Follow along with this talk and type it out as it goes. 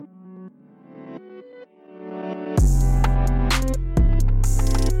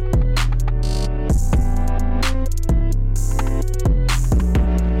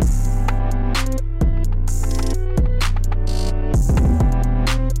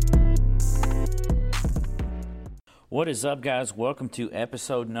What is up, guys? Welcome to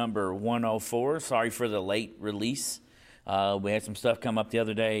episode number 104. Sorry for the late release. We had some stuff come up the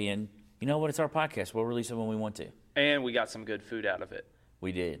other day, and you know what? It's our podcast. We'll release it when we want to. And we got some good food out of it.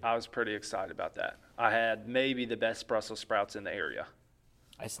 We did. I was pretty excited about that. I had maybe the best Brussels sprouts in the area.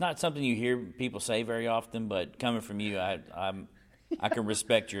 It's not something you hear people say very often, but coming from you, I can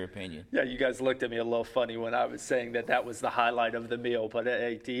respect your opinion. Yeah, you guys looked at me a little funny when I was saying that was the highlight of the meal, but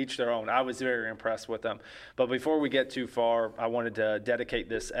hey, to each their own. I was very impressed with them. But before we get too far, I wanted to dedicate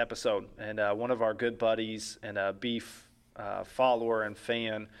this episode. And one of our good buddies and a beef follower and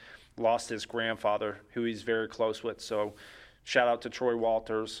fan lost his grandfather, who he's very close with. So shout out to Troy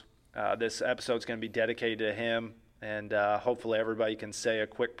Walters. This episode's going to be dedicated to him. And hopefully everybody can say a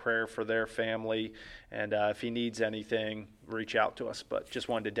quick prayer for their family. And if he needs anything, reach out to us. But just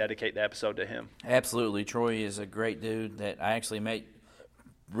wanted to dedicate the episode to him. Absolutely. Troy is a great dude that I actually met,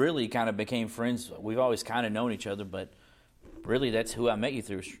 really kind of became friends. We've always kind of known each other, but really that's who I met you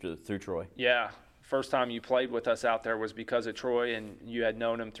through Troy. Yeah. First time you played with us out there was because of Troy, and you had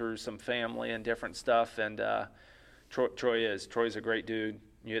known him through some family and different stuff. And Troy's a great dude.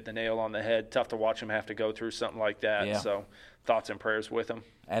 You hit the nail on the head. Tough to watch him have to go through something like that. Yeah. So thoughts and prayers with him.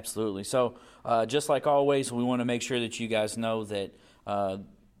 Absolutely. So just like always, we want to make sure that you guys know that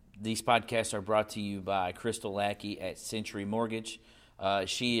these podcasts are brought to you by Crystal Lackey at Century Mortgage.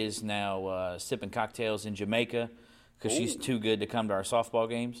 She is now sipping cocktails in Jamaica because she's too good to come to our softball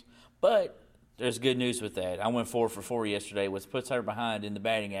games. But there's good news with that. I went 4 for 4 yesterday, which puts her behind in the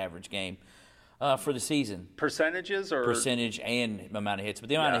batting average game. For the season. Percentages or? Percentage and amount of hits. But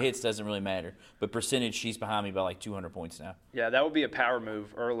the amount of hits doesn't really matter. But percentage, she's behind me by like 200 points now. Yeah, that would be a power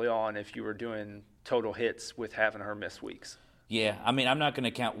move early on if you were doing total hits with having her miss weeks. Yeah, I mean, I'm not going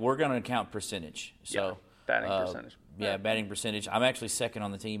to count. We're going to count percentage. So batting percentage. Yeah, batting percentage. I'm actually second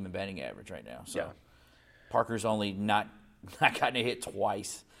on the team in batting average right now. So Parker's only not gotten a hit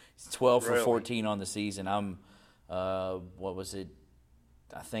twice. It's 12 for 14 on the season. I'm, what was it?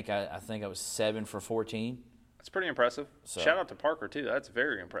 I think I was 7 for 14. That's pretty impressive. So, shout out to Parker too. That's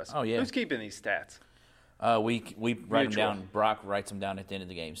very impressive. Oh yeah. Who's keeping these stats? We write them down. Brock writes them down at the end of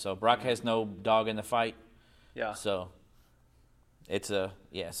the game. So Brock has no dog in the fight. Yeah. So it's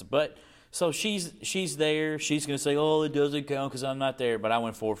but so she's there. She's gonna say, "Oh, it doesn't count because I'm not there." But I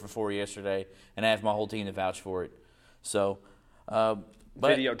went 4 for 4 yesterday, and I have my whole team to vouch for it. So.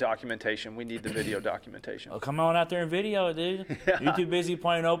 Video documentation. We need the video documentation. Oh, come on out there and video it, dude. Yeah. You're too busy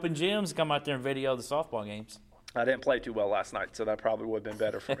playing open gyms. Come out there and video the softball games. I didn't play too well last night, so that probably would have been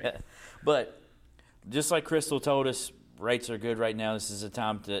better for me. But just like Crystal told us, rates are good right now. This is a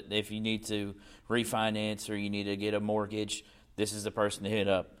time to, if you need to refinance or you need to get a mortgage, this is the person to hit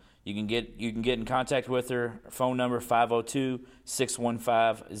up. You can get in contact with her. Phone number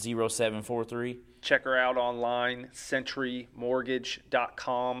 502-615-0743. Check her out online,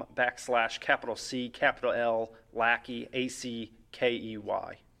 centurymortgage.com/C, Lackey, ACKEY.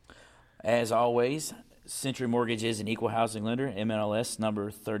 As always, Century Mortgage is an equal housing lender, MLS number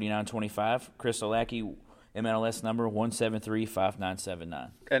 3925. Crystal Lackey, MLS number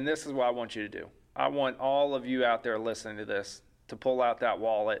 1735979. And this is what I want you to do. I want all of you out there listening to this to pull out that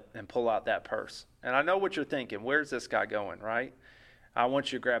wallet and pull out that purse. And I know what you're thinking. Where's this guy going, right? I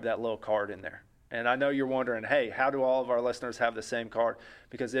want you to grab that little card in there. And I know you're wondering, hey, how do all of our listeners have the same card?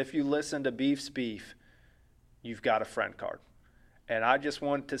 Because if you listen to Beef's Beef, you've got a friend card. And I just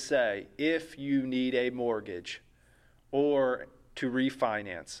want to say, if you need a mortgage or to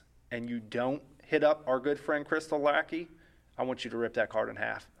refinance and you don't hit up our good friend Crystal Lackey, I want you to rip that card in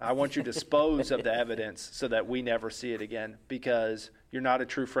half. I want you to dispose of the evidence so that we never see it again, because you're not a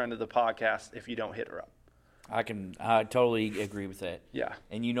true friend of the podcast if you don't hit her up. I totally agree with that. Yeah.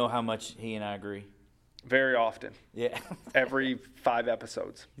 And you know how much he and I agree. Very often. Yeah. Every 5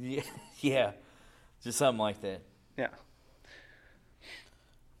 episodes. Yeah. Yeah. Just something like that. Yeah.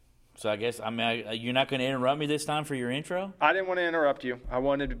 So I guess, you're not going to interrupt me this time for your intro? I didn't want to interrupt you. I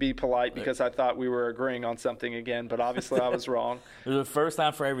wanted to be polite because I thought we were agreeing on something again, but obviously I was wrong. It was the first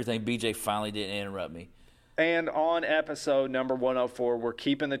time for everything. BJ finally didn't interrupt me. And on episode number 104, we're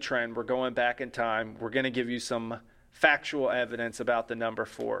keeping the trend. We're going back in time. We're going to give you some factual evidence about the number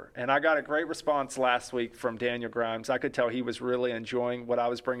 4. And I got a great response last week from Daniel Grimes. I could tell he was really enjoying what I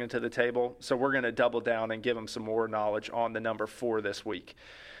was bringing to the table. So we're going to double down and give him some more knowledge on the number 4 this week.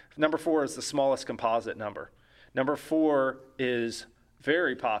 Number 4 is the smallest composite number. Number 4 is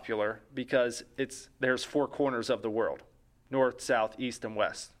very popular because there's 4 corners of the world: north, south, east, and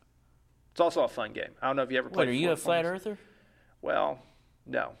west. It's also a fun game. I don't know if you ever played. Wait, are you a flat earther? Well,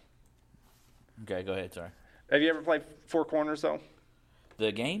 no. Okay, go ahead. Sorry. Have you ever played 4 corners, though?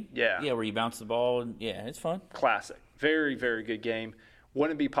 The game? Yeah. Yeah, where you bounce the ball. And, yeah, it's fun. Classic. Very, very good game.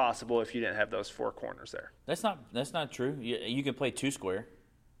 Wouldn't be possible if you didn't have those 4 corners there. That's not true. You can play 2-square.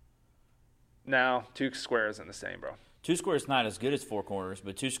 No, 2 square isn't the same, bro. 2-square is not as good as 4 corners,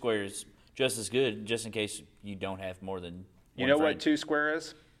 but 2-square is just as good, just in case you don't have more than one You know friend. what 2 square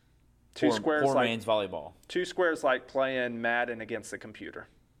is? 2 squares Poor like man's volleyball. 2 squares like playing Madden against the computer.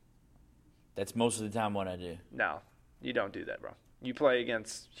 That's most of the time what I do. No, you don't do that, bro. You play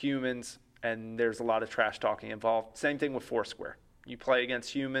against humans, and there's a lot of trash talking involved. Same thing with 4 square. You play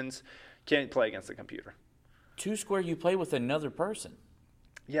against humans, can't play against the computer. 2-square, you play with another person.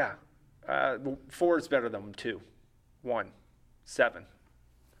 Yeah. 4 is better than 2. 1. 7.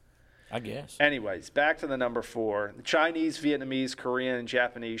 I guess. Anyways, back to the number 4. Chinese, Vietnamese, Korean, and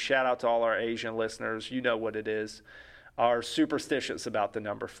Japanese, shout out to all our Asian listeners, you know what it is, are superstitious about the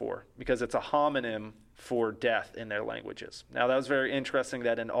number 4 because it's a homonym for death in their languages. Now, that was very interesting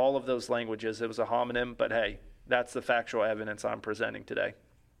that in all of those languages it was a homonym, but hey, that's the factual evidence I'm presenting today.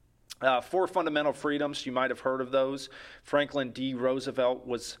 4 fundamental freedoms, you might have heard of those. Franklin D. Roosevelt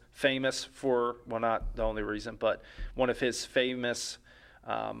was famous for, well, not the only reason, but one of his famous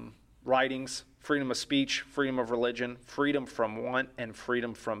writings: freedom of speech, freedom of religion, freedom from want, and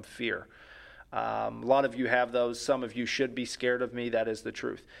freedom from fear. A lot of you have those. Some of you should be scared of me. That is the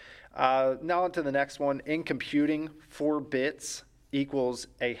truth. Now on to the next one. In computing, 4 bits equals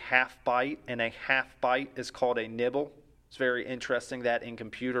a half byte, and a half byte is called a nibble. It's very interesting that in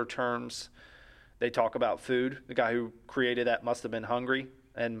computer terms, they talk about food. The guy who created that must have been hungry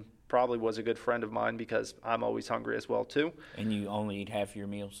and probably was a good friend of mine because I'm always hungry as well too. And you only eat half your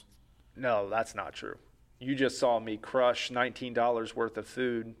meals? No, that's not true. You just saw me crush $19 worth of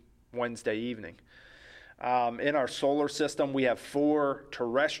food Wednesday evening. In our solar system, we have 4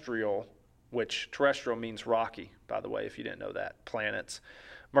 terrestrial, which terrestrial means rocky, by the way, if you didn't know that, planets: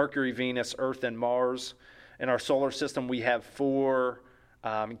 Mercury, Venus, Earth, and Mars. In our solar system, we have 4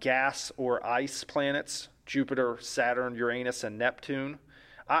 gas or ice planets: Jupiter, Saturn, Uranus, and Neptune.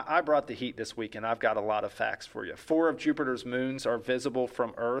 I brought the heat this week, and I've got a lot of facts for you. 4 of Jupiter's moons are visible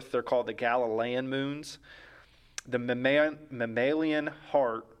from Earth. They're called the Galilean moons. The mammalian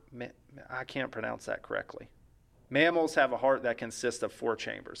heart, I can't pronounce that correctly. Mammals have a heart that consists of 4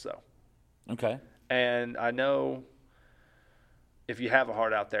 chambers, though. Okay. And I know if you have a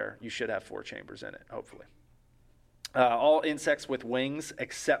heart out there, you should have 4 chambers in it, hopefully. All insects with wings,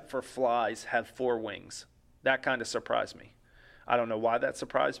 except for flies, have 4 wings. That kind of surprised me. I don't know why that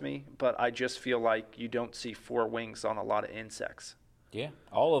surprised me, but I just feel like you don't see 4 wings on a lot of insects. Yeah,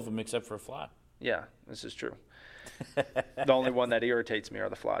 all of them except for a fly. Yeah, this is true. The only one that irritates me are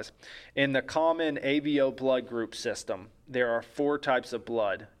the flies. In the common ABO blood group system, there are 4 types of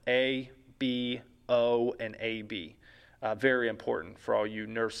blood: A, B, O, and AB. Very important for all you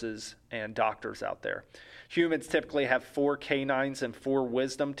nurses and doctors out there. Humans typically have 4 canines and 4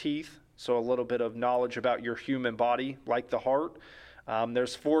 wisdom teeth, so a little bit of knowledge about your human body, like the heart.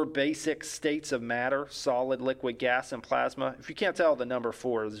 There's 4 basic states of matter: solid, liquid, gas, and plasma. If you can't tell, the number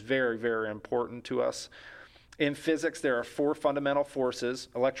 4 is very, very important to us. In physics, there are 4 fundamental forces: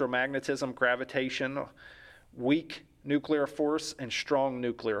 electromagnetism, gravitation, weak nuclear force, and strong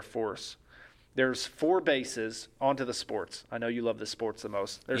nuclear force. There's 4 bases. Onto the sports. I know you love the sports the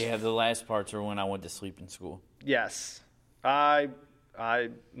most. Yeah, the last parts are when I went to sleep in school. Yes. I'm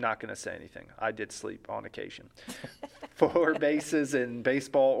not going to say anything. I did sleep on occasion. 4 bases in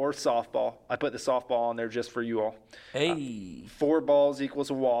baseball or softball. I put the softball on there just for you all. Hey. 4 balls equals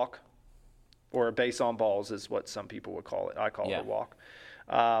a walk, or a base on balls is what some people would call it. I call it a walk.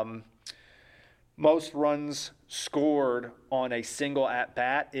 Most runs scored on a single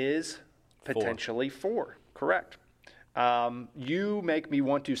at-bat is potentially 4. Correct. You make me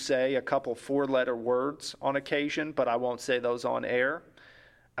want to say a couple 4-letter words on occasion, but I won't say those on air.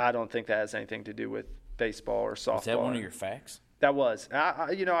 I don't think that has anything to do with baseball or softball. Is that one of your facts? That was.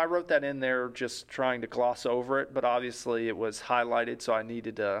 I wrote that in there just trying to gloss over it, but obviously it was highlighted, so I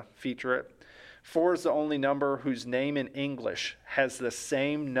needed to feature it. 4 is the only number whose name in English has the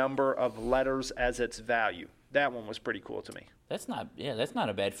same number of letters as its value. That one was pretty cool to me. That's not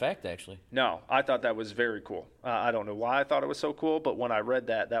a bad fact, actually. No, I thought that was very cool. I don't know why I thought it was so cool, but when I read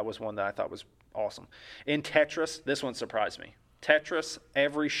that, that was one that I thought was awesome. In Tetris, this one surprised me. Tetris,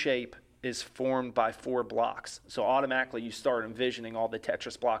 every shape is formed by 4 blocks. So automatically you start envisioning all the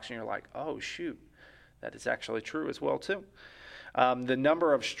Tetris blocks, and you're like, oh, shoot, that is actually true as well, too. The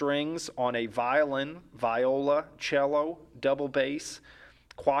number of strings on a violin, viola, cello, double bass,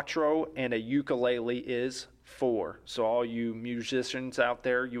 quattro, and a ukulele is 4. So all you musicians out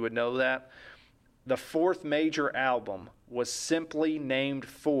there, you would know that. The 4th major album was simply named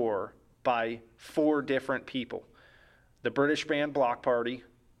by 4 different people. The British band Block Party,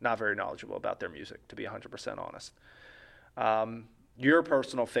 not very knowledgeable about their music, to be 100% honest. Your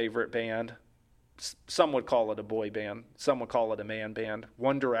personal favorite band, some would call it a boy band, some would call it a man band,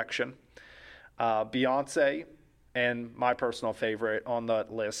 One Direction, Beyonce, and my personal favorite on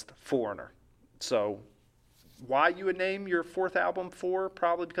that list, Foreigner. So why you would name your 4th album 4?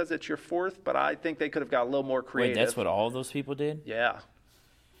 Probably because it's your 4th, but I think they could have got a little more creative. Wait, that's what all those people did? Yeah.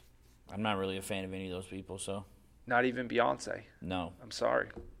 I'm not really a fan of any of those people, so. Not even Beyonce. No. I'm sorry.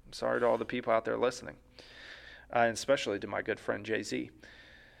 I'm sorry to all the people out there listening, and especially to my good friend Jay-Z.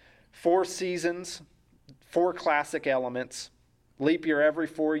 4 seasons, 4 classic elements, leap year every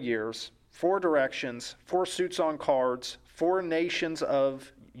 4 years, 4 directions, 4 suits on cards, 4 nations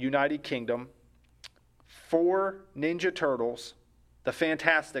of United Kingdom, 4 Ninja Turtles, the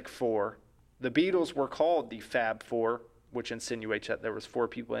Fantastic Four. The Beatles were called the Fab Four, which insinuates that there was 4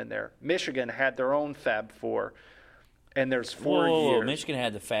 people in there. Michigan had their own Fab Four, and there's 4 years. Michigan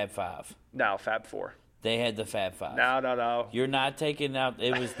had the Fab Five. No, Fab Four. They had the Fab Five. No. You're not taking out.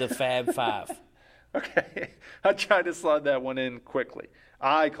 It was the Fab Five. Okay, I tried to slide that one in quickly.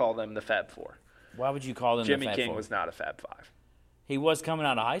 I call them the Fab Four. Why would you call them Jimmy the Fab King Four? was not a Fab Five. He was coming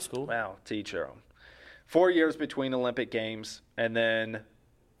out of high school. Well, to each their own. 4 years between Olympic Games, and then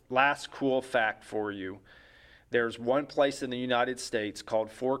last cool fact for you. There's one place in the United States called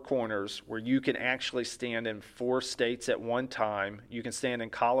Four Corners where you can actually stand in 4 states at one time. You can stand in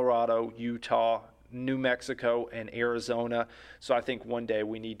Colorado, Utah, New Mexico, and Arizona. So I think one day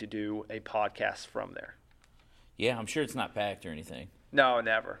we need to do a podcast from there. Yeah, I'm sure it's not packed or anything. No,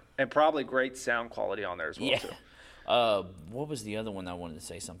 never. And probably great sound quality on there as well, too. What was the other one I wanted to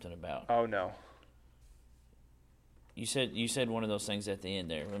say something about? Oh, no. You said one of those things at the end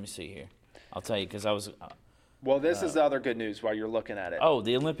there. Let me see here. I'll tell you because I was... Well, this is the other good news while you're looking at it. Oh,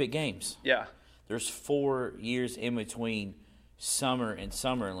 the Olympic Games. Yeah. There's 4 years in between summer and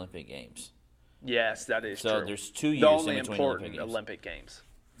Summer Olympic Games. Yes, that is true. So there's 2 years the only in between important Olympic Games.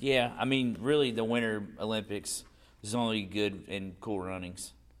 Yeah, I mean, really, the Winter Olympics is only good and cool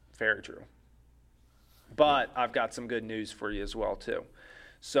runnings. Very true. But I've got some good news for you as well, too.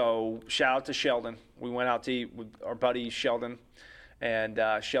 So shout out to Sheldon. We went out to eat with our buddy Sheldon. And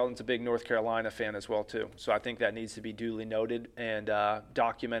Sheldon's a big North Carolina fan as well, too. So I think that needs to be duly noted and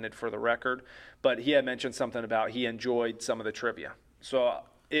documented for the record. But he had mentioned something about he enjoyed some of the trivia. So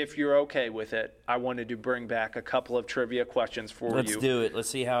if you're okay with it, I wanted to bring back a couple of trivia questions for you. Let's do it.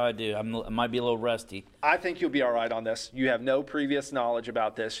 Let's see how I do. I might be a little rusty. I think you'll be all right on this. You have no previous knowledge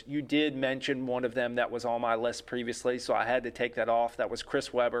about this. You did mention one of them that was on my list previously, so I had to take that off. That was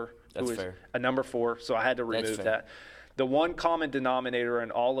Chris Webber, who was a number 4, so I had to remove that. The one common denominator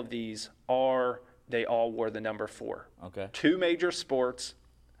in all of these are they all wore the number 4. Okay. 2 major sports,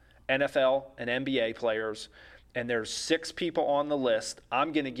 NFL and NBA players, and there's 6 people on the list.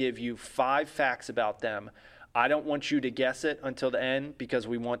 I'm going to give you 5 facts about them. I don't want you to guess it until the end because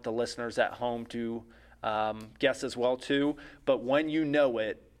we want the listeners at home to guess as well too. But when you know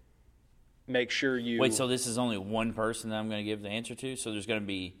it, make sure you... Wait, so this is only one person that I'm going to give the answer to? So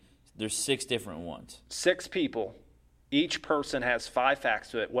there's 6 different ones. 6 people. Each person has 5 facts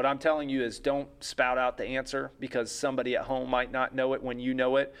to it. What I'm telling you is don't spout out the answer because somebody at home might not know it when you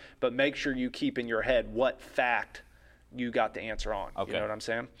know it, but make sure you keep in your head what fact you got the answer on. Okay. You know what I'm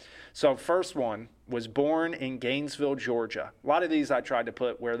saying? So first one was born in Gainesville, Georgia. A lot of these I tried to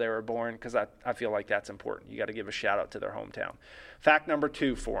put where they were born because I feel like that's important. You got to give a shout out to their hometown. Fact number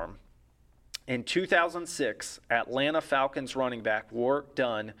 2 for them. In 2006, Atlanta Falcons running back Warrick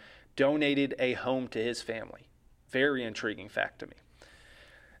Dunn donated a home to his family. Very intriguing fact to me.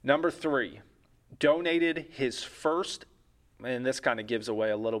 Number 3, donated his first, and this kind of gives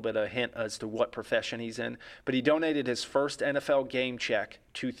away a little bit of a hint as to what profession he's in, but he donated his first NFL game check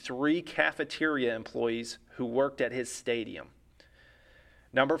to 3 cafeteria employees who worked at his stadium.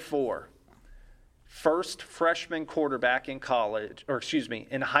 Number 4, first freshman quarterback in in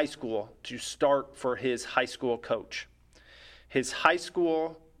high school to start for his high school coach. His high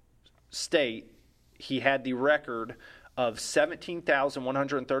school state, he had the record of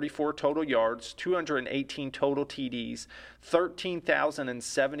 17,134 total yards, 218 total TDs,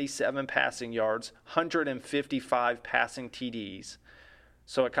 13,077 passing yards, 155 passing TDs.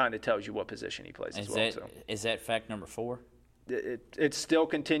 So it kind of tells you what position he plays as well. Is that fact number 4? It's still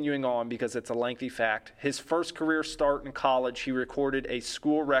continuing on because it's a lengthy fact. His first career start in college, he recorded a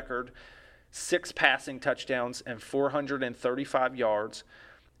school record, 6 passing touchdowns and 435 yards.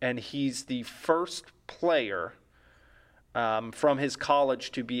 And he's the first player from his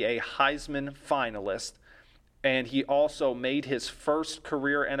college to be a Heisman finalist And he also made his first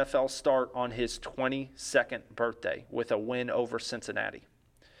career NFL start on his 22nd birthday with a win over Cincinnati.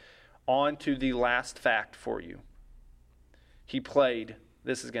 On to the last fact for you. He played,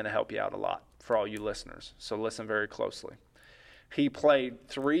 this is going to help you out a lot for all you listeners, so listen very closely. He played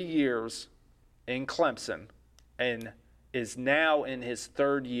 3 years in Clemson and is now in his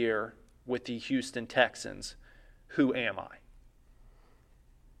third year with the Houston Texans. Who am I?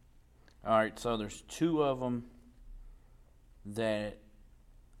 All right, so there's two of them that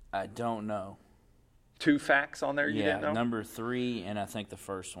I don't know. 2 facts on there you didn't know? Number 3, and I think the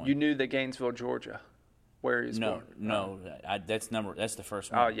first one. You knew that Gainesville, Georgia, where he's born? No, that's the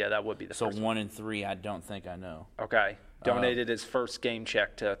first one. Oh, yeah, that would be the first one. So 1 and 3, I don't think I know. Okay. Donated his first game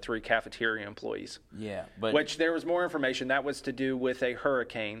check to 3 cafeteria employees. Yeah, but which there was more information. That was to do with a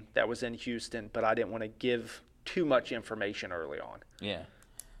hurricane that was in Houston, but I didn't want to give too much information early on. Yeah.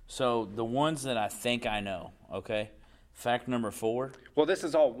 So the ones that I think I know, okay? Fact number 4. Well, this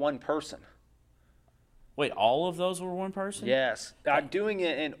is all one person. Wait, all of those were one person? Yes. I'm doing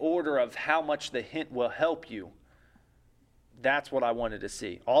it in order of how much the hint will help you. That's what I wanted to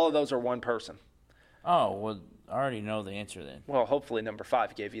see. All of those are one person. Oh, well, I already know the answer then. Well, hopefully number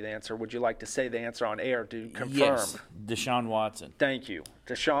 5 gave you the answer. Would you like to say the answer on air to confirm? Yes, Deshaun Watson. Thank you.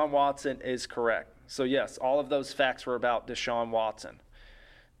 Deshaun Watson is correct. So, yes, all of those facts were about Deshaun Watson.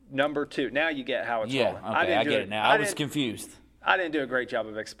 Number 2. Now you get how it's rolling. Okay, I get it now. I was confused. I didn't do a great job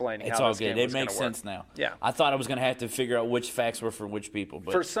of explaining it's how all this good. game was It makes gonna work. sense now. Yeah. I thought I was going to have to figure out which facts were for which people.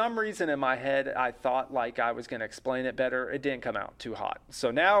 But for some reason in my head, I thought like I was going to explain it better. It didn't come out too hot. So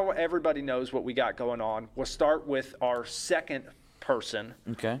now everybody knows what we got going on. We'll start with our second person.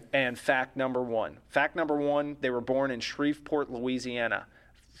 Okay. And fact number 1. Fact number 1, they were born in Shreveport, Louisiana.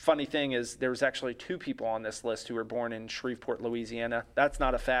 Funny thing is there's actually 2 people on this list who were born in Shreveport, Louisiana. That's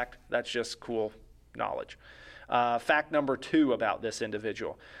not a fact. That's just cool knowledge. Fact number 2 about this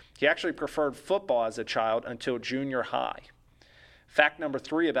individual. He actually preferred football as a child until junior high. Fact number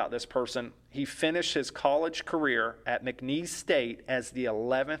 3 about this person, he finished his college career at McNeese State as the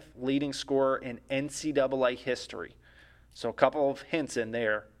 11th leading scorer in NCAA history. So a couple of hints in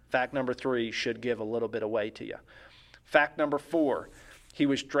there. Fact number 3 should give a little bit away to you. Fact number 4, he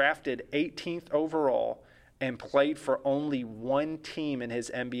was drafted 18th overall and played for only one team in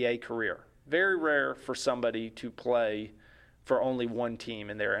his NBA career. Very rare for somebody to play for only one team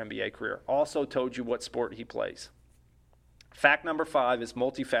in their NBA career. Also told you what sport he plays. Fact number 5 is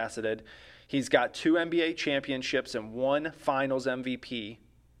multifaceted. He's got 2 NBA championships and 1 finals MVP.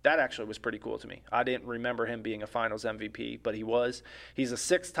 That actually was pretty cool to me. I didn't remember him being a finals MVP, but he was. He's a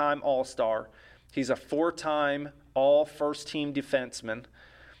 6-time All-Star. He's a 4-time All-First-Team defenseman.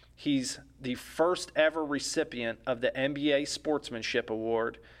 He's the first ever recipient of the NBA Sportsmanship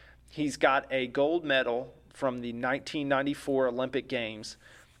Award. He's got a gold medal from the 1994 Olympic Games,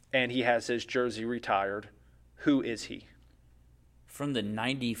 and he has his jersey retired. Who is he? From the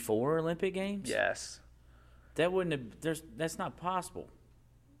 94 Olympic Games? Yes. That wouldn't have that's not possible.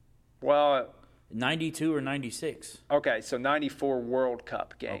 Well, 92 or 96. Okay, so 94 World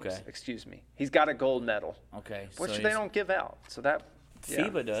Cup games. Okay. Excuse me. He's got a gold medal. Okay. Which they don't give out. So that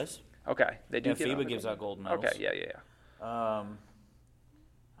FIBA does. Okay. They do FIBA gives out gold medals. Okay, yeah.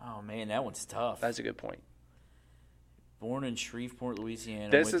 Oh man, that one's tough. That's a good point. Born in Shreveport,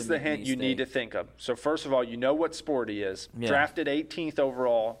 Louisiana. This is the hint you need to think of. So first of all, you know what sport he is. Yeah. Drafted 18th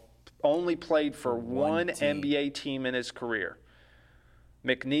overall, only played for one team. NBA team in his career.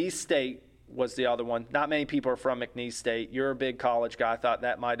 McNeese State was the other one. Not many people are from McNeese State. You're a big college guy. I thought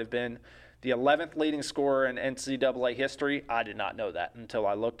that might have been the 11th leading scorer in NCAA history. I did not know that until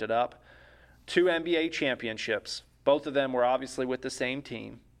I looked it up. 2 NBA championships. Both of them were obviously with the same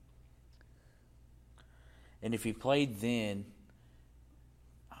team. And if he played then,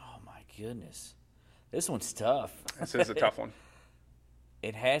 oh my goodness, this one's tough. This is a tough one.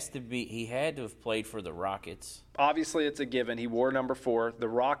 It has to be. He had to have played for the Rockets. Obviously, it's a given. He wore number 4. The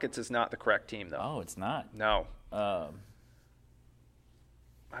Rockets is not the correct team, though. Oh, it's not. No. I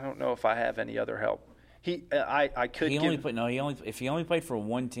don't know if I have any other help. I could. If he only played for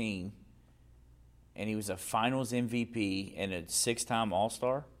one team, and he was a Finals MVP and a 6-time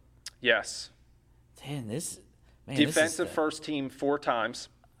All-Star. Yes. Damn, defensive first team 4 times.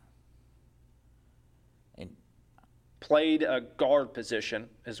 And played a guard position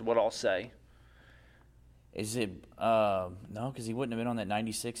is what I'll say. Is it no? Because he wouldn't have been on that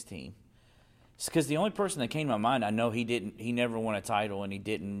 '96 team. It's because the only person that came to my mind, I know he never won a title, and he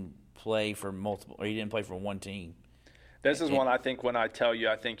didn't play for multiple, or he didn't play for one team. This is one I think when I tell you,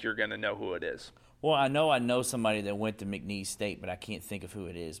 I think you're going to know who it is. Well, I know somebody that went to McNeese State, but I can't think of who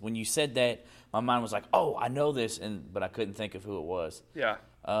it is. When you said that, my mind was like, "Oh, I know this," but I couldn't think of who it was. Yeah.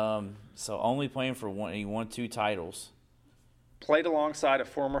 So only playing for one, he won 2 titles. Played alongside a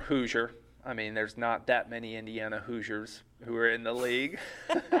former Hoosier. I mean, there's not that many Indiana Hoosiers who are in the league.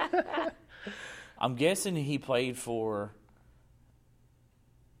 I'm guessing he played for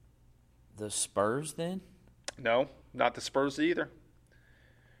the Spurs then? No, not the Spurs either.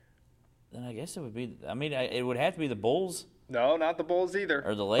 Then I guess it would be – I mean, it would have to be the Bulls. No, not the Bulls either.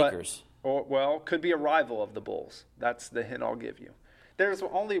 Or the Lakers. Could be a rival of the Bulls. That's the hint I'll give you. There's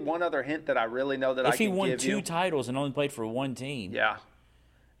only one other hint that I really know that I can give you. If he won 2 titles and only played for one team. Yeah.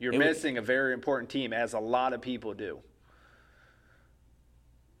 You're missing a very important team, as a lot of people do.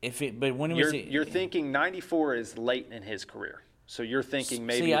 You're thinking 94 is late in his career. So you're thinking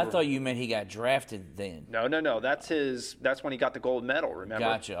maybe. See, I thought you meant he got drafted then. No. That's when he got the gold medal. Remember?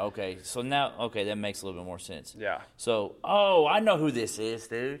 Gotcha. Okay. So now, that makes a little bit more sense. Yeah. So, I know who this is,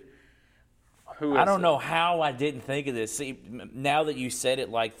 dude. Who is I don't know how I didn't think of this. See, now that you said it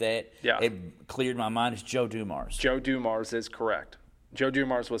like that, yeah. It cleared my mind. It's Joe Dumars. Joe Dumars is correct. Joe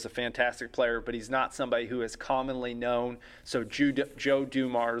Dumars was a fantastic player, but he's not somebody who is commonly known. So Joe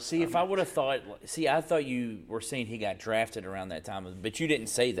Dumars. See, if I would have thought – I thought you were saying he got drafted around that time, but you didn't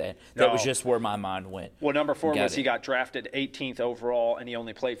say that. That was just where my mind went. Well, number 4 he got drafted 18th overall, and he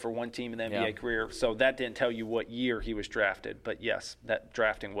only played for one team in the NBA career. So that didn't tell you what year he was drafted. But, yes, that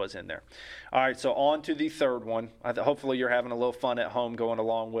drafting was in there. All right, so on to the third one. Hopefully you're having a little fun at home going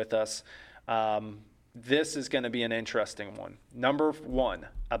along with us. This is going to be an interesting one. Number 1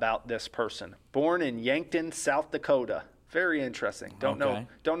 about this person. Born in Yankton, South Dakota. Very interesting. Don't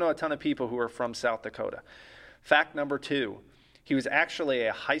know a ton of people who are from South Dakota. Fact number 2. He was actually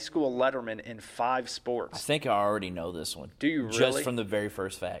a high school letterman in 5 sports. I think I already know this one. Do you really? Just from the very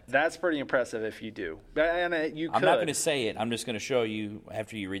first fact. That's pretty impressive if you do. And I'm not going to say it. I'm just going to show you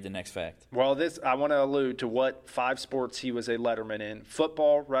after you read the next fact. Well, I want to allude to what 5 sports he was a letterman in.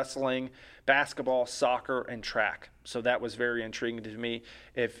 Football, wrestling, basketball, soccer, and track. So that was very intriguing to me.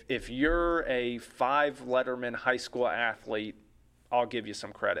 If you're a 5 letterman high school athlete, I'll give you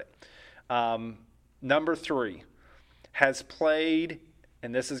some credit. Number 3. Has played,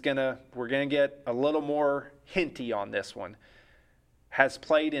 and we're gonna get a little more hinty on this one, has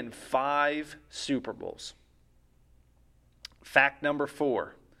played in 5 Super Bowls. Fact number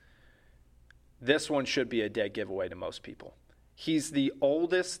 4. This one should be a dead giveaway to most people. He's the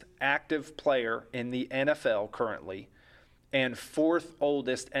oldest active player in the NFL currently and 4th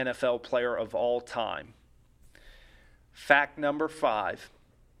oldest NFL player of all time. Fact number 5.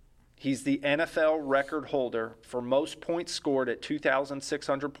 He's the NFL record holder for most points scored at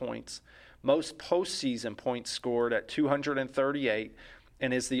 2,600 points, most postseason points scored at 238,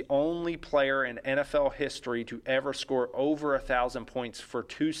 and is the only player in NFL history to ever score over 1,000 points for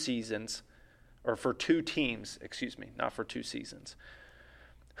 2 seasons, or for 2 teams, not for 2 seasons.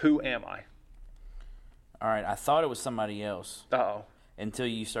 Who am I? All right, I thought it was somebody else. Uh-oh. Until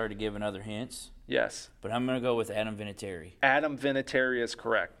you started giving other hints. Yes. But I'm going to go with Adam Vinatieri. Adam Vinatieri is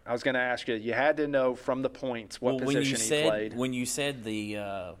correct. I was going to ask you had to know from the points what position he played. When you said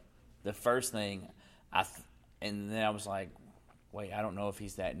the first thing, and then I was like, wait, I don't know if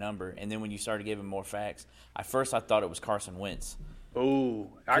he's that number. And then when you started giving more facts, at first I thought it was Carson Wentz. Oh,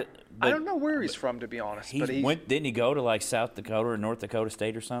 I don't know where he's from, to be honest. Didn't he go to like South Dakota or North Dakota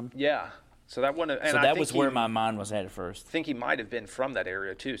State or something? Yeah. So that was where my mind was at first. I think he might have been from that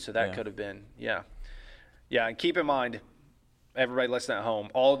area too. So that could have been, yeah. And keep in mind, everybody listening at home,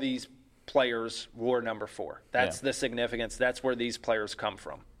 all these players wore number 4. That's the significance. That's where these players come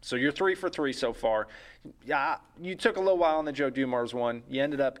from. So you're 3 for 3 so far. Yeah, you took a little while on the Joe Dumars one. You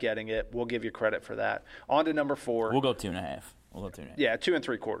ended up getting it. We'll give you credit for that. On to number 4. We'll go 2.5. Yeah, 2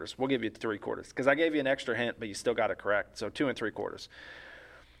 3/4. We'll give you 3/4 because I gave you an extra hint, but you still got it correct. So 2 3/4.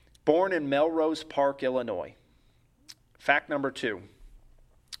 Born in Melrose Park, Illinois. Fact number 2.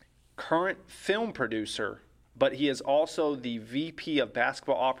 Current film producer, but he is also the VP of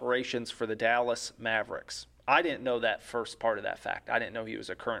basketball operations for the Dallas Mavericks. I didn't know that first part of that fact. I didn't know he was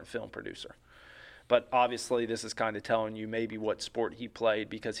a current film producer. But obviously this is kind of telling you maybe what sport he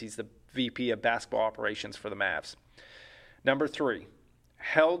played because he's the VP of basketball operations for the Mavs. Number 3.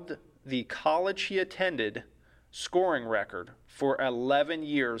 Held the college he attended scoring record for 11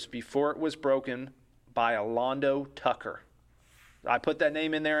 years before it was broken by Alondo Tucker. I put that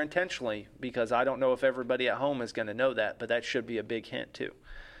name in there intentionally because I don't know if everybody at home is going to know that, but that should be a big hint too.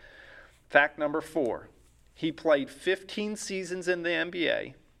 Fact number 4. He played 15 seasons in the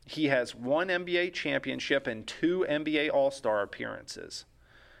NBA. He has 1 NBA championship and 2 NBA All-Star appearances.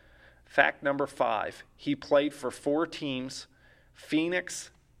 Fact number 5, he played for 4 teams: Phoenix,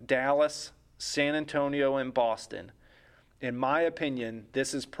 Dallas, San Antonio, and Boston. In my opinion,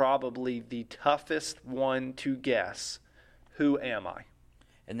 this is probably the toughest one to guess. Who am I?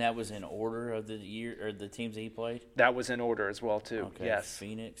 And that was in order of the year or the teams that he played? That was in order as well, too. Okay. Yes.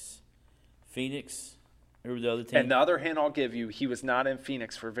 Phoenix. Who were the other teams? And the other hint I'll give you, he was not in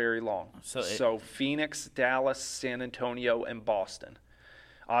Phoenix for very long. So Phoenix, Dallas, San Antonio, and Boston.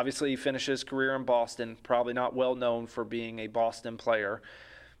 Obviously, he finished his career in Boston, probably not well known for being a Boston player.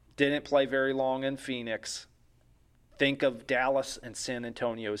 Didn't play very long in Phoenix. Think of Dallas and San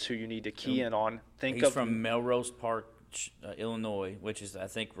Antonio is who you need to key in on. He's from Melrose Park, Illinois, which is, I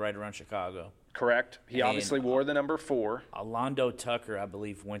think, right around Chicago. Correct. He obviously wore the number 4. Alondo Tucker, I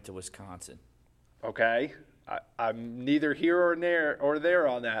believe, went to Wisconsin. Okay. I'm neither here or there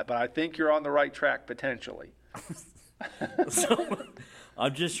on that, but I think you're on the right track potentially. So,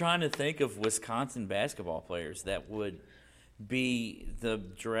 I'm just trying to think of Wisconsin basketball players that would be the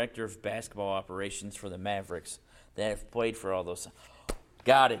director of basketball operations for the Mavericks that have played for all those.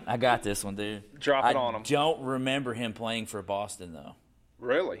 Got it. I got this one, dude. Drop it on him. I don't remember him playing for Boston, though.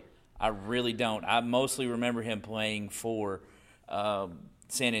 Really? I really don't. I mostly remember him playing for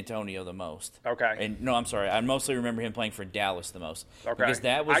San Antonio the most. Okay. And no, I'm sorry. I mostly remember him playing for Dallas the most. Okay. Because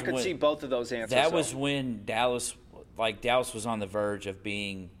that was I could see both of those answers. That was when Dallas was on the verge of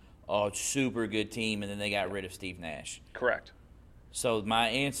being a super good team, and then they got rid of Steve Nash. Correct. So my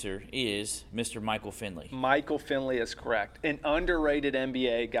answer is Mr. Michael Finley. Michael Finley is correct. An underrated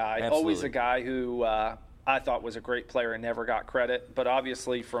NBA guy. Absolutely. Always a guy who I thought was a great player and never got credit. But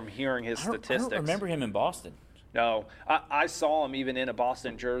obviously from hearing his statistics. I don't remember him in Boston. No. I saw him even in a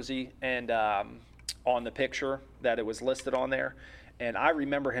Boston jersey and on the picture that it was listed on there. And I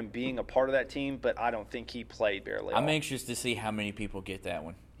remember him being a part of that team, but I don't think he played barely. I'm anxious to see how many people get that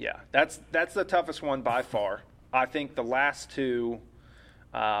one. Yeah, that's the toughest one by far. I think the last two.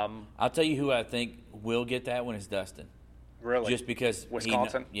 I'll tell you who I think will get that one is Dustin. Really? Just because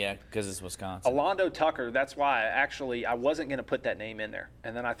Wisconsin? Because it's Wisconsin. Alondo Tucker, that's why I wasn't going to put that name in there.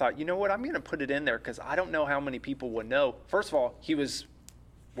 And then I thought, you know what, I'm going to put it in there because I don't know how many people would know. First of all, he was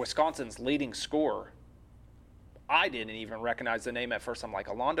Wisconsin's leading scorer. I didn't even recognize the name at first. I'm like,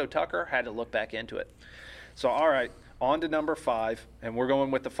 Alondo Tucker? Had to look back into it. So, all right, on to number 5, and we're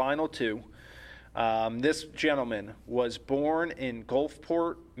going with the final 2. This gentleman was born in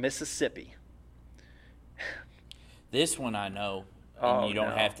Gulfport, Mississippi. This one I know, and you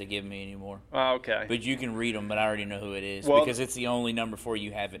don't have to give me any more. Okay. But you can read them, but I already know who it is because it's the only number 4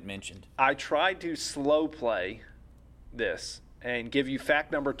 you haven't mentioned. I tried to slow play this and give you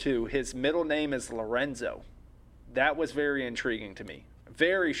fact number 2. His middle name is Lorenzo. That was very intriguing to me.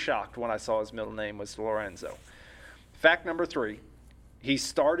 Very shocked when I saw his middle name was Lorenzo. Fact number 3. He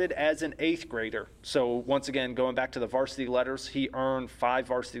started as an 8th grader. So once again, going back to the varsity letters, he earned 5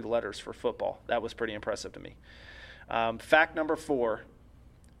 varsity letters for football. That was pretty impressive to me. Fact number 4,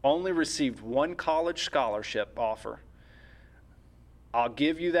 only received 1 college scholarship offer. I'll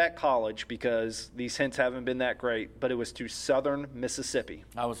give you that college because these hints haven't been that great, but it was to Southern Mississippi.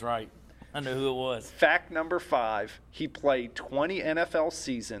 I was right. I knew who it was. Fact number 5, he played 20 NFL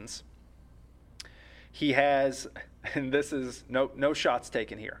seasons. He has, and this is no shots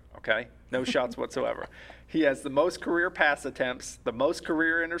taken here, okay? No shots whatsoever. He has the most career pass attempts, the most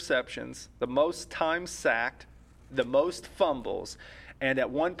career interceptions, the most times sacked, the most fumbles, and at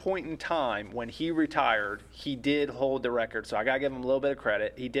one point in time when he retired, he did hold the record. So I got to give him a little bit of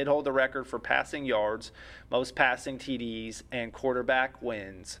credit. He did hold the record for passing yards, most passing TDs, and quarterback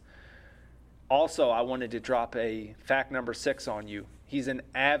wins. Also, I wanted to drop a fact number 6 on you. He's an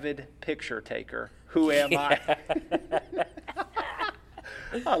avid picture taker. Who am I?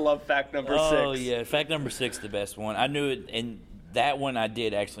 I love fact number 6. Oh, yeah. Fact number 6 the best one. I knew it, and that one I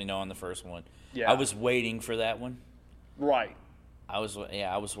did actually know on the first one. Yeah. I was waiting for that one. Right. I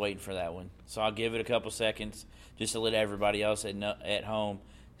was waiting for that one. So I'll give it a couple seconds just to let everybody else at home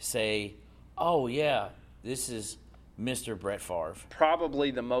say, oh, yeah, this is Mr. Brett Favre.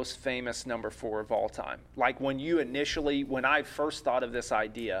 Probably the most famous number 4 of all time. Like when I first thought of this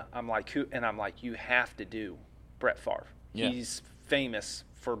idea, I'm like, who? And I'm like, you have to do Brett Favre. Yeah. He's famous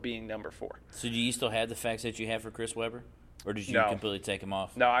for being number 4. So do you still have the facts that you have for Chris Webber? Or did you completely take him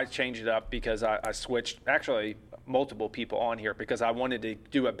off? No, I changed it up because I switched, actually, multiple people on here because I wanted to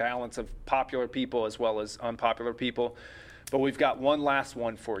do a balance of popular people as well as unpopular people. But we've got one last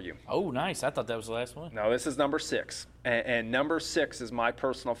one for you. Oh, nice. I thought that was the last one. No, this is number 6. And number 6 is my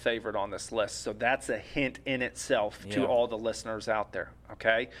personal favorite on this list. So that's a hint in itself to all the listeners out there,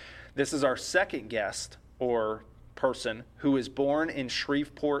 okay? This is our second guest, or person who was born in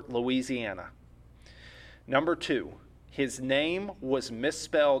Shreveport, Louisiana. Number 2, his name was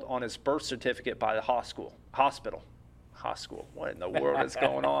misspelled on his birth certificate by the hospital. What in the world is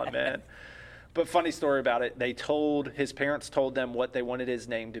going on, man? But funny story about it. His parents told them what they wanted his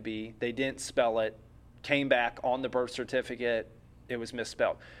name to be. They didn't spell it. Came back on the birth certificate. It was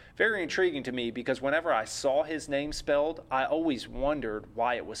misspelled. Very intriguing to me because whenever I saw his name spelled, I always wondered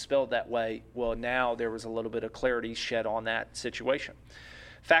why it was spelled that way. Well, now there was a little bit of clarity shed on that situation.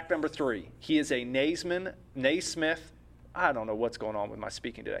 Fact number 3, he is a Naismith. I don't know what's going on with my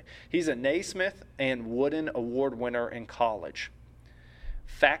speaking today. He's a Naismith and Wooden Award winner in college.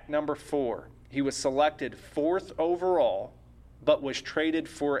 Fact number 4, he was selected 4th overall, but was traded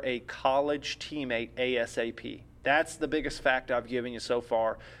for a college teammate ASAP. That's the biggest fact I've given you so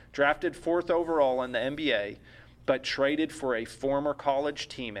far. Drafted 4th overall in the NBA, but traded for a former college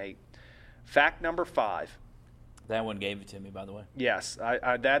teammate. Fact number 5. That one gave it to me, by the way. Yes,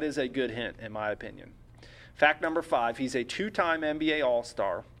 that is a good hint, in my opinion. Fact number 5, he's a 2-time NBA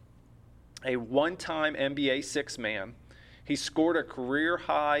All-Star, a 1-time NBA six-man. He scored a career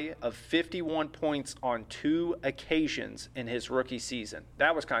high of 51 points on 2 occasions in his rookie season.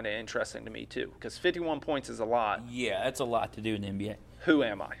 That was kind of interesting to me, too, because 51 points is a lot. Yeah, that's a lot to do in the NBA. Who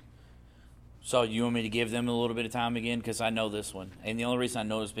am I? So you want me to give them a little bit of time again? Because I know this one. And the only reason I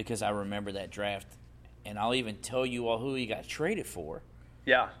know is because I remember that draft. And I'll even tell you all who he got traded for.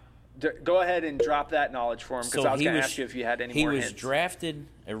 Yeah. Go ahead and drop that knowledge for him because I was going to ask you if you had any more hints. He was drafted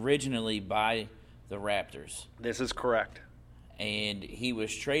originally by the Raptors. This is correct. And he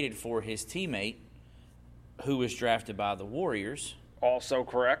was traded for his teammate, who was drafted by the Warriors. Also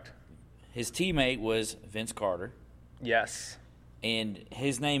correct. His teammate was Vince Carter. Yes. And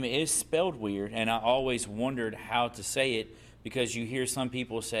his name is spelled weird, and I always wondered how to say it because you hear some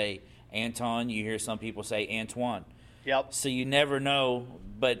people say Anton, you hear some people say Antoine. Yep. So you never know,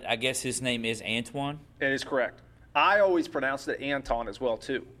 but I guess his name is Antoine. It is correct. I always pronounced it Anton as well,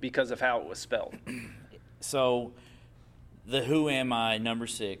 too, because of how it was spelled. So the Who Am I, number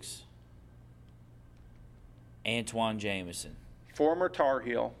 6, Antoine Jamison. Former Tar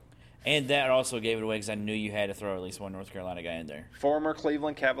Heel. And that also gave it away because I knew you had to throw at least one North Carolina guy in there. Former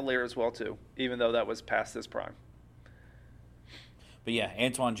Cleveland Cavalier as well, too, even though that was past his prime. But, yeah,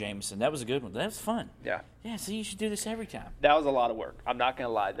 Antoine Jamison. That was a good one. That was fun. Yeah. Yeah, so you should do this every time. That was a lot of work. I'm not going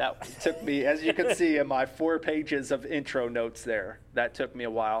to lie. That took me, as you can see in my 4 pages of intro notes there, that took me a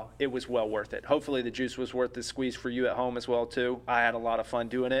while. It was well worth it. Hopefully the juice was worth the squeeze for you at home as well, too. I had a lot of fun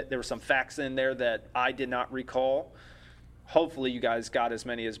doing it. There were some facts in there that I did not recall. Hopefully you guys got as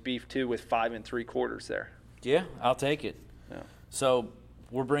many as beef, too, with 5 3/4 there. Yeah, I'll take it. Yeah. So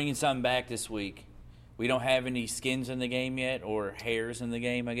we're bringing something back this week. We don't have any skins in the game yet or hairs in the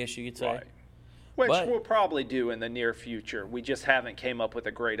game, I guess you could say. Right. Which we'll probably do in the near future. We just haven't came up with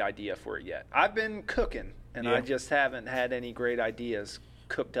a great idea for it yet. I've been cooking, and I just haven't had any great ideas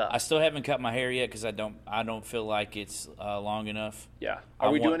cooked up. I still haven't cut my hair yet because I don't feel like it's long enough. Yeah.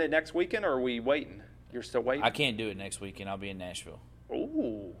 Are we doing it next weekend, or are we waiting? You're still waiting? I can't do it next weekend. I'll be in Nashville.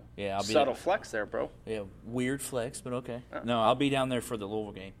 Ooh. Yeah, I'll be subtle flex there, bro. Yeah, weird flex, but okay. No, I'll be down there for the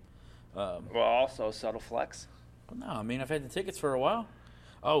Louisville game. Well, also subtle flex. No, I mean I've had the tickets for a while.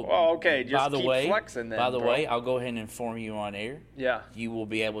 Oh, well, okay. Just keep flexing then. By the way, I'll go ahead and inform you on air. Yeah. You will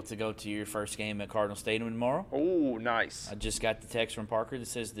be able to go to your first game at Cardinal Stadium tomorrow. Oh, nice. I just got the text from Parker that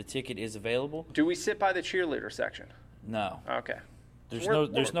says the ticket is available. Do we sit by the cheerleader section? No. Okay.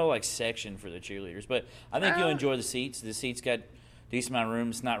 There's no like section for the cheerleaders, but I think you'll enjoy the seats. The seats got decent amount of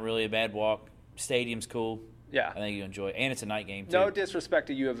room. It's not really a bad walk. Stadium's cool. Yeah. I think you'll enjoy it. And it's a night game, too. No disrespect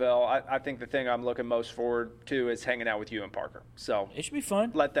to U of L. I think the thing I'm looking most forward to is hanging out with you and Parker. So it should be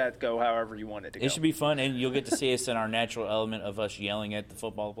fun. Let that go however you want it to go. It should be fun, and you'll get to see us in our natural element of us yelling at the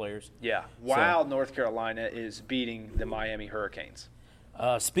football players. Yeah. While North Carolina is beating the Miami Hurricanes.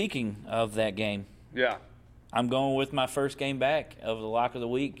 Speaking of that game. Yeah. I'm going with my first game back of the lock of the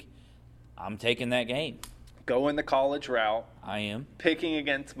week. I'm taking that game. Going the college route. I am. Picking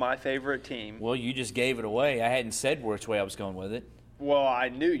against my favorite team. Well, you just gave it away. I hadn't said which way I was going with it. Well, I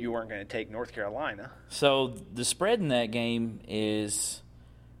knew you weren't going to take North Carolina. So the spread in that game is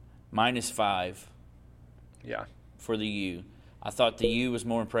 -5. Yeah. For the U. I thought the U was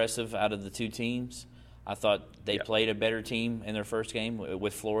more impressive out of the two teams. I thought they played a better team in their first game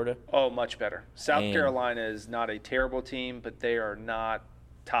with Florida. Oh, much better. South Carolina is not a terrible team, but they are not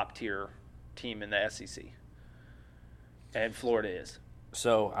top-tier team in the SEC. And Florida is.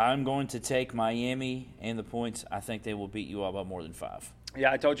 So I'm going to take Miami and the points. I think they will beat you all by more than 5.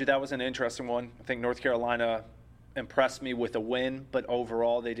 Yeah, I told you that was an interesting one. I think North Carolina impress me with a win, but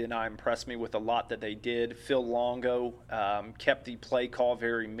overall they did not impress me with a lot that they did. Phil Longo kept the play call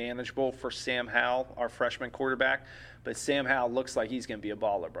very manageable for Sam Howell, our freshman quarterback. But Sam Howell looks like he's going to be a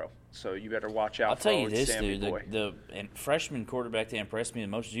baller, bro. So you better watch out. I'll tell you this, Sammy dude. boy. The freshman quarterback that impressed me the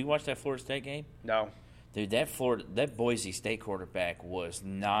most. Did you watch that Florida State game? No. Dude, that Boise State quarterback was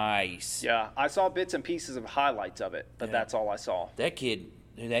nice. Yeah, I saw bits and pieces of highlights of it, but that's all I saw. That kid's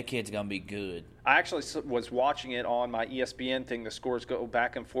going to be good. I actually was watching it on my ESPN thing. The scores go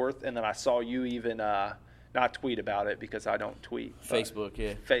back and forth, and then I saw you even not tweet about it because I don't tweet. Facebook,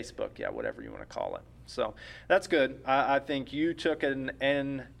 yeah. Facebook, yeah, whatever you want to call it. So that's good. I think you took an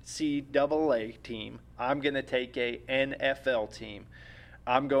NCAA team. I'm going to take a NFL team.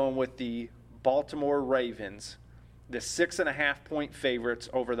 I'm going with the Baltimore Ravens, the 6.5-point favorites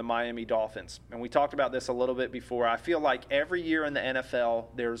over the Miami Dolphins. And we talked about this a little bit before. I feel like every year in the NFL,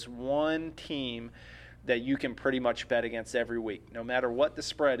 there's one team that you can pretty much bet against every week. No matter what the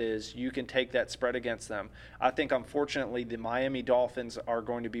spread is, you can take that spread against them. I think, unfortunately, the Miami Dolphins are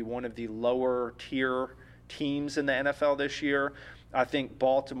going to be one of the lower tier teams in the NFL this year. I think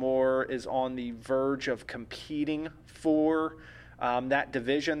Baltimore is on the verge of competing for that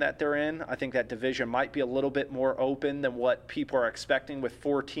division that they're in. I think that division might be a little bit more open than what people are expecting with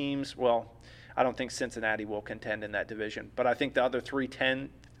 4 teams. Well, I don't think Cincinnati will contend in that division, but I think the other three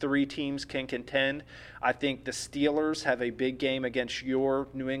teams can contend. I think the Steelers have a big game against your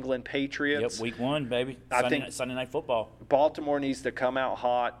New England Patriots. Yep, week 1, baby. Sunday Night Football. Baltimore needs to come out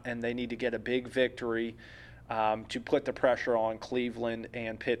hot, and they need to get a big victory to put the pressure on Cleveland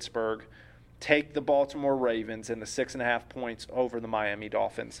and Pittsburgh. Take the Baltimore Ravens and the 6.5 points over the Miami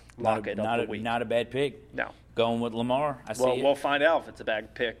Dolphins. Lock it up the week. Not a bad pick. No. Going with Lamar. We'll find out if it's a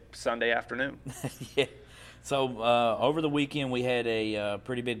bad pick Sunday afternoon. Yeah. So over the weekend we had a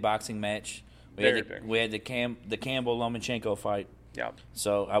pretty big boxing match. We had the Campbell Lomachenko fight. Yeah.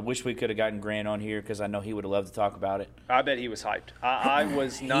 So I wish we could have gotten Grant on here because I know he would have loved to talk about it. I bet he was hyped. I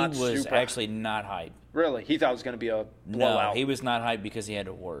was not. He was actually not hyped. Really? He thought it was going to be a blowout. No, he was not hyped because he had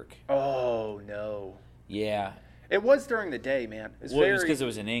to work. Oh no. Yeah. It was during the day, man. It was because it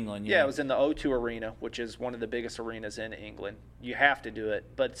was in England. Yeah, it was in the O2 Arena, which is one of the biggest arenas in England. You have to do it,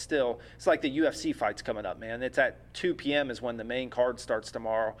 but still, it's like the UFC fights coming up, man. It's at 2 p.m. is when the main card starts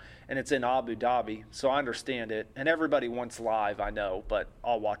tomorrow, and it's in Abu Dhabi, so I understand it. And everybody wants live, I know, but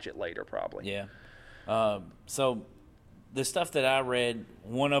I'll watch it later probably. Yeah. So the stuff that I read,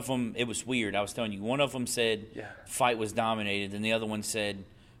 one of them, it was weird. I was telling you, one of them said fight was dominated, and the other one said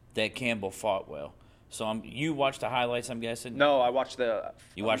that Campbell fought well. So you watched the highlights, I'm guessing? No, I watched the...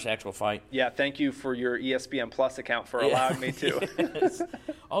 You watched the actual fight? Yeah, thank you for your ESPN Plus account for allowing me to. Yes.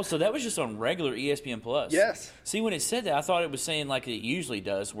 Oh, so that was just on regular ESPN Plus? Yes. See, when it said that, I thought it was saying like it usually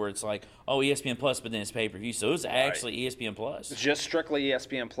does, where it's like, oh, ESPN Plus, but then it's pay-per-view. So it was actually ESPN Plus. Just strictly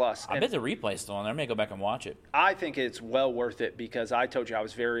ESPN Plus. I bet the replay's still on there. I may go back and watch it. I think it's well worth it because I told you I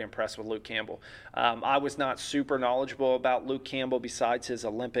was very impressed with Luke Campbell. I was not super knowledgeable about Luke Campbell besides his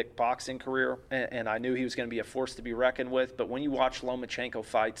Olympic boxing career, and I knew he was going to be a force to be reckoned with. But when you watch Lomachenko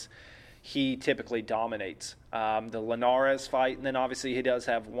fights, he typically dominates. The Linares fight, and then obviously he does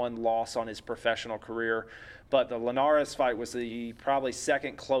have one loss on his professional career. But the Linares fight was the probably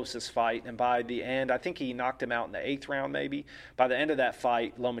second closest fight, and by the end, I think he knocked him out in the 8th round maybe. By the end of that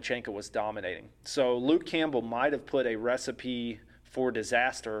fight, Lomachenko was dominating. So Luke Campbell might have put a recipe for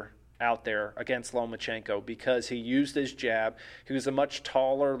disaster out there against Lomachenko because he used his jab. He was a much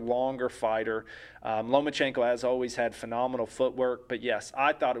taller, longer fighter. Lomachenko has always had phenomenal footwork, but yes,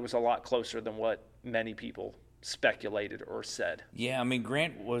 I thought it was a lot closer than what many people speculated or said. Yeah, I mean,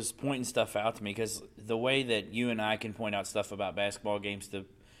 Grant was pointing stuff out to me because the way that you and I can point out stuff about basketball games to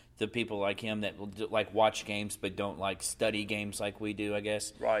people like him that like watch games but don't like study games like we do, I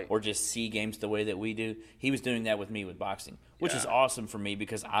guess, right? Or just see games the way that we do. He was doing that with me with boxing, which is awesome for me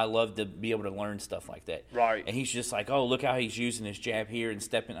because I love to be able to learn stuff like that. Right. And he's just like, oh, look how he's using his jab here and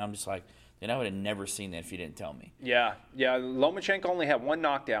stepping. I'm just like, then I would have never seen that if you didn't tell me. Yeah. Lomachenko only had one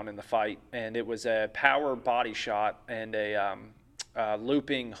knockdown in the fight, and it was a power body shot and a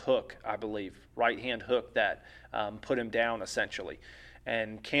looping hook, I believe, right-hand hook that put him down essentially.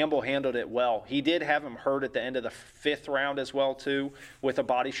 And Campbell handled it well. He did have him hurt at the end of the 5th round as well, too, with a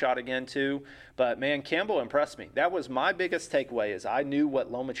body shot again, too. But, man, Campbell impressed me. That was my biggest takeaway is I knew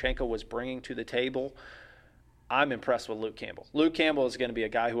what Lomachenko was bringing to the table. I'm impressed with Luke Campbell. Luke Campbell is going to be a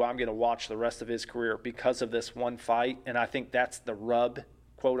guy who I'm going to watch the rest of his career because of this one fight, and I think that's the rub,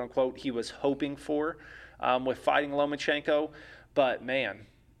 quote-unquote, he was hoping for with fighting Lomachenko. But, man,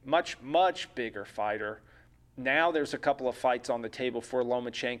 much, much bigger fighter. Now there's a couple of fights on the table for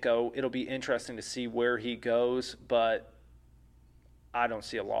Lomachenko. It'll be interesting to see where he goes, but I don't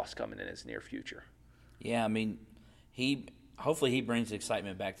see a loss coming in his near future. Yeah, I mean, hopefully he brings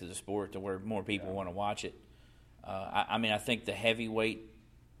excitement back to the sport to where more people want to watch it. I mean, I think the heavyweight,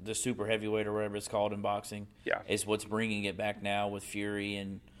 the super heavyweight or whatever it's called in boxing, is what's bringing it back now with Fury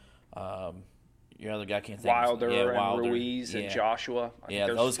and your other guy can't think Wilder of and Ruiz and Joshua.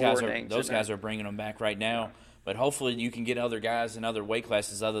 Those guys are bringing them back right now. But hopefully you can get other guys in other weight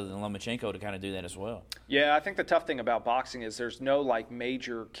classes other than Lomachenko to kind of do that as well. Yeah, I think the tough thing about boxing is there's no like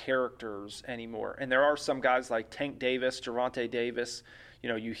major characters anymore, and there are some guys like Tank Davis, Gervonta Davis.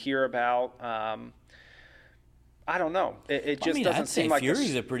 You hear about. I don't know. It just doesn't seem like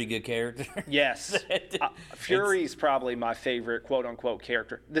Fury's a pretty good character. Yes, Fury's probably my favorite quote unquote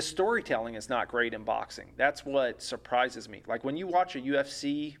character. The storytelling is not great in boxing. That's what surprises me. Like when you watch a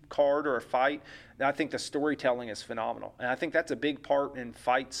UFC card or a fight, I think the storytelling is phenomenal, and I think that's a big part in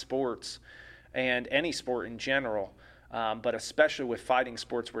fight sports and any sport in general. But especially with fighting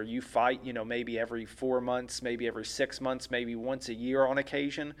sports where you fight, maybe every 4 months, maybe every 6 months, maybe once a year on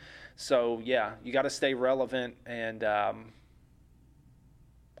occasion. So, yeah, you got to stay relevant. And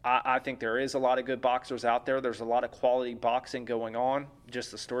I think there is a lot of good boxers out there. There's a lot of quality boxing going on.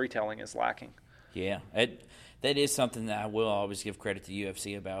 Just the storytelling is lacking. Yeah, that is something that I will always give credit to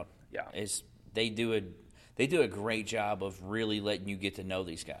UFC about. Yeah. Is they do a great job of really letting you get to know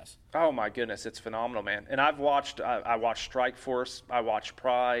these guys. Oh my goodness, it's phenomenal, man. And I watched Strikeforce, I watched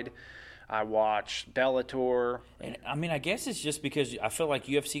Pride, I watched Bellator. And I mean, I guess it's just because I feel like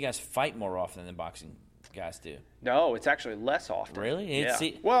UFC guys fight more often than boxing guys do. No, it's actually less often. Really?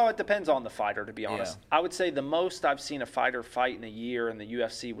 Well, it depends on the fighter, to be honest. Yeah. I would say the most I've seen a fighter fight in a year in the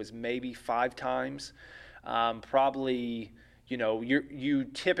UFC was maybe 5 times. Probably. You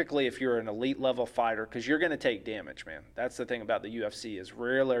typically, if you're an elite level fighter, because you're going to take damage, man. That's the thing about the UFC is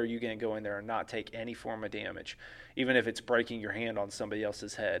rarely are you going to go in there and not take any form of damage, even if it's breaking your hand on somebody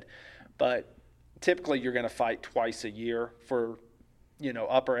else's head. But typically you're going to fight twice a year for,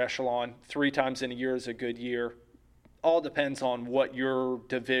 upper echelon. 3 times in a year is a good year. All depends on what your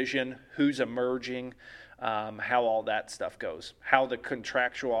division, who's emerging, how all that stuff goes, how the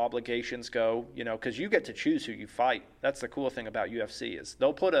contractual obligations go, because you get to choose who you fight. That's the cool thing about UFC is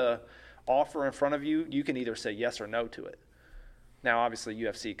they'll put a offer in front of you. You can either say yes or no to it. Now, obviously,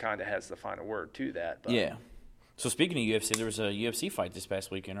 UFC kind of has the final word to that. But yeah. So speaking of UFC, there was a UFC fight this past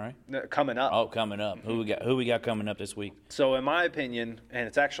weekend, right? Coming up. Oh, coming up. Mm-hmm. Who we got coming up this week? So in my opinion, and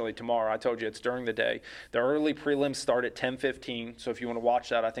it's actually tomorrow, I told you it's during the day. The early prelims start at 10:15. So if you want to watch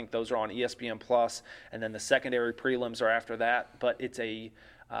that, I think those are on ESPN Plus, and then the secondary prelims are after that. But it's a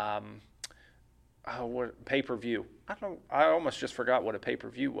pay-per-view. I almost just forgot what a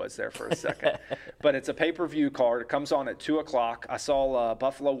pay-per-view was there for a second. But it's a pay-per-view card. It comes on at 2 o'clock. I saw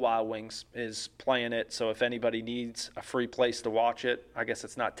Buffalo Wild Wings is playing it, so if anybody needs a free place to watch it, I guess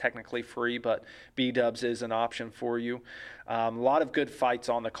it's not technically free, but B-Dubs is an option for you. A lot of good fights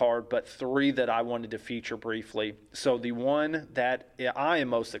on the card, but 3 that I wanted to feature briefly. So the one that I am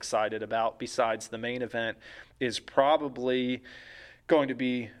most excited about, besides the main event, is probably going to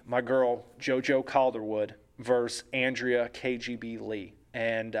be my girl JoJo Calderwood versus Andrea KGB Lee.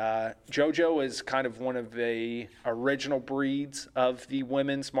 And JoJo is kind of one of the original breeds of the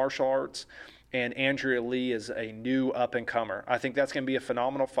women's martial arts, and Andrea Lee is a new up-and-comer. I think that's going to be a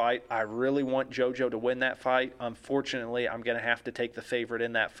phenomenal fight. I really want JoJo to win that fight. Unfortunately, I'm going to have to take the favorite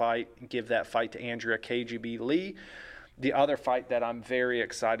in that fight and give that fight to Andrea KGB Lee. The other fight that I'm very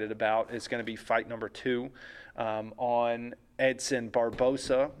excited about is going to be fight number 2 on Edson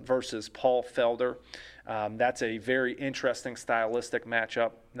Barbosa versus Paul Felder. That's a very interesting stylistic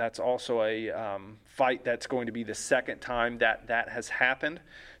matchup. That's also a fight that's going to be the second time that has happened.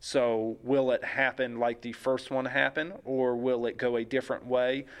 So will it happen like the first one happened, or will it go a different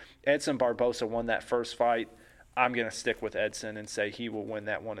way? Edson Barbosa won that first fight. I'm going to stick with Edson and say he will win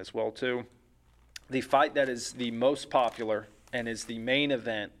that one as well too. The fight that is the most popular and is the main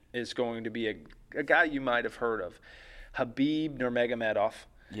event is going to be a guy you might have heard of, Khabib Nurmagomedov.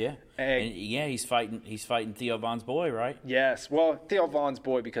 Yeah, and he's fighting Theo Von's boy, right? Yes, well, Theo Von's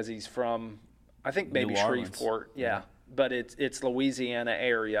boy because he's from, I think maybe Shreveport. Yeah, but it's Louisiana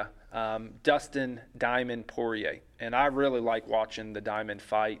area. Dustin Diamond Poirier, and I really like watching the Diamond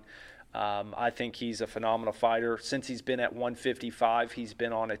fight. I think he's a phenomenal fighter. Since he's been at 155, he's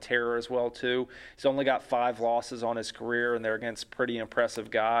been on a tear as well too. He's only got 5 losses on his career, and they're against pretty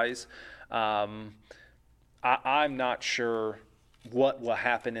impressive guys. I'm not sure what will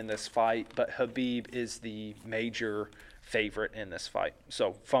happen in this fight, but Khabib is the major favorite in this fight.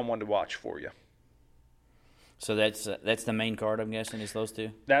 So, fun one to watch for you. So that's the main card, I'm guessing, is those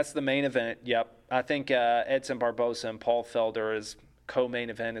two? That's the main event, yep. I think Edson Barboza and Paul Felder is co-main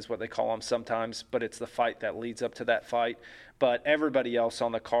event is what they call them sometimes, but it's the fight that leads up to that fight. But everybody else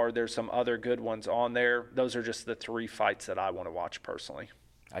on the card, there's some other good ones on there. Those are just the 3 fights that I want to watch personally.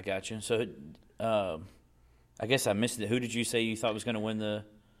 I got you. So I guess I missed it. Who did you say you thought was going to win the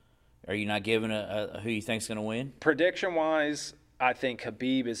 – are you not giving a who you think is going to win? Prediction-wise, I think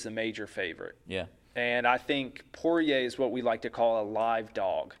Khabib is the major favorite. Yeah. And I think Poirier is what we like to call a live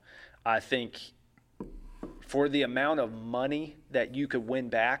dog. I think for the amount of money that you could win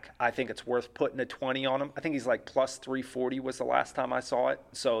back, I think it's worth putting a 20 on him. I think he's like plus 340 was the last time I saw it.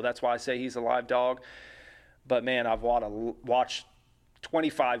 So that's why I say he's a live dog. But, man, I've watched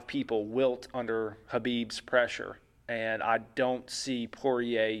 25 people wilt under Khabib's pressure. And I don't see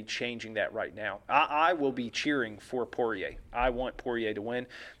Poirier changing that right now. I will be cheering for Poirier. I want Poirier to win.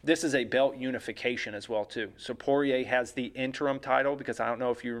 This is a belt unification as well, too. So Poirier has the interim title because I don't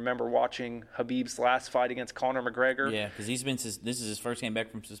know if you remember watching Khabib's last fight against Conor McGregor. Yeah, because this is his first game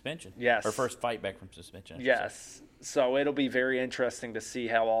back from suspension. Yes. Or first fight back from suspension. Yes. So it'll be very interesting to see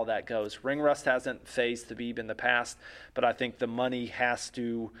how all that goes. Ring rust hasn't phased Khabib in the past, but I think the money has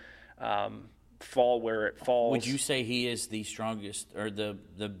to fall where it falls. Would you say he is the strongest or the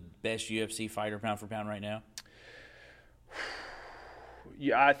best UFC fighter pound for pound right now?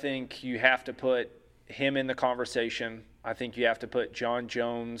 Yeah, I think you have to put him in the conversation. I think you have to put John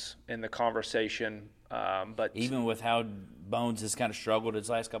Jones in the conversation. But even with how Bones has kind of struggled his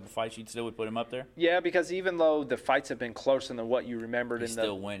last couple fights, you still would put him up there? Yeah, because even though the fights have been closer than what you remembered, he's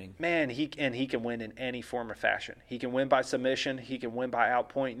still winning. Man, he can win in any form or fashion. He can win by submission, he can win by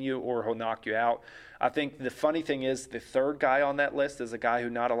outpointing you, or he'll knock you out. I think the funny thing is the third guy on that list is a guy who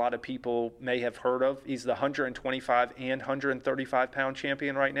not a lot of people may have heard of. He's the 125 and 135 pound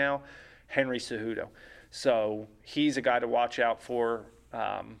champion right now, Henry Cejudo. So he's a guy to watch out for.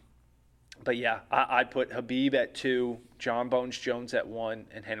 But, yeah, I'd put Khabib at 2, John Bones Jones at 1,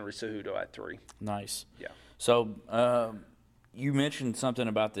 and Henry Cejudo at 3. Nice. Yeah. So you mentioned something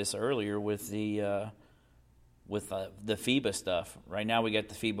about this earlier with the FIBA stuff. Right now we got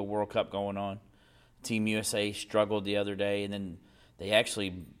the FIBA World Cup going on. Team USA struggled the other day, and then they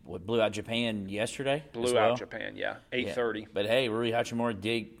actually blew out Japan yesterday. Blew out Japan, yeah, 8:30. Yeah. But, hey, Rui Hachimura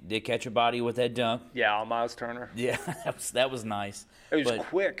did catch a body with that dunk. Yeah, Miles Turner. Yeah, that was nice. It was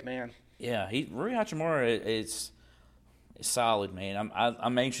quick, man. Yeah, Rui Hachimura is solid, man.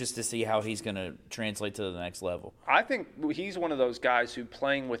 I'm anxious to see how he's going to translate to the next level. I think he's one of those guys who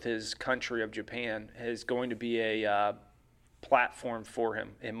playing with his country of Japan is going to be a platform for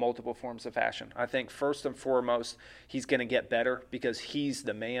him in multiple forms of fashion. I think first and foremost, he's going to get better because he's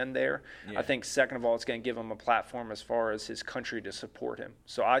the man there. Yeah. I think second of all, it's going to give him a platform as far as his country to support him.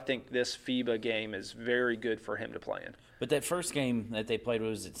 So I think this FIBA game is very good for him to play in. But that first game that they played,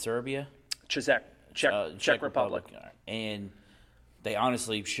 was it Serbia? Czech Republic. And they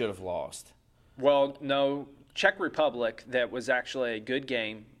honestly should have lost. Well, no, Czech Republic, that was actually a good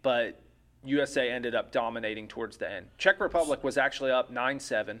game, but USA ended up dominating towards the end. Czech Republic was actually up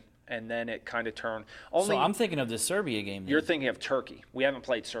 9-7, and then it kind of turned. So I'm thinking of the Serbia game. You're thinking of Turkey. We haven't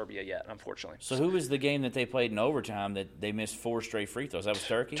played Serbia yet, unfortunately. So who was the game that they played in overtime that they missed 4 straight free throws? That was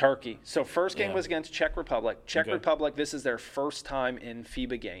Turkey? Turkey. So first game was against Czech Republic. Czech Republic, this is their first time in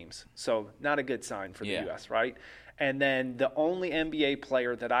FIBA games. So not a good sign for the U.S., right? And then the only NBA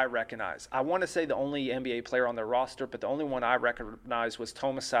player that I recognize, I want to say the only NBA player on their roster, but the only one I recognize was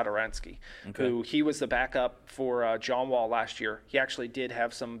Tomas Satoransky, who he was the backup for John Wall last year. He actually did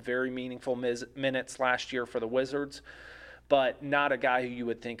have some very meaningful minutes last year for the Wizards, but not a guy who you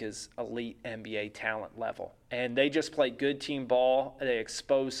would think is elite NBA talent level. And they just played good team ball. They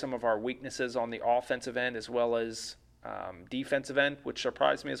exposed some of our weaknesses on the offensive end as well as defensive end, which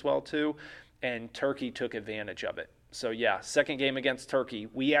surprised me as well too. And Turkey took advantage of it. So, yeah, second game against Turkey,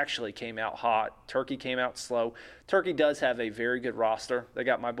 we actually came out hot. Turkey came out slow. Turkey does have a very good roster. They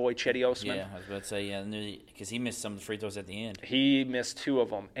got my boy Cedi Osman. Yeah, I was about to say, because he missed some of the free throws at the end. He missed 2 of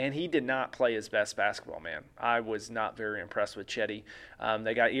them, and he did not play his best basketball, man. I was not very impressed with Cedi.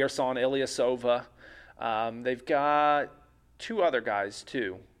 They got Ersan Ilyasova. They've got 2 other guys,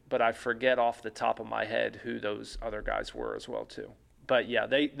 too, but I forget off the top of my head who those other guys were as well, too. But, yeah,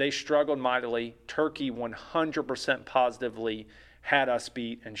 they struggled mightily. Turkey 100% positively had us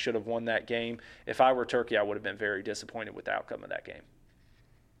beat and should have won that game. If I were Turkey, I would have been very disappointed with the outcome of that game.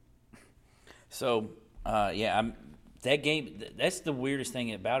 So, that game, that's the weirdest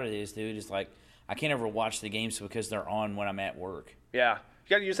thing about it is, dude, is like I can't ever watch the games because they're on when I'm at work. Yeah. You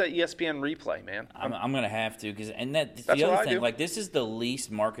got to use that ESPN replay, man. I'm going to have to. And that's the other thing. Like, this is the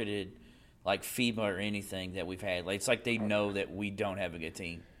least marketed like FIBA or anything that we've had. Like, it's like they know that we don't have a good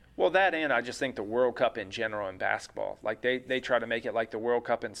team. Well, that and I just think the World Cup in general in basketball, like they try to make it like the World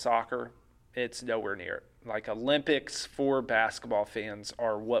Cup in soccer. It's nowhere near it. Like Olympics for basketball fans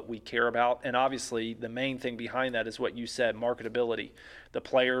are what we care about. And obviously the main thing behind that is what you said, marketability. The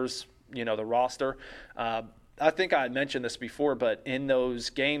players, the roster. I think I had mentioned this before, but in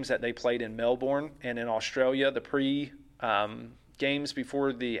those games that they played in Melbourne and in Australia, the games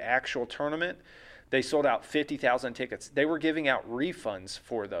before the actual tournament, they sold out 50,000 tickets. They were giving out refunds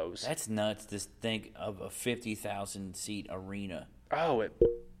for those. That's nuts to think of a 50,000 seat arena. Oh, it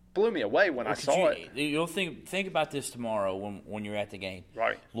blew me away when I saw it. You'll think about this tomorrow when you're at the game.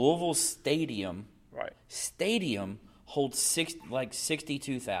 Right. Louisville Stadium. Right. Stadium holds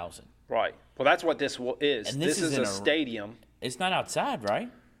 62,000. Right. Well, that's what this is. And this is a stadium. It's not outside, right?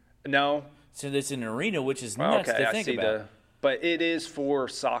 No. So it's an arena, which is nuts to think about. But it is for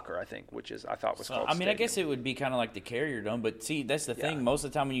soccer, I think, which I thought was called stadium. I guess it would be kind of like the Carrier Dome, but see, that's the thing. Most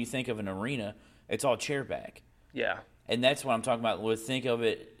of the time when you think of an arena, it's all chairback. Yeah. And that's what I'm talking about. Think of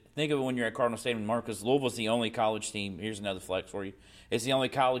it when you're at Cardinal Stadium, Mark, because Louisville's the only college team. Here's another flex for you. It's the only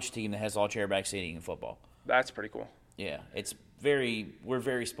college team that has all chairback seating in football. That's pretty cool. Yeah, we're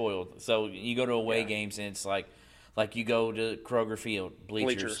very spoiled. So you go to away games and it's like you go to Kroger Field,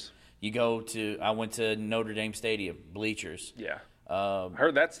 bleachers. I went to Notre Dame Stadium, bleachers. Yeah. I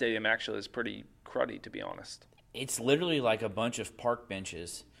heard that stadium actually is pretty cruddy, to be honest. It's literally like a bunch of park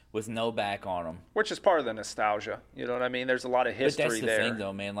benches with no back on them. Which is part of the nostalgia. You know what I mean? There's a lot of history there. But that's the thing,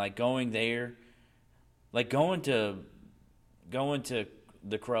 though, man. Like going there, like going to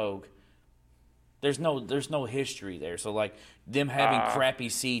the Krog, there's no history there. So like them having crappy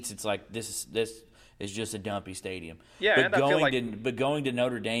seats, it's like this is just a dumpy stadium. Yeah, but going to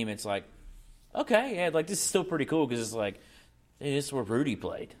Notre Dame, it's like, okay, yeah, like this is still pretty cool because it's like, hey, this is where Rudy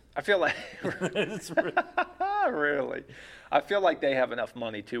played. I feel like really. I feel like they have enough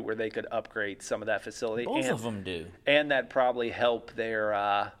money too where they could upgrade some of that facility. Both of them do, and that probably help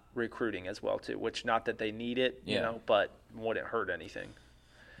their recruiting as well too. Which not that they need it, but wouldn't hurt anything.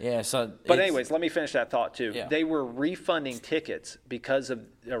 Yeah. But anyways, let me finish that thought too. Yeah. They were refunding tickets because of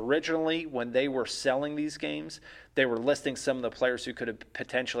originally when they were selling these games, they were listing some of the players who could have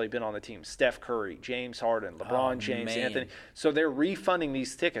potentially been on the team: Steph Curry, James Harden, LeBron James, Anthony. So they're refunding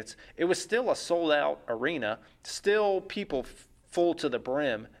these tickets. It was still a sold-out arena, still people full to the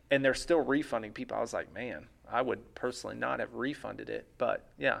brim, and they're still refunding people. I was like, man, I would personally not have refunded it. But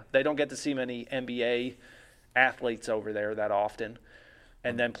yeah, they don't get to see many NBA athletes over there that often.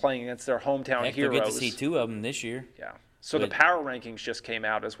 And then playing against their hometown heroes. You'll get to see two of them this year. Yeah. So the power rankings just came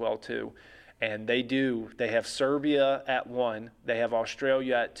out as well, too. And they have Serbia at 1, they have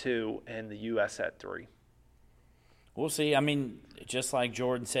Australia at 2, and the U.S. at 3. We'll see. I mean, just like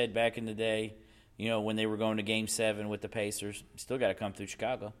Jordan said back in the day, when they were going to Game 7 with the Pacers, you still got to come through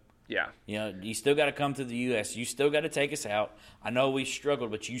Chicago. Yeah. You still got to come to the U.S. You still got to take us out. I know we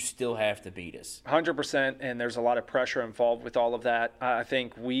struggled, but you still have to beat us. 100%, and there's a lot of pressure involved with all of that. I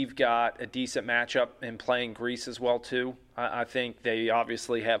think we've got a decent matchup in playing Greece as well, too. I think they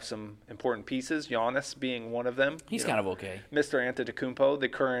obviously have some important pieces, Giannis being one of them. He's kind of okay. Mr. Antetokounmpo, the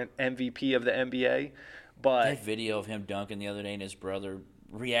current MVP of the NBA. But that video of him dunking the other day and his brother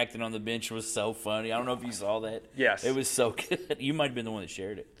reacting on the bench was so funny. I don't know if you saw that. Yes. It was so good. You might have been the one that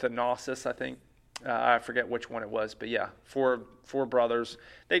shared it. Thanasis, I think. I forget which one it was. But, yeah, four brothers.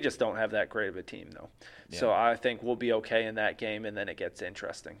 They just don't have that great of a team, though. Yeah. So I think we'll be okay in that game, and then it gets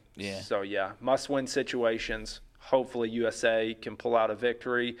interesting. Yeah. So, yeah, must-win situations. Hopefully USA can pull out a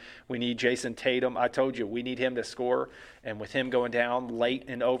victory. We need Jason Tatum. I told you, we need him to score. And with him going down late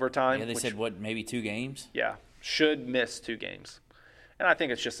in overtime. Yeah, they said, maybe 2 games? Yeah, should miss 2 games. And I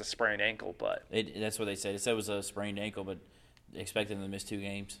think it's just a sprained ankle, but that's what they said. It said it was a sprained ankle, but they expected him to miss 2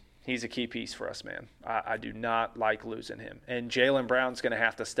 games. He's a key piece for us, man. I do not like losing him. And Jaylen Brown's going to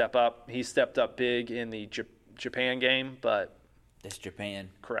have to step up. He stepped up big in the Japan game, but that's Japan.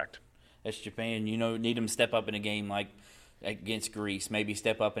 Correct. That's Japan. Need him to step up in a game like against Greece. Maybe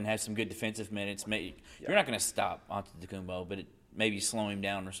step up and have some good defensive minutes. You're not going to stop Antetokounmpo, but maybe slow him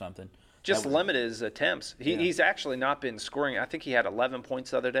down or something. Just limit his attempts. He's actually not been scoring. I think he had 11 points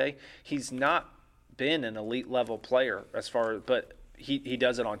the other day. He's not been an elite level player but he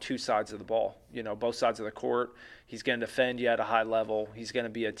does it on 2 sides of the ball. Both sides of the court. He's going to defend you at a high level. He's going to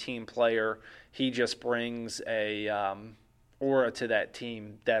be a team player. He just brings a aura to that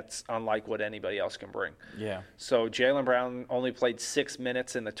team that's unlike what anybody else can bring. Yeah. So Jaylen Brown only played 6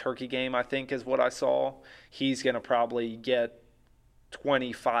 minutes in the Turkey game, I think is what I saw. He's going to probably get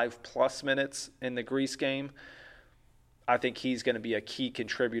 25-plus minutes in the Greece game. I think he's going to be a key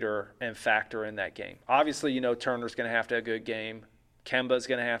contributor and factor in that game. Obviously, Turner's going to have a good game. Kemba's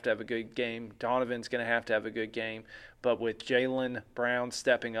going to have a good game. Donovan's going to have a good game. But with Jaylen Brown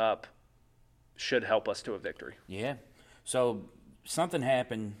stepping up, should help us to a victory. Yeah. So something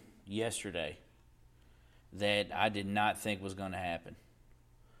happened yesterday that I did not think was going to happen.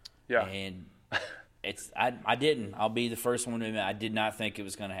 Yeah. And I didn't. I'll be the first one to admit I did not think it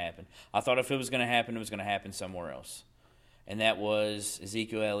was going to happen. I thought if it was going to happen, it was going to happen somewhere else. And that was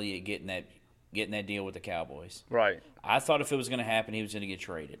Ezekiel Elliott getting that deal with the Cowboys. Right. I thought if it was going to happen, he was going to get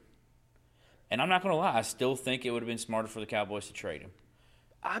traded. And I'm not going to lie, I still think it would have been smarter for the Cowboys to trade him.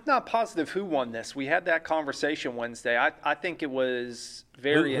 I'm not positive who won this. We had that conversation Wednesday. I think it was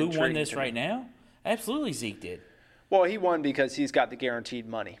very Who intriguing. won this right now? Absolutely Zeke did. Well, he won because he's got the guaranteed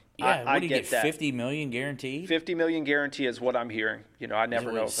money. Yeah, I what did he get get? that. $50 million guaranteed. $50 million guarantee is what I'm hearing. I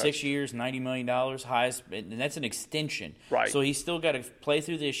never know. 6 years, $90 million, highest, and that's an extension. Right. So he's still got to play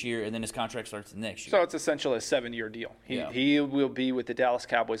through this year, and then his contract starts the next year. So it's essentially a 7-year deal. He will be with the Dallas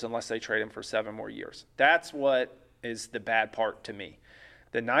Cowboys unless they trade him for 7 more years. That's what is the bad part to me.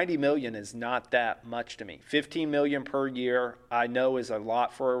 The $90 million is not that much to me. $15 million per year, I know, is a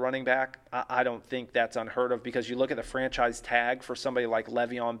lot for a running back. I don't think that's unheard of because you look at the franchise tag for somebody like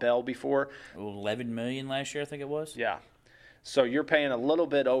Le'Veon Bell before. $11 million last year, I think it was. Yeah. So you're paying a little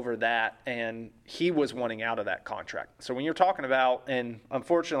bit over that, and he was wanting out of that contract. So when you're talking about, and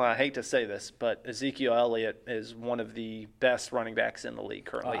unfortunately I hate to say this, but Ezekiel Elliott is one of the best running backs in the league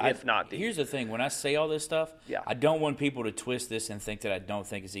currently, if not the. Here's the thing. When I say all this stuff, Yeah. I don't want people to twist this and think that I don't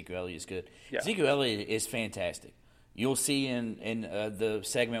think Ezekiel Elliott is good. Yeah. Ezekiel Elliott is fantastic. You'll see in the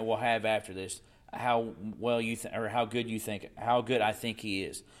segment we'll have after this how well you or how good you think, how good I think he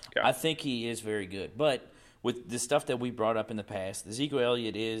is. Yeah. I think he is very good. But with the stuff that we brought up in the past, Ezekiel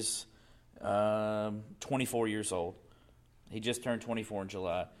Elliott is 24 years old. He just turned 24 in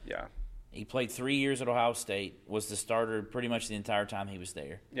July. Yeah. He played 3 years at Ohio State, was the starter pretty much the entire time he was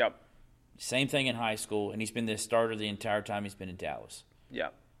there. Yep. Same thing in high school, and he's been the starter the entire time he's been in Dallas.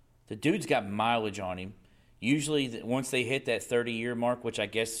 Yep. The dude's got mileage on him. Usually, once they hit that 30-year mark, which I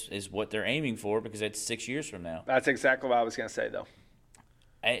guess is what they're aiming for because that's 6 years from now. That's exactly what I was going to say, though.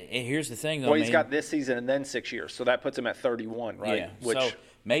 Here's the thing, though. Well, he's got this season and then 6 years, so that puts him at 31, right? Yeah. Which So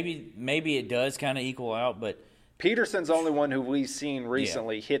maybe it does kind of equal out, but Peterson's the only one who we've seen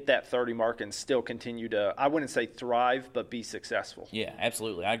recently hit that 30 mark and still continue to, I wouldn't say thrive, but be successful. yeah,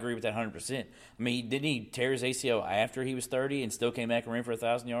 absolutely. I agree with that 100%. I mean, didn't he tear his ACL after he was 30 and still came back and ran for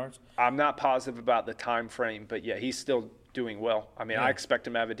 1,000 yards? I'm not positive about the time frame, but yeah, he's still doing well. I mean, Yeah. I expect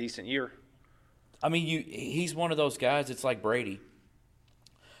him to have a decent year. I mean, he's one of those guys. It's like Brady.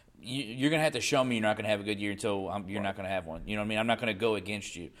 You're going to have to show me you're not going to have a good year until you're not going to have one. You know what I mean? I'm not going to go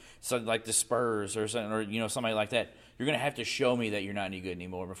against you. So like the Spurs or something, or somebody like that. You're going to have to show me that you're not any good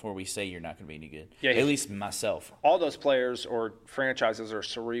anymore before we say you're not going to be any good. Yeah, at least myself. All those players or franchises are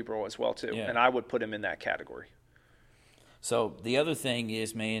cerebral as well too, Yeah. and I would put him in that category. So the other thing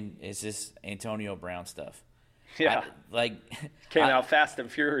is, man, is this Antonio Brown stuff. Yeah, came out fast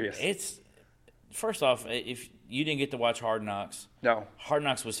and furious. It's first off, if you didn't get to watch Hard Knocks, No, Hard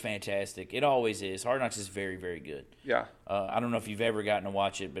Knocks was fantastic. It always is. Hard Knocks is very, very good. yeah, I don't know if you've ever gotten to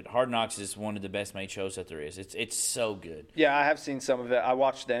watch it, but Hard Knocks is one of the best made shows that there is. It's so good. yeah. I have seen some of it. I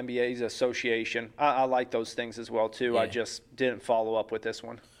watched the NBA's association. I like those things as well too. I Yeah. just didn't follow up with this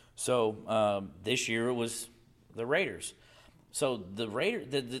one. So this year it was the Raiders. So the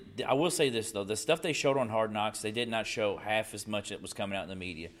Raiders, I will say this though, the stuff they showed on Hard Knocks, they did not show half as much that was coming out in the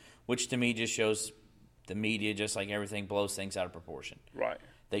media, which to me just shows the media, just like everything, blows things out of proportion. Right.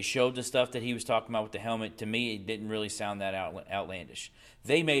 They showed the stuff that he was talking about with the helmet. To me, it didn't really sound that outlandish.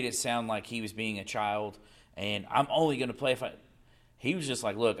 They made it sound like he was being a child, and I'm only going to play if I – he was just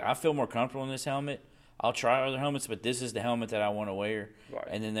like, look, I feel more comfortable in this helmet. I'll try other helmets, but this is the helmet that I want to wear. Right.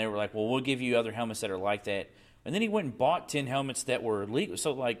 And then they were like, well, we'll give you other helmets that are like that. And then he went and bought 10 helmets that were legal.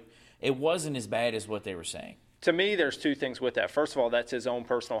 So, like, it wasn't as bad as what they were saying. To me, there's two things with that. First of all, that's his own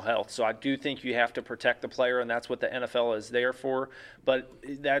personal health. So I do think you have to protect the player, and that's what the NFL is there for. But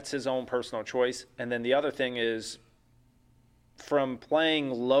that's his own personal choice. And then the other thing is from playing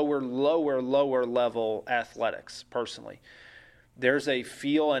lower level athletics personally, there's a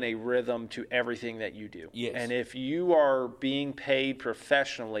feel and a rhythm to everything that you do. Yes. And if you are being paid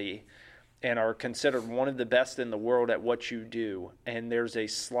professionally and are considered one of the best in the world at what you do, and there's a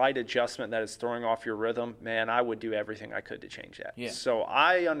slight adjustment that is throwing off your rhythm, man, I would do everything I could to change that. Yeah. So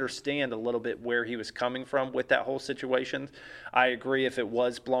I understand a little bit where he was coming from with that whole situation. I agree if it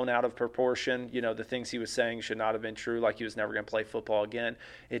was blown out of proportion, the things he was saying should not have been true, like he was never going to play football again.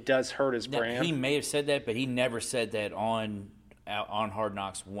 It does hurt his brand. He may have said that, but he never said that on Hard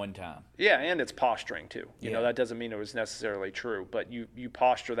Knocks one time. Yeah, and it's posturing too. That doesn't mean it was necessarily true, but you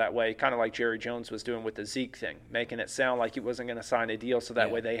posture that way, kind of like Jerry Jones was doing with the Zeke thing, making it sound like he wasn't going to sign a deal so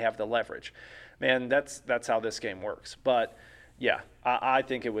that way they have the leverage. Man, that's how this game works. But yeah, I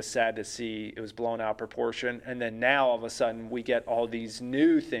think it was sad to see it was blown out of proportion, and then now all of a sudden we get all these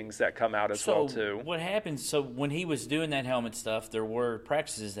new things that come out as well too. What happened? So when he was doing that helmet stuff, there were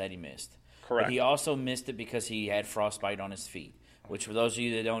practices that he missed. Correct. But he also missed it because he had frostbite on his feet. Which, for those of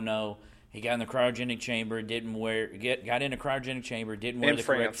you that don't know, he got in the cryogenic chamber, didn't wear the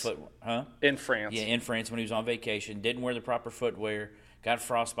correct footwear. Huh? In France. Yeah, in France when he was on vacation. Didn't wear the proper footwear, got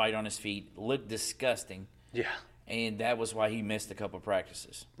frostbite on his feet, looked disgusting. Yeah. And that was why he missed a couple of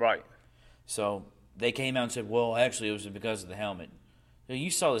practices. Right. So they came out and said, well, actually it was because of the helmet.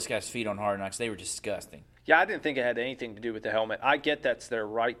 You saw this guy's feet on Hard Knocks. They were disgusting. Yeah, I didn't think it had anything to do with the helmet. I get that's their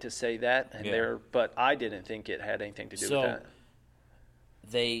right to say that, but I didn't think it had anything to do with that.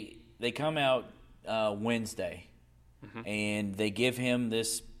 They come out Wednesday, and they give him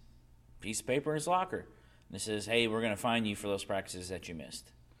this piece of paper in his locker. And it says, hey, we're going to fine you for those practices that you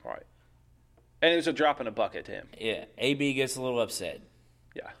missed. Right. And it was a drop in a bucket to him. Yeah. AB gets a little upset.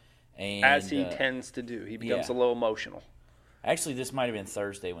 Yeah. And, as he tends to do. He becomes a little emotional. Actually, this might have been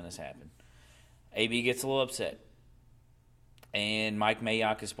Thursday when this happened. AB gets a little upset. And Mike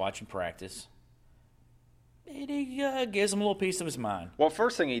Mayock is watching practice. And he gives him a little piece of his mind. Well,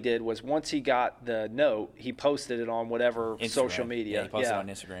 first thing he did was once he got the note, he posted it on whatever Instagram. social media. Yeah, he posted it on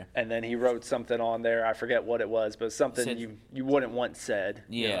Instagram. And then he wrote something on there. I forget what it was, but something you wouldn't want said.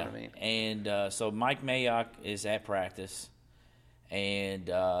 Yeah. You know what I mean? And so Mike Mayock is at practice. And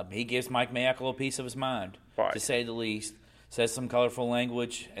he gives Mike Mayock a little piece of his mind, to say the least. Says some colorful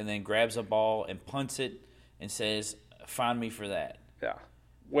language, and then grabs a ball and punts it and says, "Find me for that." Yeah.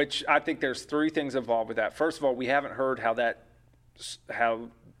 Which I think there's three things involved with that. First of all, we haven't heard how the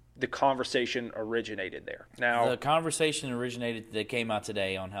conversation originated there. Now, the conversation that came out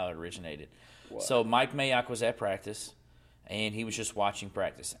today on how it originated. What? So Mike Mayock was at practice, and he was just watching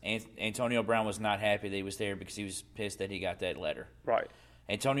practice. Antonio Brown was not happy that he was there because he was pissed that he got that letter. Right.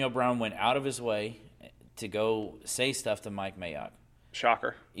 Antonio Brown went out of his way to go say stuff to Mike Mayock.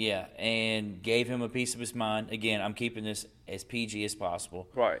 Shocker. Yeah, and gave him a piece of his mind. Again, I'm keeping this as PG as possible.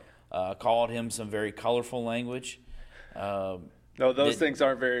 Right. Called him some very colorful language. No, those things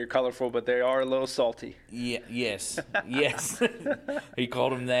aren't very colorful, but they are a little salty. Yeah. Yes. Yes. He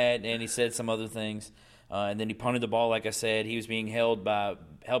called him that, and he said some other things. And then he punted the ball, like I said. He was being held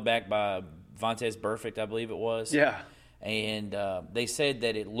back by Vontaze Burfict, I believe it was. Yeah. And they said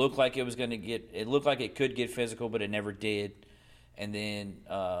that it looked like it could get physical, but it never did. And then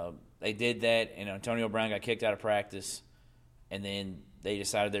they did that, and Antonio Brown got kicked out of practice, and then they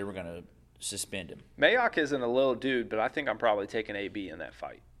decided they were going to suspend him. Mayock isn't a little dude, but I think I'm probably taking AB in that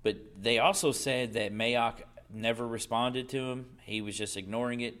fight. But they also said that Mayock never responded to him. He was just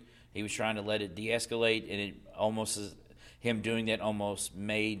ignoring it. He was trying to let it de-escalate, and him doing that almost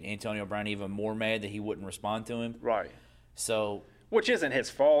made Antonio Brown even more mad that he wouldn't respond to him. Right. So, which isn't his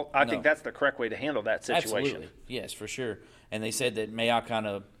fault. I think that's the correct way to handle that situation. Absolutely. Yes, for sure. And they said that Mayock kind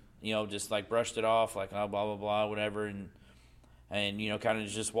of, just like brushed it off, like, oh, blah, blah, blah, whatever, and kind of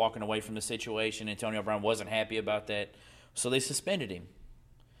just walking away from the situation. Antonio Brown wasn't happy about that, so they suspended him.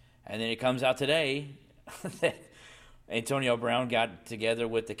 And then it comes out today that Antonio Brown got together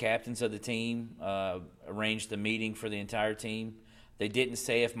with the captains of the team, arranged a meeting for the entire team. They didn't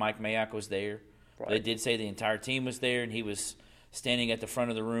say if Mike Mayock was there. Right. They did say the entire team was there, and he was standing at the front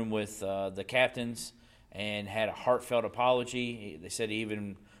of the room with the captains and had a heartfelt apology. They said he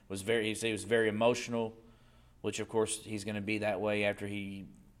was very emotional, which of course he's going to be that way after he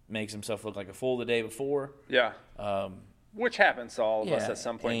makes himself look like a fool the day before. Yeah. Which happens to all of us at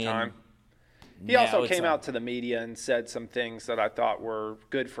some point in time. He also came out to the media and said some things that I thought were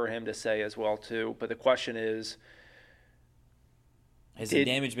good for him to say as well too. But the question is, has the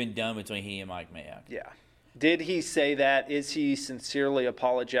damage been done between he and Mike Mayock? Yeah. Did he say that? Is he sincerely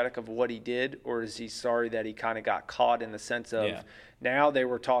apologetic of what he did, or is he sorry that he kind of got caught in the sense of now they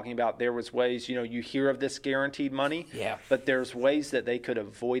were talking about there was ways, you hear of this guaranteed money, but there's ways that they could have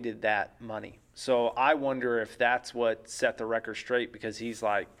avoided that money. So I wonder if that's what set the record straight, because he's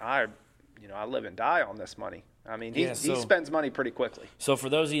like, I live and die on this money. I mean, he spends money pretty quickly. So for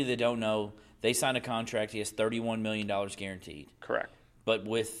those of you that don't know, they signed a contract. He has $31 million guaranteed. Correct. But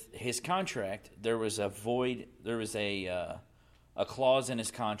with his contract, there was a clause in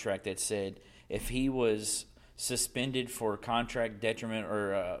his contract that said if he was suspended for contract detriment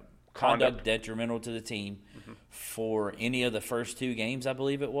or conduct detrimental to the team for any of the first 2 games, I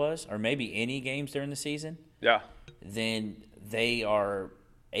believe it was, or maybe any games during the season, then they are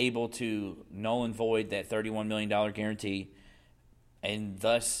able to null and void that $31 million guarantee and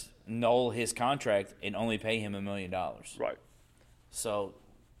thus null his contract and only pay him $1 million. Right. So,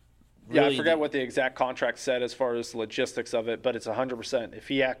 really I forget what the exact contract said as far as logistics of it, but it's 100%. If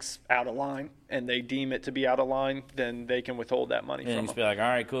he acts out of line and they deem it to be out of line, then they can withhold that money from him. And be like, all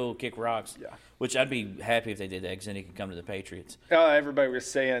right, cool, kick rocks. Yeah. Which I'd be happy if they did that because then he could come to the Patriots. Everybody was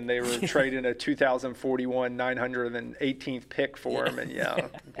saying they were trading a 2041 918th pick for him, and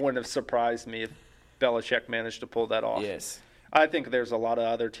wouldn't have surprised me if Belichick managed to pull that off. Yes. I think there's a lot of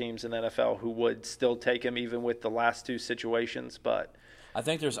other teams in the NFL who would still take him even with the last 2 situations, but I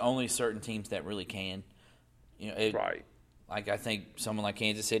think there's only certain teams that really can. Right. Like I think someone like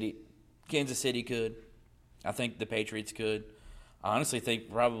Kansas City could. I think the Patriots could. I honestly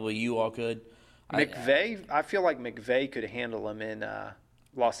think probably you all could. I feel like McVay could handle him in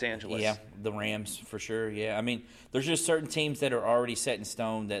Los Angeles. Yeah, the Rams for sure. Yeah, I mean, there's just certain teams that are already set in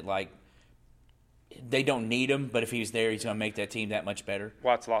stone that like they don't need him, but if he's there, he's going to make that team that much better.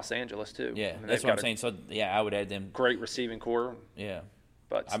 Well, it's Los Angeles too. Yeah, that's what I'm saying. So yeah, I would add them. Great receiving core. Yeah,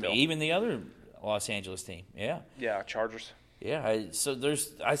 but still. I mean, even the other Los Angeles team. Yeah. Yeah, Chargers. Yeah,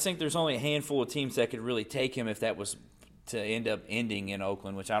 I think there's only a handful of teams that could really take him if that was to end up ending in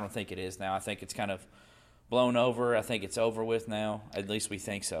Oakland, which I don't think it is now. I think it's kind of blown over. I think it's over with now. At least we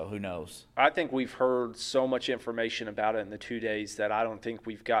think so. Who knows? I think we've heard so much information about it in the 2 days that I don't think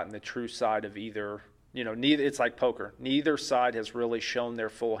we've gotten the true side of either. Neither. It's like poker. Neither side has really shown their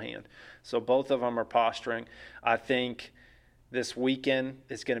full hand. So both of them are posturing. I think this weekend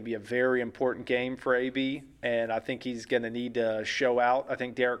is going to be a very important game for AB, and I think he's going to need to show out. I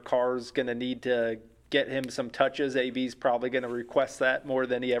think Derek Carr is going to need to get him some touches. AB's probably going to request that more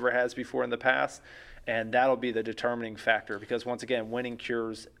than he ever has before in the past, and that'll be the determining factor because, once again, winning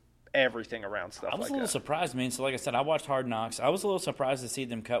cures everything around stuff like that. I was a little surprised, man. So, like I said, I watched Hard Knocks. I was a little surprised to see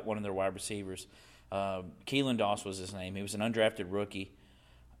them cut one of their wide receivers. Keelan Doss was his name. He was an undrafted rookie.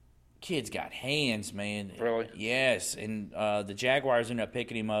 Kid's got hands, man. Really? Yes, and the Jaguars ended up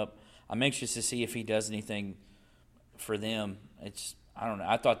picking him up. I'm anxious to see if he does anything for them. I don't know.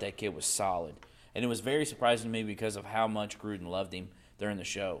 I thought that kid was solid. And it was very surprising to me because of how much Gruden loved him during the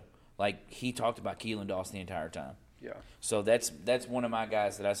show. Like, he talked about Keelan Doss the entire time. Yeah. So that's one of my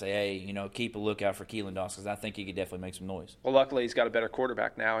guys that I say, hey, keep a lookout for Keelan Doss because I think he could definitely make some noise. Well, luckily he's got a better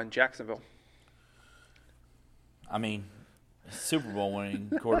quarterback now in Jacksonville. I mean, Super Bowl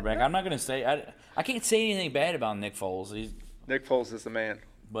winning quarterback. I'm not going to say I can't say anything bad about Nick Foles. Nick Foles is the man.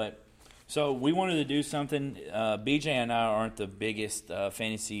 But so we wanted to do something. BJ and I aren't the biggest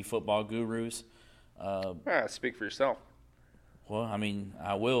fantasy football gurus. Speak for yourself. Well, I mean,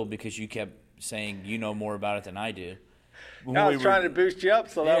 I will because you kept saying you know more about it than I do. I was trying to boost you up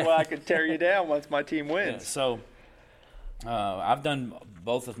so that way I could tear you down once my team wins. Yeah, so I've done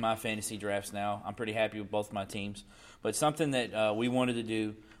both of my fantasy drafts now. I'm pretty happy with both my teams. But something that we wanted to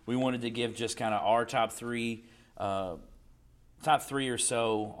do, we wanted to give just kind of our top three or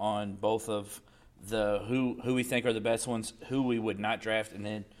so on both of the who we think are the best ones, who we would not draft, and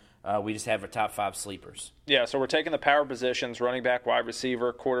then we just have our top 5 sleepers. Yeah, so we're taking the power positions, running back, wide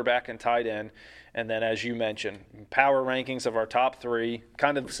receiver, quarterback, and tight end. And then, as you mentioned, power rankings of our top 3,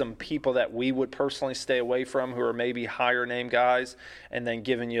 kind of some people that we would personally stay away from who are maybe higher name guys, and then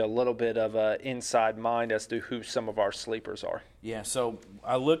giving you a little bit of an inside mind as to who some of our sleepers are. Yeah, so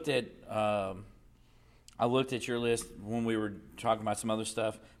I looked at your list when we were talking about some other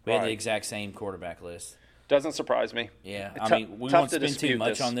stuff. We had the exact same quarterback list. Doesn't surprise me. Yeah, I mean, we won't spend too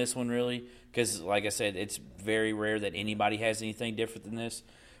much on this one, really, because, like I said, it's very rare that anybody has anything different than this.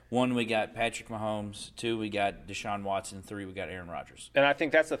 1, we got Patrick Mahomes. 2, we got Deshaun Watson. 3, we got Aaron Rodgers. And I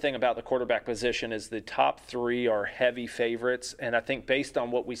think that's the thing about the quarterback position is the top 3 are heavy favorites. And I think based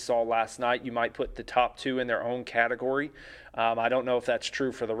on what we saw last night, you might put the top 2 in their own category. I don't know if that's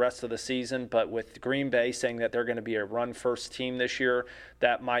true for the rest of the season, but with Green Bay saying that they're going to be a run-first team this year,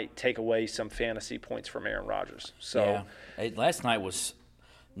 that might take away some fantasy points from Aaron Rodgers. So yeah. Last night was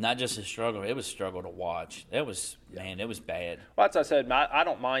not just a struggle; it was a struggle to watch. It was it was bad. Well, as I said, I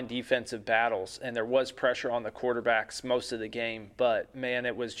don't mind defensive battles, and there was pressure on the quarterbacks most of the game. But man,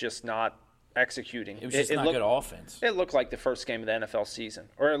 it was just not executing. It was just not good offense. It looked like the first game of the NFL season,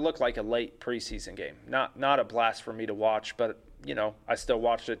 or it looked like a late preseason game. Not a blast for me to watch, but I still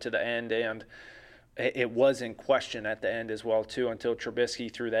watched it to the end, and it was in question at the end as well too, until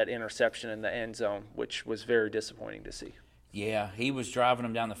Trubisky threw that interception in the end zone, which was very disappointing to see. Yeah, he was driving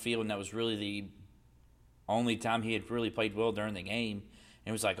him down the field, and that was really the only time he had really played well during the game. And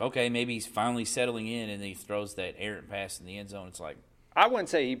it was like, okay, maybe he's finally settling in, and then he throws that errant pass in the end zone. It's like, I wouldn't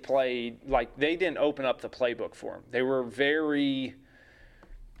say he played like they didn't open up the playbook for him. They were very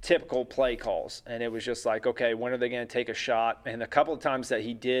typical play calls, and it was just like, okay, when are they going to take a shot? And a couple of times that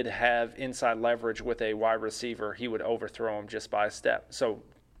he did have inside leverage with a wide receiver, he would overthrow him just by a step. So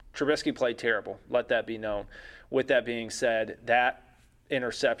Trubisky played terrible. Let that be known. With that being said, that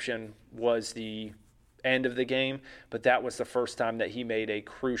interception was the end of the game, but that was the first time that he made a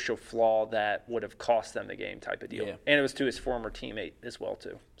crucial flaw that would have cost them the game type of deal. Yeah. And it was to his former teammate as well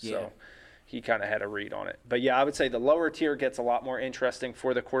too. So Yeah. he kind of had a read on it. But yeah, I would say the lower tier gets a lot more interesting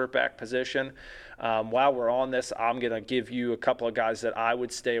for the quarterback position. While we're on this, I'm going to give you a couple of guys that I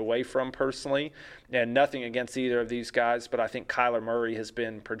would stay away from personally. And nothing against either of these guys, but I think Kyler Murray has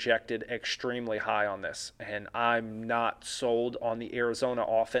been projected extremely high on this. And I'm not sold on the Arizona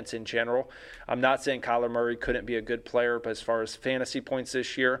offense in general. I'm not saying Kyler Murray couldn't be a good player, but as far as fantasy points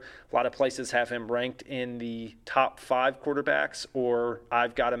this year, a lot of places have him ranked in the top 5 quarterbacks, or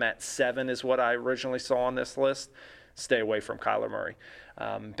I've got him at 7 is what I originally saw on this list. Stay away from Kyler Murray.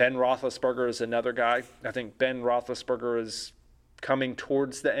 Ben Roethlisberger is another guy. I think Ben Roethlisberger is coming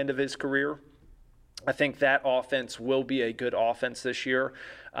towards the end of his career. I think that offense will be a good offense this year,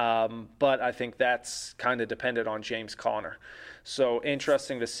 but I think that's kind of dependent on James Conner. So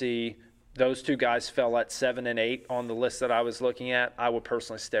interesting to see. Those two guys fell at 7 and 8 on the list that I was looking at. I would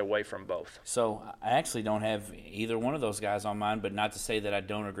personally stay away from both. So I actually don't have either one of those guys on mine, but not to say that I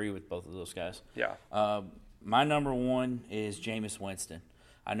don't agree with both of those guys. Yeah. My number one is Jameis Winston.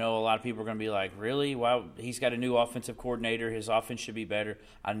 I know a lot of people are going to be like, really? Wow, he's got a new offensive coordinator. His offense should be better.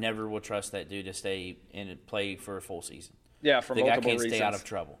 I never will trust that dude to stay and play for a full season. Yeah, for multiple reasons. The guy can't stay out of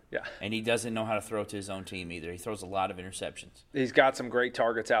trouble. Yeah. And he doesn't know how to throw to his own team either. He throws a lot of interceptions. He's got some great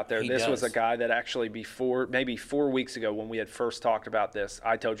targets out there. He This does. was a guy that actually maybe 4 weeks ago when we had first talked about this,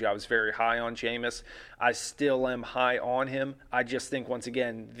 I told you I was very high on Jameis. I still am high on him. I just think, once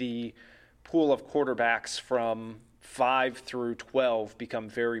again, the pool of quarterbacks from 5 through 12 become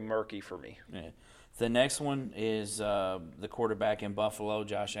very murky for me. Yeah. The next one is the quarterback in Buffalo,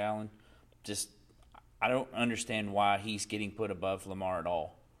 Josh Allen. I don't understand why he's getting put above Lamar at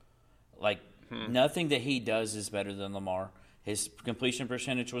all. Nothing that he does is better than Lamar. His completion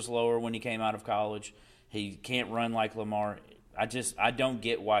percentage was lower when he came out of college. He can't run like Lamar. I don't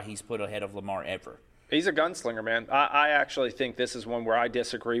get why he's put ahead of Lamar ever. He's a gunslinger, man. I actually think this is one where I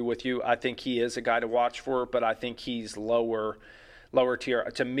disagree with you. I think he is a guy to watch for, but I think he's lower tier.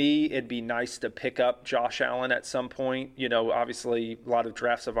 To me, it'd be nice to pick up Josh Allen at some point. Obviously, a lot of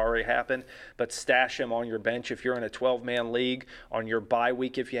drafts have already happened, but stash him on your bench if you're in a 12-man league. On your bye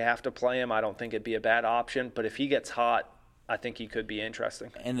week, if you have to play him, I don't think it'd be a bad option. But if he gets hot, I think he could be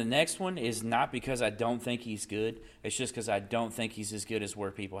interesting. And the next one is not because I don't think he's good. It's just because I don't think he's as good as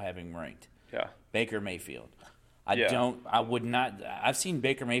where people have him ranked. Yeah. Baker Mayfield. I've seen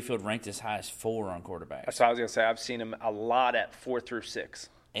Baker Mayfield ranked as high as 4 on quarterbacks. That's what I was going to say. I've seen him a lot at 4 through 6.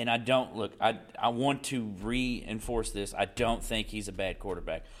 And I want to reinforce this. I don't think he's a bad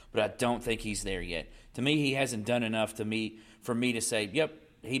quarterback, but I don't think he's there yet. To me, he hasn't done enough for me to say, yep,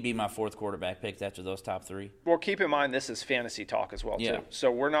 he'd be my 4th quarterback picked after those top 3. Well, keep in mind, this is fantasy talk as well, Yeah. too. So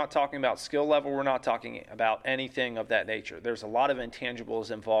we're not talking about skill level. We're not talking about anything of that nature. There's a lot of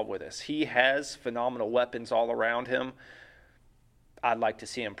intangibles involved with this. He has phenomenal weapons all around him. I'd like to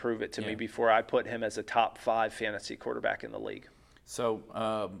see him prove it to me before I put him as a top 5 fantasy quarterback in the league. So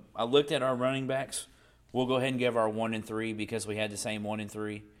I looked at our running backs. We'll go ahead and give our 1 and 3 because we had the same 1 and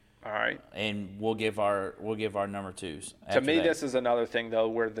 3. All right. And we'll give our number 2s. To me, this is another thing, though,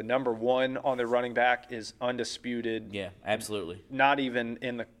 where the number 1 on the running back is undisputed. Yeah, absolutely. Not even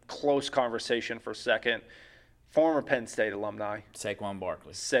in the close conversation for second. Former Penn State alumni. Saquon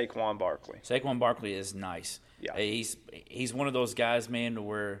Barkley. Saquon Barkley is nice. Yeah. He's one of those guys, man,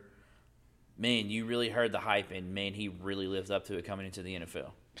 where, man, you really heard the hype, and, man, he really lived up to it coming into the NFL.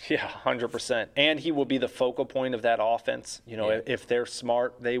 Yeah, 100%. And he will be the focal point of that offense. If they're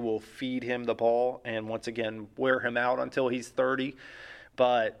smart, they will feed him the ball and, once again, wear him out until he's 30.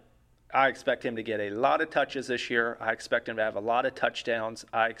 But I expect him to get a lot of touches this year. I expect him to have a lot of touchdowns.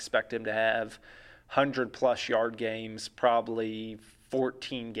 I expect him to have 100-plus yard games, probably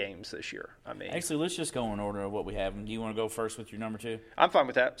 14 games this year. I mean, Actually, let's just go in order of what we have. Do you want to go first with your number 2? I'm fine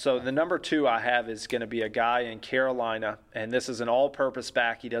with that. So the number 2 I have is going to be a guy in Carolina, and this is an all-purpose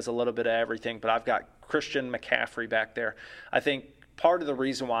back. He does a little bit of everything, but I've got Christian McCaffrey back there. I think part of the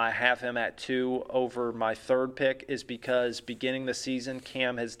reason why I have him at 2 over my 3rd pick is because beginning the season,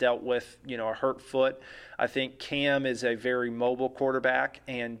 Cam has dealt with, a hurt foot. I think Cam is a very mobile quarterback,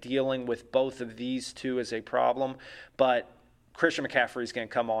 and dealing with both of these two is a problem. But Christian McCaffrey is going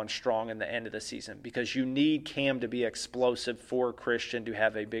to come on strong in the end of the season because you need Cam to be explosive for Christian to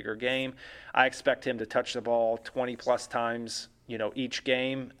have a bigger game. I expect him to touch the ball 20-plus times, each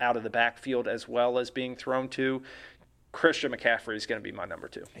game out of the backfield as well as being thrown to. Christian McCaffrey is going to be my number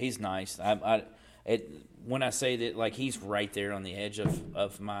 2. He's nice. When I say that, like, he's right there on the edge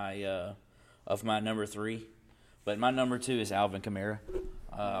of my number 3, but my number 2 is Alvin Kamara.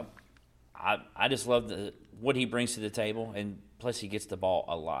 I just love what he brings to the table, and plus he gets the ball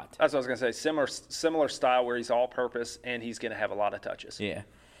a lot. That's what I was going to say. Similar style where he's all-purpose, and he's going to have a lot of touches. Yeah.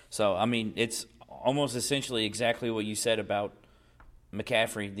 So, I mean, it's almost essentially exactly what you said about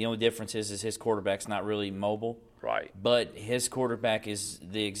McCaffrey. The only difference is his quarterback's not really mobile. Right. But his quarterback is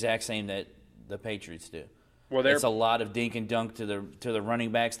the exact same that the Patriots do. Well, it's a lot of dink and dunk to the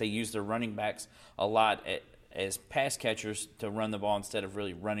running backs. They use their running backs a lot as pass catchers to run the ball instead of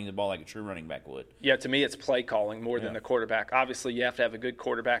really running the ball like a true running back would. Yeah, to me it's play calling more than the quarterback. Obviously, you have to have a good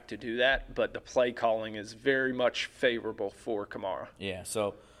quarterback to do that, but the play calling is very much favorable for Kamara. Yeah,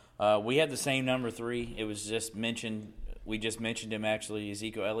 so we had the same number 3. It was just mentioned. We just mentioned him, actually,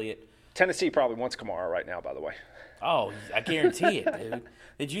 Ezekiel Elliott. Tennessee probably wants Kamara right now, by the way. Oh, I guarantee it, dude.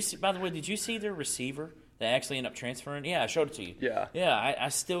 Did you see? By the way, did you see their receiver that actually ended up transferring? Yeah, I showed it to you. Yeah. Yeah, I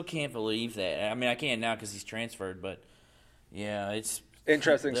still can't believe that. I mean, I can now because he's transferred, but yeah, it's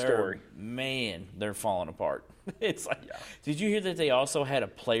interesting story. Man, they're falling apart. It's like, Did you hear that they also had a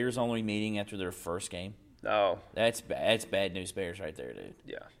players-only meeting after their first game? No. That's bad news bears right there, dude.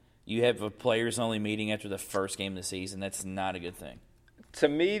 Yeah. You have a players-only meeting after the first game of the season. That's not a good thing. To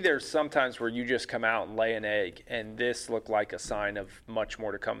me, there's sometimes where you just come out and lay an egg, and this looked like a sign of much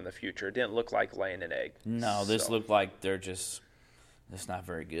more to come in the future. It didn't look like laying an egg. No, this looked like it's not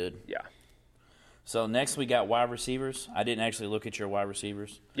very good. Yeah. So next we got wide receivers. I didn't actually look at your wide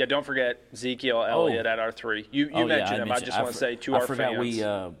receivers. Yeah, don't forget Ezekiel Elliott at our 3. You mentioned him. I just want to say to our fans. I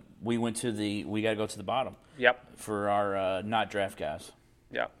forgot we went to we got to go to the bottom. Yep. For our not draft guys.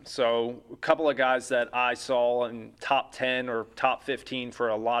 Yeah, so a couple of guys that I saw in top 10 or top 15 for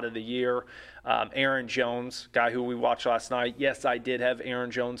a lot of the year. Aaron Jones, guy who we watched last night. Yes, I did have Aaron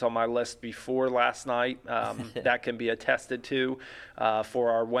Jones on my list before last night. That can be attested to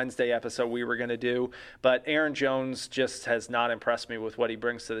for our Wednesday episode we were going to do. But Aaron Jones just has not impressed me with what he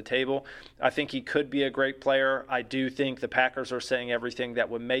brings to the table. I think he could be a great player. I do think the Packers are saying everything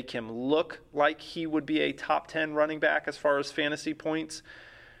that would make him look like he would be a top 10 running back as far as fantasy points.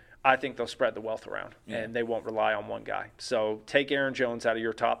 I think they'll spread the wealth around, and they won't rely on one guy. So take Aaron Jones out of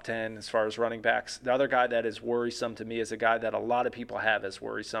your top 10 as far as running backs. The other guy that is worrisome to me is a guy that a lot of people have as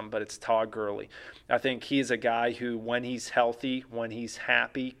worrisome, but it's Todd Gurley. I think he's a guy who, when he's healthy, when he's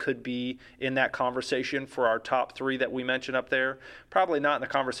happy, could be in that conversation for our top 3 that we mentioned up there. Probably not in the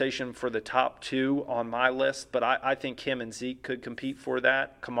conversation for the top 2 on my list, but I think him and Zeke could compete for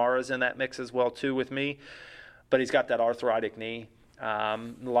that. Kamara's in that mix as well, too, with me. But he's got that arthritic knee. A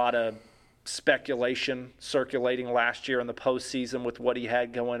lot of speculation circulating last year in the postseason with what he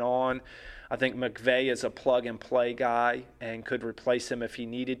had going on. I think McVay is a plug-and-play guy and could replace him if he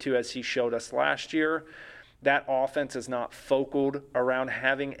needed to, as he showed us last year. That offense is not focused around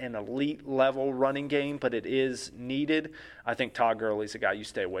having an elite-level running game, but it is needed. I think Todd Gurley's a guy you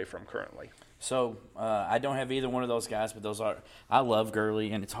stay away from currently. So I don't have either one of those guys, but I love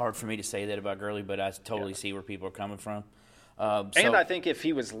Gurley, and it's hard for me to say that about Gurley, but I totally see where people are coming from. And I think if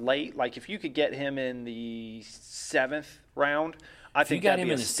he was late, like if you could get him in the 7th round, I think that'd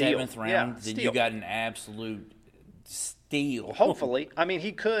be a steal. If you got him in the 7th round, then you got an absolute steal. Hopefully. I mean,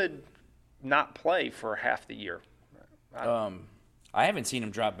 he could not play for half the year. I haven't seen him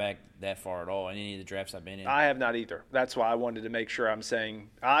drop back that far at all in any of the drafts I've been in. I have not either. That's why I wanted to make sure I'm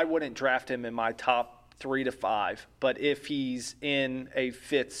saying I wouldn't draft him in my top 3 to 5, but if he's in a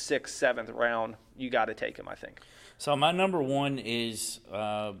 5th, 6th, 7th round, you got to take him, I think. So my number 1 is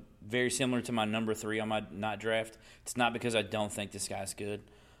very similar to my number 3 on my not draft. It's not because I don't think this guy's good.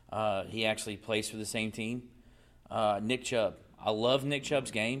 He actually plays for the same team. Nick Chubb. I love Nick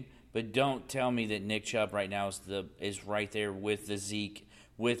Chubb's game, but don't tell me that Nick Chubb right now is right there with the Zeke,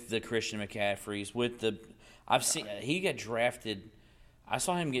 with the Christian McCaffreys, with the. He got drafted. I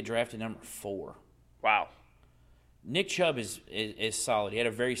saw him get drafted number 4. Wow. Nick Chubb is solid. He had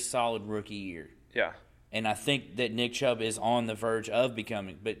a very solid rookie year. Yeah. And I think that Nick Chubb is on the verge of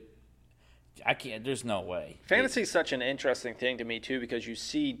becoming, but I can't. There's no way. Fantasy is such an interesting thing to me too, because you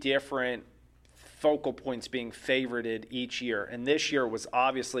see different focal points being favorited each year, and this year was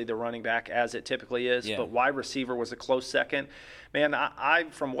obviously the running back, as it typically is. Yeah. But wide receiver was a close second. Man, I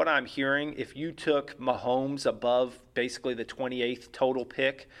from what I'm hearing, if you took Mahomes above basically the 28th total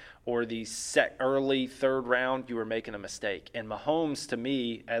pick, or the early third round, you were making a mistake. And Mahomes, to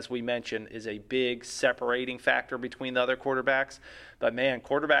me, as we mentioned, is a big separating factor between the other quarterbacks. But, man,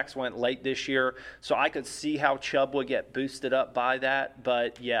 quarterbacks went late this year, so I could see how Chubb would get boosted up by that.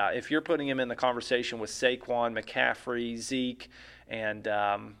 But, yeah, if you're putting him in the conversation with Saquon, McCaffrey, Zeke, and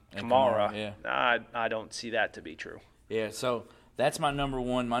Kamara, yeah. I don't see that to be true. Yeah, so that's my number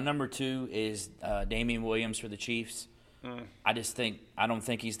one. My number two is Damian Williams for the Chiefs. I don't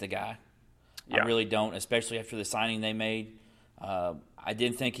think he's the guy. Yeah. I really don't, especially after the signing they made. I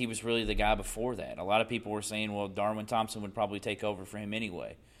didn't think he was really the guy before that. A lot of people were saying, well, Darwin Thompson would probably take over for him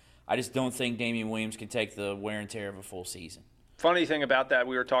anyway. I just don't think Damian Williams can take the wear and tear of a full season. Funny thing about that,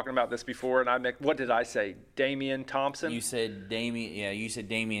 we were talking about this before, and what did I say? Damian Thompson? You said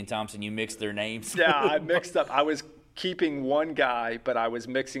Damian Thompson. You mixed their names. Yeah, I mixed up. I was keeping one guy, but I was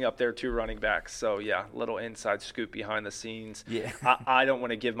mixing up their two running backs. So, yeah, little inside scoop behind the scenes. Yeah. I don't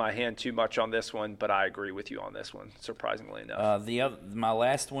want to give my hand too much on this one, but I agree with you on this one, surprisingly enough. My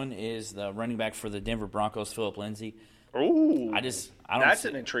last one is the running back for the Denver Broncos, Philip Lindsay. Ooh, that's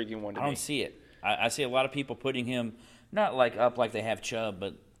an intriguing one to me. I don't see it. I see a lot of people putting him not like up like they have Chubb,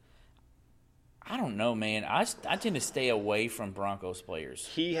 but I don't know, man. I tend to stay away from Broncos players.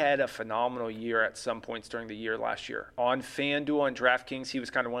 He had a phenomenal year at some points during the year last year. On FanDuel and DraftKings, he was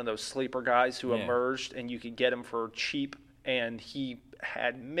kind of one of those sleeper guys who emerged, and you could get him for cheap, and he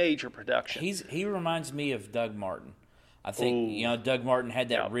had major production. He reminds me of Doug Martin. I think Doug Martin had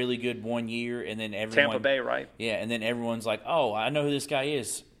that really good 1 year, and then everyone Tampa Bay, right? Yeah, and then everyone's like, "Oh, I know who this guy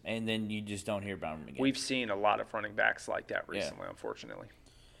is," and then you just don't hear about him again. We've seen a lot of running backs like that recently, unfortunately.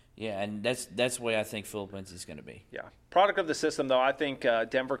 Yeah, and that's the way I think Philip Lindsay's going to be. Yeah. Product of the system, though, I think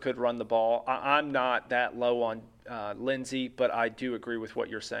Denver could run the ball. I'm not that low on Lindsay, but I do agree with what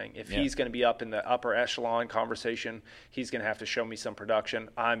you're saying. If he's going to be up in the upper echelon conversation, he's going to have to show me some production.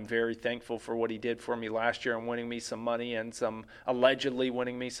 I'm very thankful for what he did for me last year and winning me some money and allegedly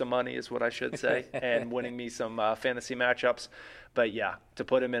winning me some money is what I should say, and winning me some fantasy matchups. But, yeah, to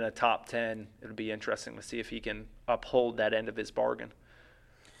put him in a top 10, it'll be interesting to see if he can uphold that end of his bargain.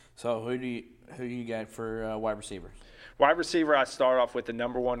 So who do you got for wide receiver? Wide receiver, I start off with the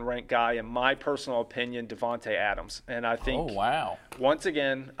number one ranked guy, in my personal opinion, Davante Adams. And I think, once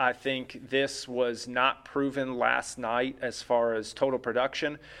again, I think this was not proven last night as far as total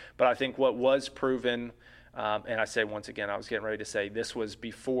production, but I think what was proven, and I say once again, I was getting ready to say this was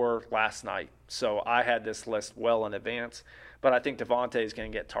before last night. So I had this list well in advance. But I think Davante is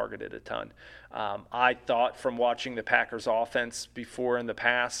going to get targeted a ton. I thought from watching the Packers offense before in the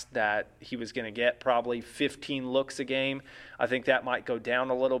past that he was going to get probably 15 looks a game. I think that might go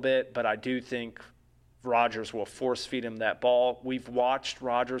down a little bit, but I do think Rodgers will force feed him that ball. We've watched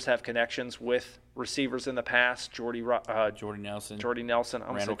Rodgers have connections with receivers in the past. Jordy Nelson.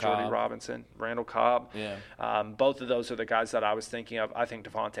 Randall Jordy Robinson. Randall Cobb. Yeah. Both of those are the guys that I was thinking of. I think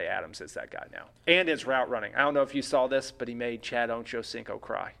Davante Adams is that guy now. And his route running. I don't know if you saw this, but he made Chad Ochocinco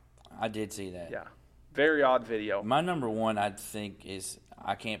cry. I did see that. Yeah. Very odd video. My number one, I think, is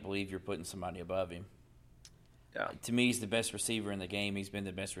I can't believe you're putting somebody above him. Yeah. To me, he's the best receiver in the game. He's been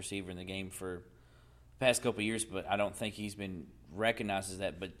the best receiver in the game for past couple of years, but I don't think he's been recognized as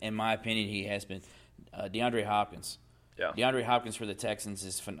that. But in my opinion, he has been. DeAndre Hopkins. Yeah. DeAndre Hopkins for the Texans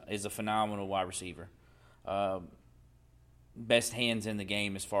is a phenomenal wide receiver. Best hands in the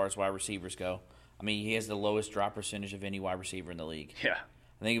game as far as wide receivers go. I mean, he has the lowest drop percentage of any wide receiver in the league. Yeah.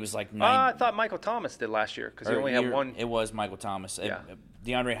 I think it was like 9. I thought Michael Thomas did last year because he only had one. It was Michael Thomas. Yeah.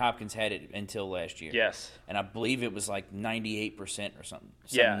 DeAndre Hopkins had it until last year. Yes. And I believe it was like 98% or something.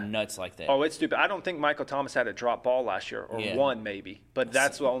 Yeah. Nuts like that. Oh, it's stupid. I don't think Michael Thomas had a drop ball last year, or one maybe. But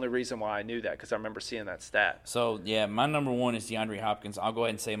that's the only reason why I knew that, because I remember seeing that stat. So, yeah, my number one is DeAndre Hopkins. I'll go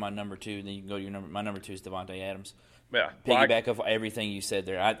ahead and say my number two, then you can go to your number. My number two is Davante Adams. Yeah. Piggyback of everything you said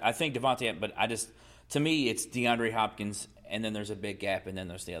there. I think Davante, but to me, it's DeAndre Hopkins, and then there's a big gap, and then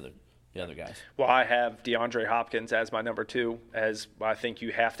there's the other the other guys. Well, I have DeAndre Hopkins as my number 2, as I think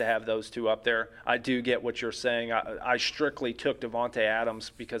you have to have those two up there. I do get what you're saying. I strictly took Devontae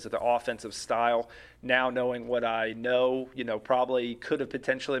Adams because of the offensive style. Now knowing what I know, probably could have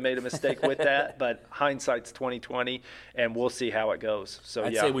potentially made a mistake with that, but hindsight's 20/20, and we'll see how it goes. So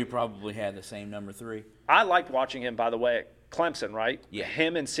I'd say we probably had the same number 3. I liked watching him, by the way, at Clemson, right? Yeah.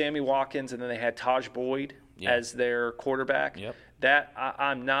 Him and Sammy Watkins, and then they had Taj Boyd as their quarterback. Yep.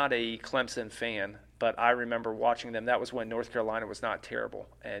 I'm not a Clemson fan, but I remember watching them. That was when North Carolina was not terrible,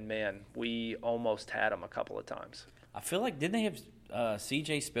 and man, we almost had them a couple of times. I feel like didn't they have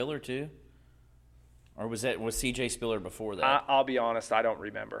C.J. Spiller too, or was C.J. Spiller before that? I'll be honest, I don't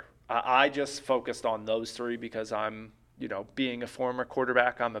remember. I just focused on those 3 because I'm, being a former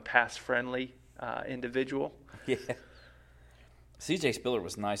quarterback, I'm a pass-friendly individual. Yeah. C.J. Spiller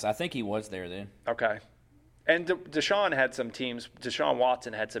was nice. I think he was there then. Okay. And Deshaun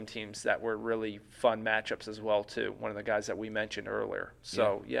Watson had some teams that were really fun matchups as well, too. One of the guys that we mentioned earlier.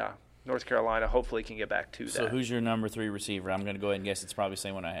 So, yeah, North Carolina hopefully can get back to that. So who's your number 3 receiver? I'm going to go ahead and guess it's probably the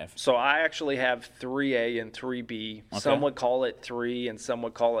same one I have. So I actually have 3A and 3B. Okay. Some would call it 3 and some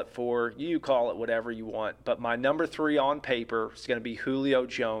would call it 4. You call it whatever you want. But my number 3 on paper is going to be Julio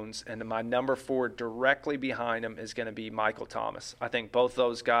Jones, and my number 4 directly behind him is going to be Michael Thomas. I think both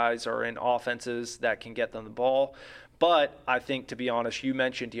those guys are in offenses that can get them the ball. But I think, to be honest, you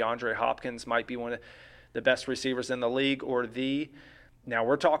mentioned DeAndre Hopkins might be one of the best receivers in the league or the – now,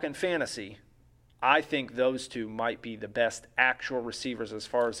 we're talking fantasy. I think those two might be the best actual receivers as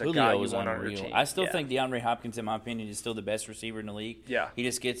far as a guy you want on your team. I still think DeAndre Hopkins, in my opinion, is still the best receiver in the league. Yeah. He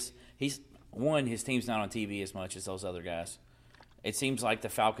just gets – his team's not on TV as much as those other guys. It seems like the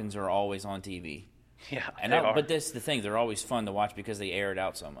Falcons are always on TV. Yeah, but that's the thing. They're always fun to watch because they air it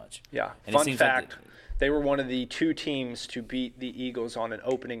out so much. Yeah. And Fun fact, they were one of the 2 teams to beat the Eagles on an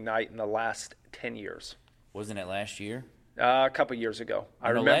opening night in the last 10 years. Wasn't it last year? A couple years ago. I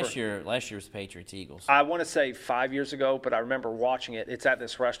remember. Last year was Patriots-Eagles. I want to say 5 years ago, but I remember watching it. It's at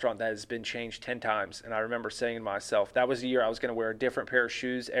this restaurant that has been changed 10 times, and I remember saying to myself, that was the year I was going to wear a different pair of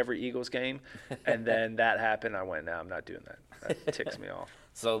shoes every Eagles game, and then that happened. I went, no, I'm not doing that. That ticks me off.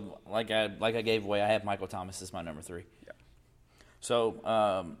 So, like I gave away, I have Michael Thomas as my number 3. Yeah.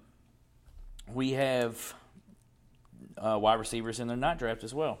 So, we have wide receivers in the not draft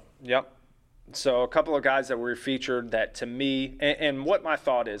as well. Yep. So a couple of guys that were featured that, to me, and what my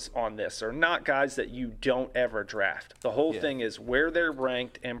thought is on this, are not guys that you don't ever draft. The whole thing is where they're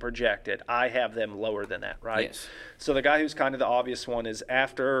ranked and projected. I have them lower than that, right? Yes. So the guy who's kind of the obvious one is,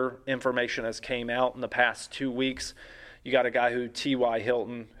 after information has came out in the past 2 weeks, you got a guy who T.Y.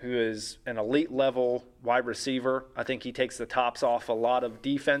 Hilton, who is an elite level wide receiver. I think he takes the tops off a lot of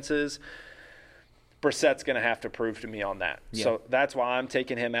defenses. Brissett's going to have to prove to me on that. Yeah. So that's why I'm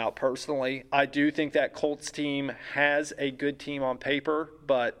taking him out personally. I do think that Colts team has a good team on paper,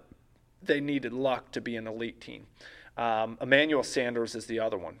 but they needed luck to be an elite team. Emmanuel Sanders is the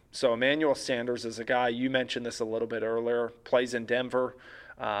other one. So Emmanuel Sanders is a guy, you mentioned this a little bit earlier, plays in Denver.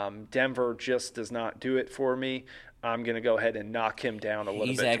 Denver just does not do it for me. I'm going to go ahead and knock him down a little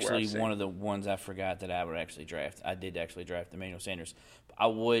bit. He's actually one of the ones I forgot that I would actually draft. I did actually draft Emmanuel Sanders. I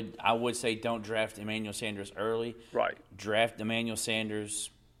would say don't draft Emmanuel Sanders early. Right. Draft Emmanuel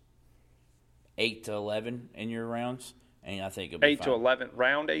Sanders 8 to 11 in your rounds, and I think it'll be 8 fine. to 11,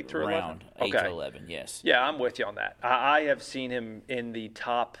 round 8 through 11? Round 8 to 11, yes. Yeah, I'm with you on that. I have seen him in the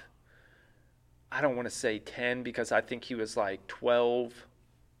top, I don't want to say 10 because I think he was like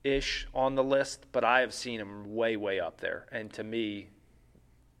 12-ish on the list, but I have seen him way, way up there. And to me,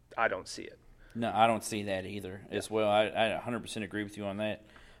 I don't see it. No, I don't see that either as well. I 100% agree with you on that.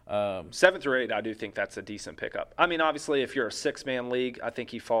 7 through 8, I do think that's a decent pickup. I mean, obviously, if you're a 6-man league, I think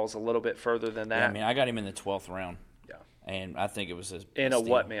he falls a little bit further than that. Yeah, I mean, I got him in the 12th round. Yeah. And I think it was in a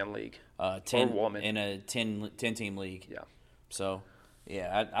what-man league? 10, or woman? In a 10-team league. Yeah. So,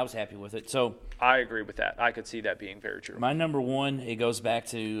 yeah, I was happy with it. So I agree with that. I could see that being very true. My number 1, it goes back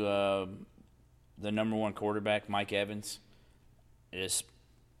to the number 1 quarterback, Mike Evans.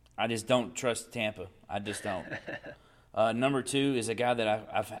 I just don't trust Tampa. I just don't. Number 2 is a guy that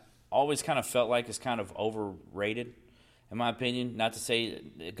I've always kind of felt like is kind of overrated, in my opinion. Not to say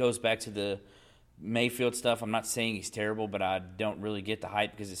it goes back to the Mayfield stuff. I'm not saying he's terrible, but I don't really get the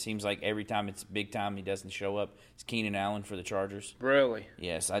hype because it seems like every time it's big time he doesn't show up. It's Keenan Allen for the Chargers. Really?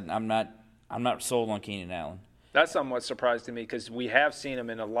 Yes, I'm not sold on Keenan Allen. That's somewhat surprising to me because we have seen him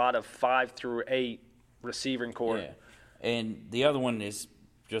in a lot of 5 through 8 receiving core. Yeah, and the other one is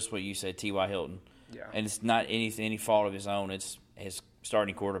just what you said, T.Y. Hilton. Yeah. And it's not any fault of his own. It's his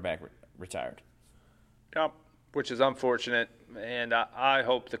starting quarterback retired. Yep, which is unfortunate. And I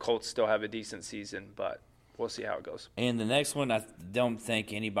hope the Colts still have a decent season, but we'll see how it goes. And the next one, I don't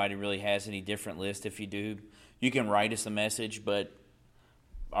think anybody really has any different list. If you do, you can write us a message, but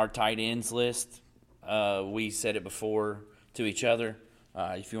our tight ends list, we said it before to each other.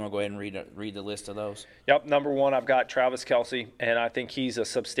 If you want to go ahead and read the list of those. Yep, number one, I've got Travis Kelce, and I think he's a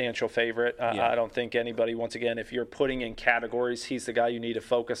substantial favorite. I don't think anybody, once again, if you're putting in categories, he's the guy you need to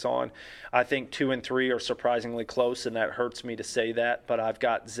focus on. I think 2 and 3 are surprisingly close, and that hurts me to say that. But I've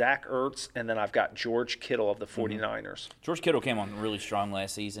got Zach Ertz, and then I've got George Kittle of the 49ers. George Kittle came on really strong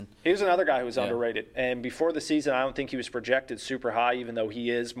last season. He was another guy who was underrated. And before the season, I don't think he was projected super high, even though he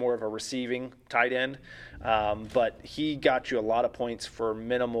is more of a receiving tight end. But he got you a lot of points for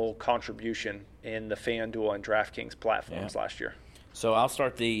minimal contribution in the FanDuel and DraftKings platforms last year. So I'll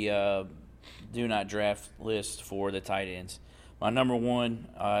start the do not draft list for the tight ends. My number one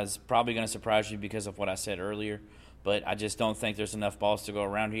is probably going to surprise you because of what I said earlier, but I just don't think there's enough balls to go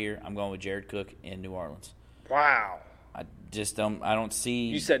around here. I'm going with Jared Cook in New Orleans. Wow. I just don't. I don't see.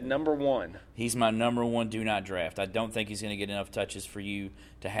 You said number one. He's my number one do not draft. I don't think he's going to get enough touches for you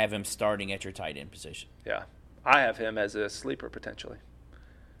to have him starting at your tight end position. Yeah, I have him as a sleeper potentially.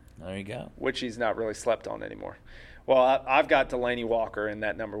 There you go. Which he's not really slept on anymore. Well, I've got Delaney Walker in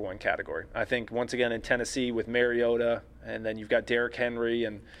that number one category. I think, once again, in Tennessee with Mariota, and then you've got Derrick Henry.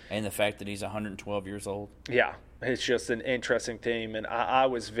 And the fact that he's 112 years old. Yeah, it's just an interesting team. And I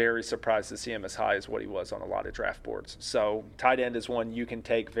was very surprised to see him as high as what he was on a lot of draft boards. So tight end is one you can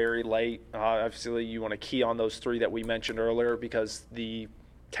take very late. Obviously, you want to key on those three that we mentioned earlier because the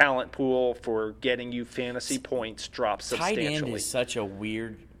talent pool for getting you fantasy points drops substantially. Tight end is such a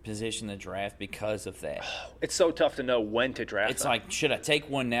weird position to draft because of that. It's so tough to know when to draft. It's like, should I take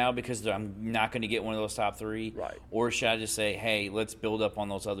one now because I'm not going to get one of those top three? Right. Or should I just say, hey, let's build up on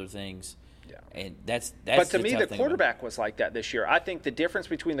those other things? Yeah. And that's But to me, the thing quarterback was like that this year. I think the difference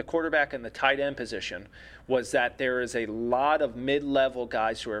between the quarterback and the tight end position was that there is a lot of mid-level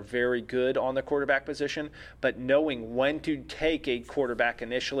guys who are very good on the quarterback position, but knowing when to take a quarterback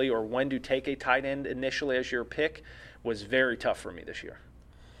initially or when to take a tight end initially as your pick was very tough for me this year.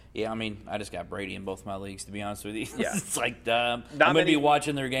 Yeah, I mean, I just got Brady in both my leagues, to be honest with you. Yeah. It's like I'm going to be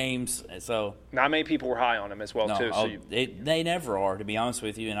watching their games. So not many people were high on him as well, too. So they never are, to be honest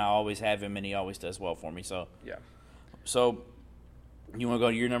with you, and I always have him, and he always does well for me. So yeah. So you want to go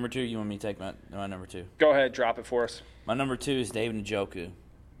to your number two? You want me to take my number two? Go ahead, drop it for us. My number two is David Njoku.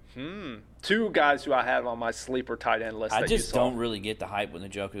 Two guys who I have on my sleeper tight end list. I just don't really get the hype with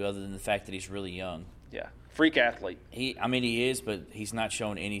Njoku other than the fact that he's really young. Yeah. Freak athlete. He is, but he's not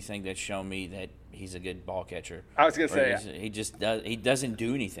shown anything that's shown me that he's a good ball catcher. I was going to say, he doesn't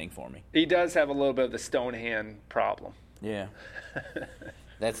do anything for me. He does have a little bit of the stone hand problem. Yeah.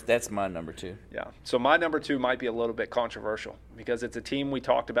 That's my number two. Yeah. So my number two might be a little bit controversial because it's a team we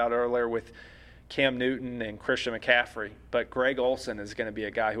talked about earlier with Cam Newton and Christian McCaffrey, but Greg Olsen is going to be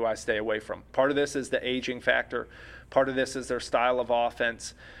a guy who I stay away from. Part of this is the aging factor. Part of this is their style of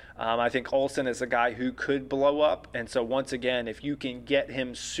offense. I think Olsen is a guy who could blow up, and so once again, if you can get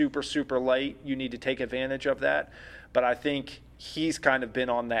him super, super late, you need to take advantage of that. But I think he's kind of been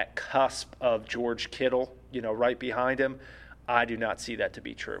on that cusp of George Kittle, right behind him. I do not see that to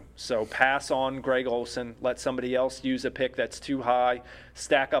be true. So pass on Greg Olsen. Let somebody else use a pick that's too high.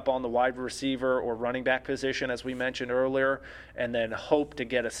 Stack up on the wide receiver or running back position, as we mentioned earlier, and then hope to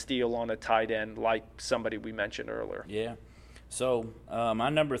get a steal on a tight end like somebody we mentioned earlier. Yeah. So my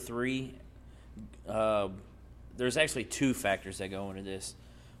number three, there's actually two factors that go into this.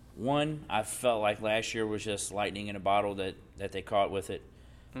 One, I felt like last year was just lightning in a bottle that they caught with it.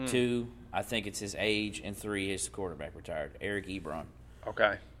 Two, I think it's his age. And three, his quarterback retired, Eric Ebron.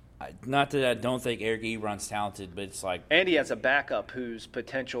 Okay. Not that I don't think Eric Ebron's talented, but it's like... And he has a backup whose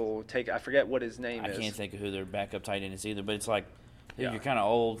potential I forget what his name is. I can't think of who their backup tight end is either, but it's like, you're kind of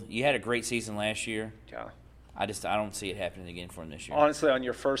old. You had a great season last year. Yeah. I don't see it happening again for him this year. Honestly, on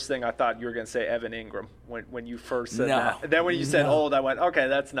your first thing, I thought you were going to say Evan Ingram when you first said that. And then when you said old, I went, okay,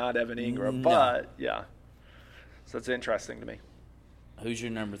 that's not Evan Ingram. But, yeah. So it's interesting to me. Who's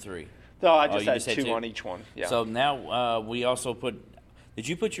your number three? No, I just had two on each one. Yeah. So now we also put – did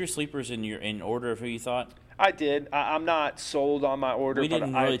you put your sleepers in order of who you thought? I did. I'm not sold on my order. We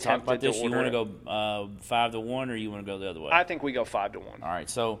didn't really talk about this. You want to go 5-1 or you want to go the other way? I think we go 5-1. All right.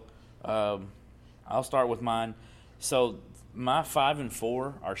 So I'll start with mine. So my 5 and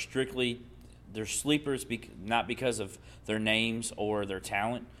 4 are strictly they're sleepers, not because of their names or their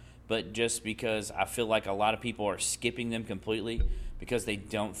talent, but just because I feel like a lot of people are skipping them completely because they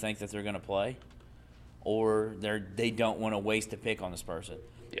don't think that they're going to play, or they don't want to waste a pick on this person.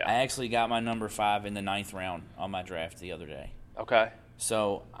 Yeah. I actually got my number 5 in the 9th round on my draft the other day. Okay.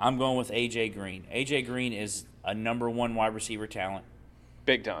 So I'm going with A.J. Green. A.J. Green is a number 1 wide receiver talent.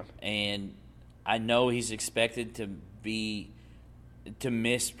 Big time. And I know he's expected to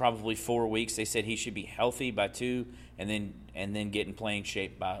miss probably 4 weeks. They said he should be healthy by 2 and then get in playing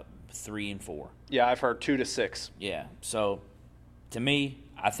shape by 3 and 4. Yeah, I've heard 2 to 6. Yeah. So to me,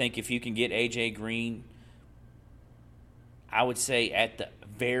 I think if you can get A.J. Green, I would say at the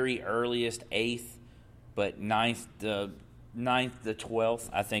very earliest 8th, but 9th to 12th,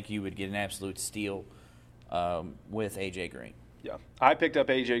 I think you would get an absolute steal with A.J. Green. Yeah. I picked up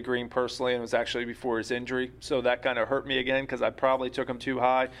A.J. Green personally, and it was actually before his injury, so that kind of hurt me again because I probably took him too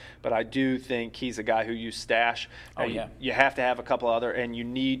high, but I do think he's a guy who you stash. Oh, yeah. You have to have a couple other, and you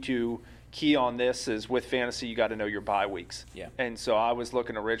need to key on this is with fantasy, you got to know your bye weeks. Yeah. And so I was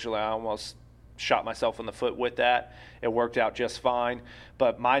looking originally, I almost shot myself in the foot with that. It worked out just fine.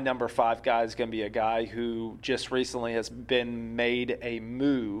 But my number 5 guy is going to be a guy who just recently has been made a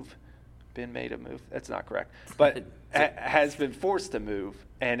move. Been made a move. That's not correct. But has been forced to move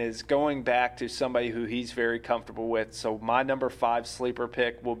and is going back to somebody who he's very comfortable with. So my number 5 sleeper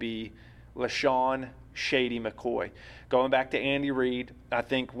pick will be LeSean Shady McCoy. Going back to Andy Reid, I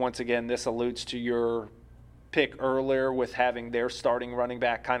think once again this alludes to your pick earlier with having their starting running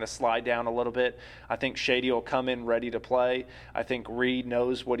back kind of slide down a little bit. I think Shady will come in ready to play. I think Reid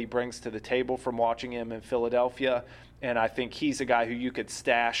knows what he brings to the table from watching him in Philadelphia. And I think he's a guy who you could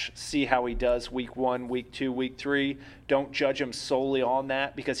stash, see how he does week 1, week 2, week 3. Don't judge him solely on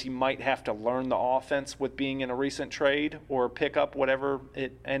that because he might have to learn the offense with being in a recent trade or pick up whatever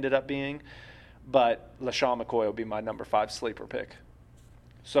it ended up being. But LeSean McCoy will be my number 5 sleeper pick.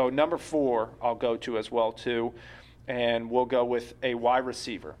 So number 4 I'll go to as well too, and we'll go with a wide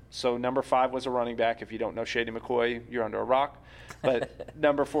receiver. So number 5 was a running back. If you don't know Shady McCoy, you're under a rock. But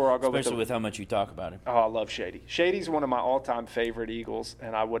number 4 I'll go especially with how much you talk about him. Oh, I love Shady. Shady's one of my all-time favorite Eagles,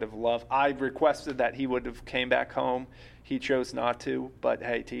 and I requested that he would have came back home. He chose not to, but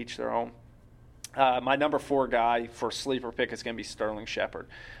hey, to each their own. My number 4 guy for sleeper pick is going to be Sterling Shepard.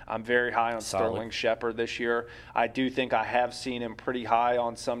 I'm very high on Sterling Shepard this year. I do think I have seen him pretty high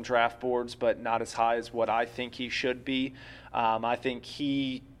on some draft boards, but not as high as what I think he should be. I think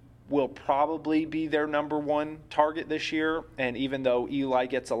he will probably be their number 1 target this year, and even though Eli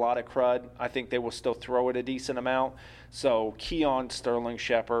gets a lot of crud, I think they will still throw it a decent amount. So key on Sterling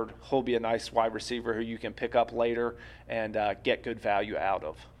Shepard. He'll be a nice wide receiver who you can pick up later and get good value out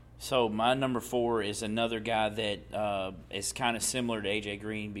of. So my number 4 is another guy that is kind of similar to A.J.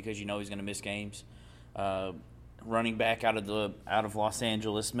 Green because you know he's going to miss games. Running back out of Los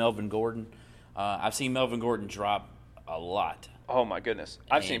Angeles, Melvin Gordon. I've seen Melvin Gordon drop a lot. Oh, my goodness.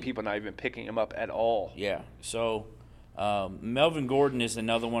 I've seen people not even picking him up at all. Yeah. So Melvin Gordon is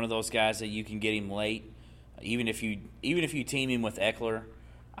another one of those guys that you can get him late. Even if you team him with Eckler,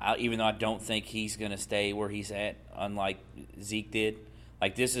 even though I don't think he's going to stay where he's at, unlike Zeke did.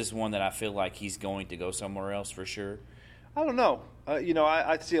 Like, this is one that I feel like he's going to go somewhere else for sure. I don't know.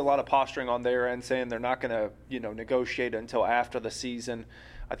 I see a lot of posturing on their end saying they're not going to, negotiate until after the season.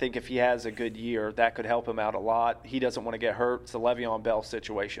 I think if he has a good year, that could help him out a lot. He doesn't want to get hurt. It's a Le'Veon Bell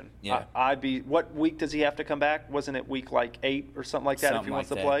situation. Yeah. What week does he have to come back? Wasn't it week 8 or something like that if he wants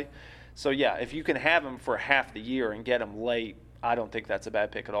to play? So, yeah, if you can have him for half the year and get him late, I don't think that's a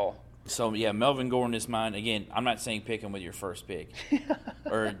bad pick at all. So, yeah, Melvin Gordon is mine. Again, I'm not saying pick him with your first pick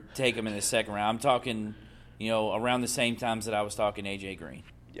or take him in the second round. I'm talking, around the same times that I was talking A.J. Green.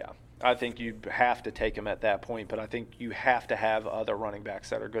 Yeah, I think you have to take him at that point, but I think you have to have other running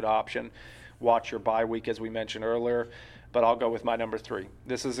backs that are a good option. Watch your bye week, as we mentioned earlier, but I'll go with my number 3.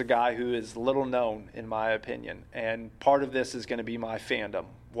 This is a guy who is little known, in my opinion, and part of this is going to be my fandom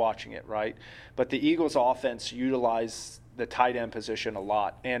watching it, right? But the Eagles' offense utilize the tight end position a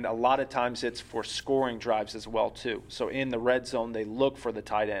lot, and a lot of times it's for scoring drives as well too. So in the red zone, they look for the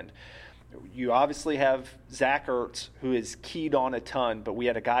tight end. You obviously have Zach Ertz, who is keyed on a ton, but we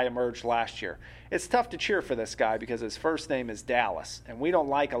had a guy emerge last year. It's tough to cheer for this guy because his first name is Dallas, and we don't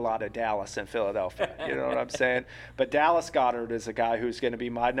like a lot of Dallas in Philadelphia. You know what I'm saying? But Dallas Goedert is a guy who's going to be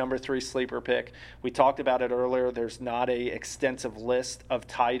my number 3 sleeper pick. We talked about it earlier. There's not a extensive list of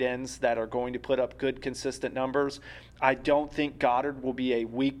tight ends that are going to put up good, consistent numbers. I don't think Goddard will be a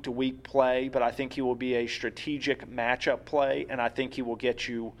week-to-week play, but I think he will be a strategic matchup play, and I think he will get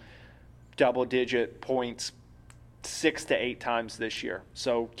you double-digit points 6 to 8 times this year.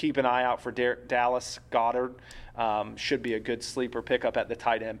 So keep an eye out for Dallas Goedert. Should be a good sleeper pickup at the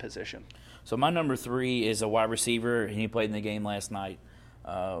tight end position. So my number 3 is a wide receiver, and he played in the game last night.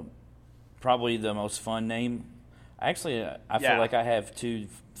 Probably the most fun name. Actually, I feel like I have 2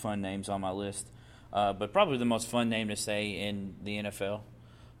 fun names on my list. but probably the most fun name to say in the NFL,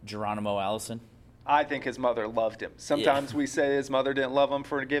 Geronimo Allison. I think his mother loved him. Sometimes we say his mother didn't love him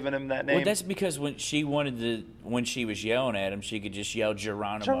for giving him that name. Well, that's because when she was yelling at him, she could just yell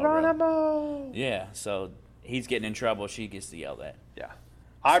Geronimo. Geronimo! Yeah, so he's getting in trouble. She gets to yell that. Yeah.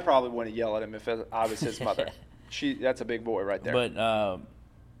 I probably wouldn't yell at him if I was his mother. That's a big boy right there. But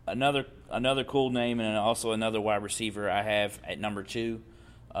another cool name and also another wide receiver I have at number 2,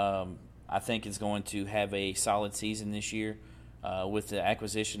 I think is going to have a solid season this year with the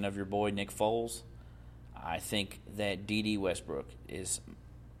acquisition of your boy Nick Foles. I think that D.D. Westbrook is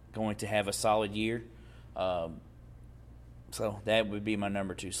going to have a solid year. So that would be my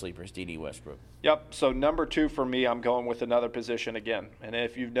number 2 sleeper is D.D. Westbrook. Yep. So number 2 for me, I'm going with another position again. And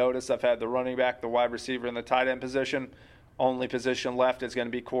if you've noticed, I've had the running back, the wide receiver, and the tight end position. Only position left is going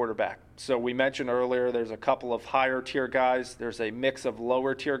to be quarterback. So we mentioned earlier there's a couple of higher tier guys. There's a mix of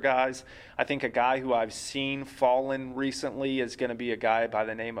lower tier guys. I think a guy who I've seen fallen recently is going to be a guy by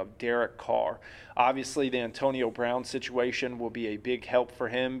the name of Derek Carr. Obviously, the Antonio Brown situation will be a big help for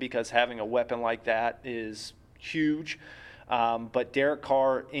him because having a weapon like that is huge. But Derek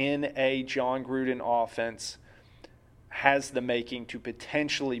Carr in a John Gruden offense has the making to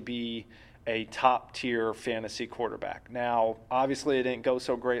potentially be a top-tier fantasy quarterback. Now, obviously, it didn't go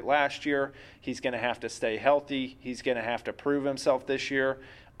so great last year. He's going to have to stay healthy. He's going to have to prove himself this year.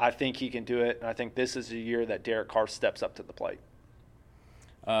 I think he can do it, and I think this is a year that Derek Carr steps up to the plate.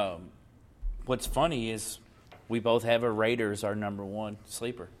 What's funny is we both have a Raiders our number 1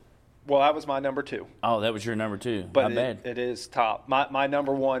 sleeper. Well, that was my number 2. Oh, that was your number 2. But Not bad. It is top. My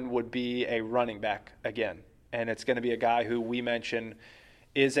number 1 would be a running back again, and it's going to be a guy who we mentioned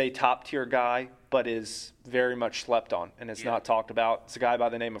is a top-tier guy, but is very much slept on and is not talked about. It's a guy by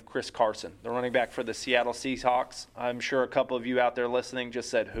the name of Chris Carson, the running back for the Seattle Seahawks. I'm sure a couple of you out there listening just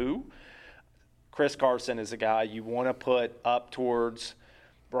said, who? Chris Carson is a guy you want to put up towards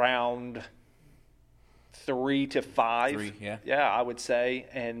round 3 to 5. 3, yeah. Yeah, I would say.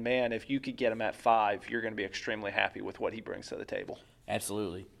 And, man, if you could get him at 5, you're going to be extremely happy with what he brings to the table.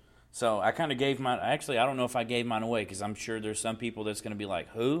 Absolutely. So I kind of gave mine. Actually, I don't know if I gave mine away because I'm sure there's some people that's going to be like,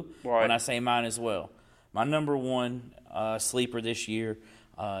 who? Right. When I say mine as well. My number 1 sleeper this year,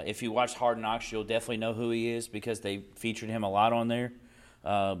 if you watch Hard Knocks, you'll definitely know who he is because they featured him a lot on there.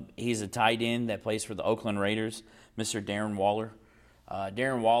 He's a tight end that plays for the Oakland Raiders, Mr. Darren Waller.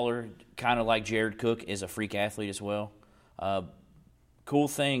 Darren Waller, kind of like Jared Cook, is a freak athlete as well. Cool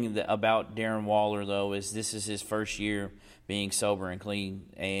thing about Darren Waller, though, is this is his first year being sober and clean,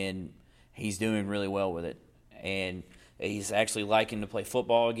 and he's doing really well with it. And he's actually liking to play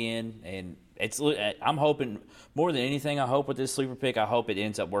football again. And I'm hoping, more than anything, I hope with this sleeper pick, I hope it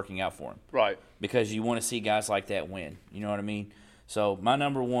ends up working out for him. Right. Because you want to see guys like that win. You know what I mean? So my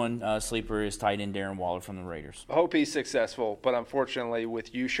number 1 sleeper is tight end Darren Waller from the Raiders. I hope he's successful, but unfortunately,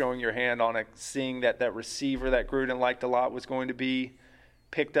 with you showing your hand on it, seeing that receiver that Gruden liked a lot was going to be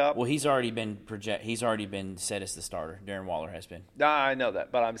picked up. Well, he's already been set as the starter. Darren Waller has been. I know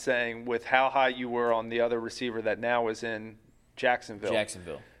that, but I'm saying with how high you were on the other receiver that now is in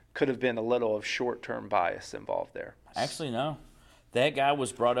Jacksonville, could have been a little of short-term bias involved there. Actually, no. That guy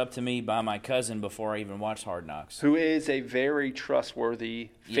was brought up to me by my cousin before I even watched Hard Knocks. Who is a very trustworthy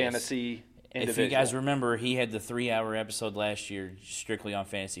fantasy individual. If you guys remember, he had the 3-hour episode last year strictly on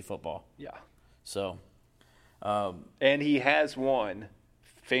fantasy football. Yeah. So. And he has won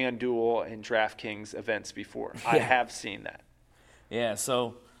FanDuel and DraftKings events before. Yeah. I have seen that. Yeah,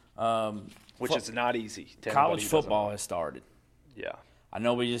 so. Which is not easy. College football has started. Yeah. I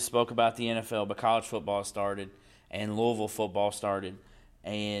know we just spoke about the NFL, but college football started. And Louisville football started,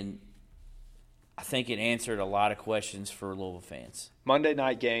 and I think it answered a lot of questions for Louisville fans. Monday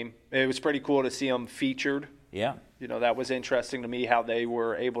night game, it was pretty cool to see them featured. Yeah. You know, that was interesting to me how they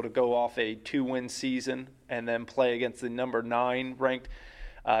were able to go off a 2-win season and then play against the number 9 ranked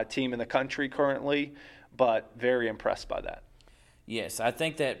team in the country currently, but very impressed by that. Yes, I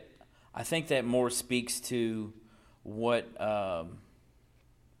think that more speaks to what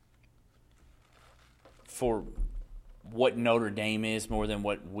for what Notre Dame is more than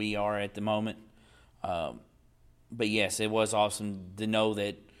what we are at the moment. But yes, it was awesome to know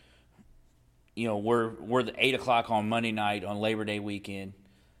that, you know, we're the 8 o'clock on Monday night on Labor Day weekend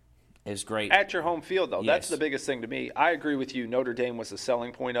is great. At your home field, though. Yes. That's the biggest thing to me. I agree with you. Notre Dame was the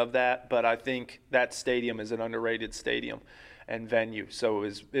selling point of that, but I think that stadium is an underrated stadium and venue. So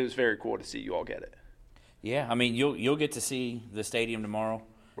it was very cool to see you all get it. Yeah, I mean, you'll get to see the stadium tomorrow.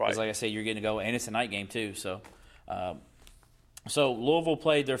 Right. Because like I said, you're getting to go, and it's a night game too. So Louisville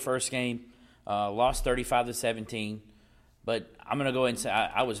played their first game, lost 35-17. But I'm going to go ahead and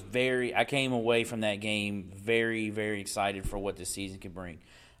say I came away from that game very, very excited for what this season could bring.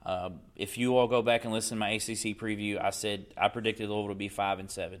 If you all go back and listen to my ACC preview, I predicted Louisville to be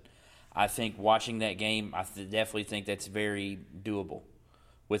 5-7. I think watching that game, I definitely think that's very doable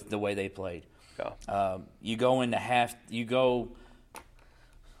with the way they played. Yeah. You go into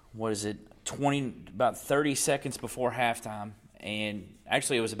about 30 seconds before halftime, and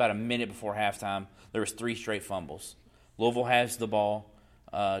actually it was about a minute before halftime, there was 3 straight fumbles. Louisville has the ball.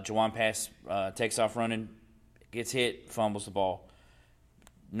 Juwan Pass takes off running, gets hit, fumbles the ball.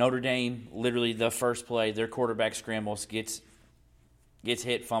 Notre Dame, literally the first play, their quarterback scrambles, gets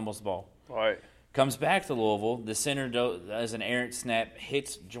hit, fumbles the ball. All right. Comes back to Louisville. The center does an errant snap,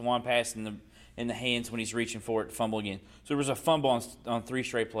 hits Juwan Pass in the hands when he's reaching for it, fumble again. So there was a fumble on 3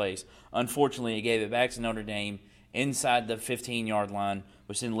 straight plays. Unfortunately, it gave it back to Notre Dame inside the 15-yard line,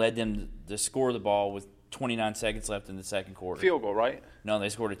 which then led them to score the ball with 29 seconds left in the second quarter. Field goal, right? No, they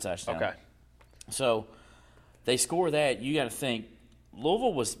scored a touchdown. Okay. So they score that. You got to think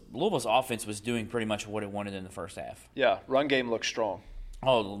Louisville's offense was doing pretty much what it wanted in the first half. Yeah, run game looks strong.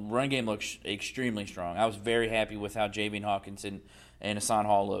 Oh, the run game looks extremely strong. I was very happy with how Javian Hawkins and Hassan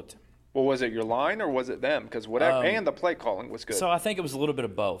Hall looked. Well, was it your line or was it them? Because and the play calling was good. So I think it was a little bit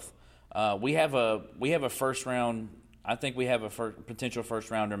of both. We have a first round. I think we have a potential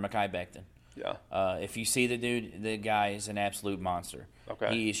first rounder, Mekhi Becton. Yeah. If you see the dude, the guy is an absolute monster.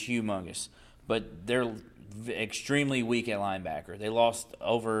 Okay. He is humongous. But they're extremely weak at linebacker. They lost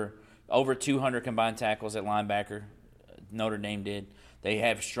over 200 combined tackles at linebacker. Notre Dame did. They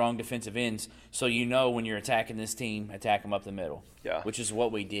have strong defensive ends, so when you're attacking this team, attack them up the middle. Yeah. Which is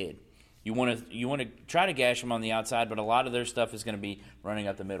what we did. You want to try to gash them on the outside, but a lot of their stuff is going to be running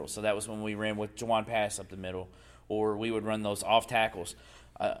up the middle. So that was when we ran with Juwan Pass up the middle, or we would run those off tackles.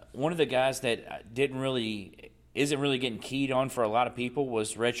 One of the guys that isn't really getting keyed on for a lot of people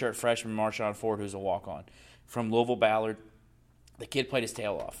was redshirt freshman Marshawn Ford, who's a walk-on from Louisville Ballard. The kid played his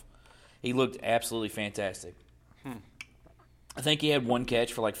tail off. He looked absolutely fantastic. I think he had 1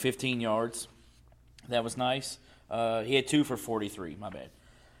 catch for like 15 yards. That was nice. He had 2 for 43. My bad.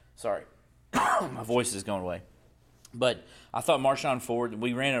 Sorry. My voice is going away. But I thought Marshawn Ford,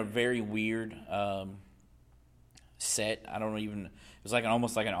 we ran a very weird set. I don't even – it was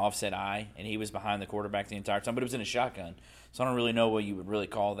almost like an offset eye, and he was behind the quarterback the entire time. But it was in a shotgun, so I don't really know what you would really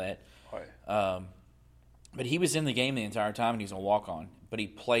call that. Right. But he was in the game the entire time, and he's a walk-on. But he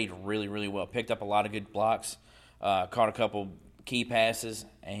played really, really well. Picked up a lot of good blocks. Caught a couple key passes,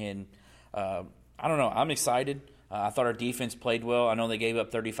 and I don't know. I'm excited. I thought our defense played well. I know they gave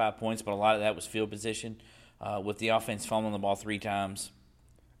up 35 points, but a lot of that was field position with the offense fumbling the ball 3 times.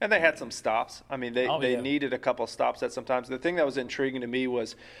 And they had some stops. I mean, they needed a couple of stops at some times. The thing that was intriguing to me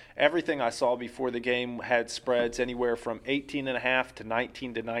was everything I saw before the game had spreads anywhere from 18.5 to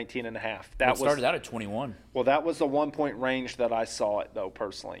 19 to 19.5. It started out at 21. Well, that was the 1-point range that I saw it, though,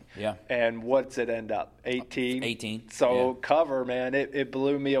 personally. Yeah. And what's it end up? 18? 18. So yeah. Cover, man, it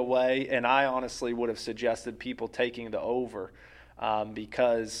blew me away. And I honestly would have suggested people taking the over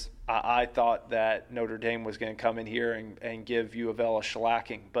because I thought that Notre Dame was going to come in here and give U of L a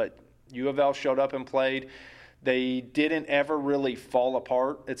shellacking. But U of L showed up and played. They didn't ever really fall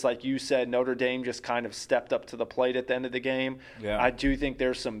apart. It's like you said, Notre Dame just kind of stepped up to the plate at the end of the game. Yeah. I do think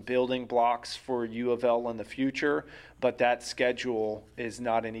there's some building blocks for U of L in the future, but that schedule is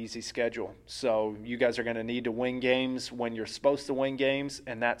not an easy schedule. So you guys are going to need to win games when you're supposed to win games,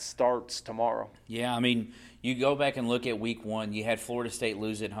 and that starts tomorrow. Yeah, I mean, you go back and look at week 1. You had Florida State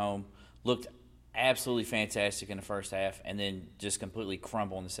lose at home, looked absolutely fantastic in the first half, and then just completely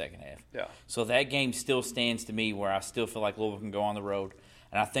crumble in the second half. Yeah. So that game still stands to me where I still feel like Louisville can go on the road,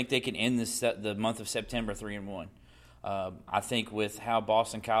 and I think they can end the month of September 3-1. I think with how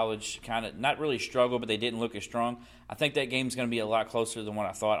Boston College kind of not really struggled, but they didn't look as strong, I think that game's going to be a lot closer than what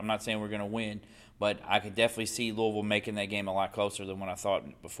I thought. I'm not saying we're going to win, but I could definitely see Louisville making that game a lot closer than what I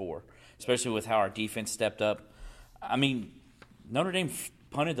thought before, especially with how our defense stepped up. I mean, Notre Dame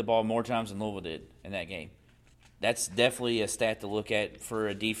punted the ball more times than Louisville did in that game. That's definitely a stat to look at for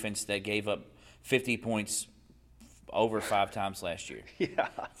a defense that gave up 50 points over 5 times last year. Yeah.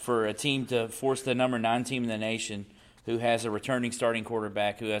 For a team to force the number 9 team in the nation who has a returning starting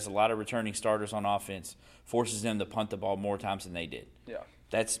quarterback, who has a lot of returning starters on offense, forces them to punt the ball more times than they did. Yeah.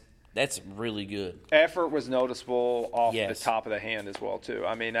 That's really good. Effort was noticeable off Yes. the top of the hand as well, too.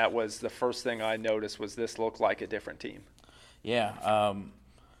 I mean, that was the first thing I noticed was this looked like a different team. Yeah.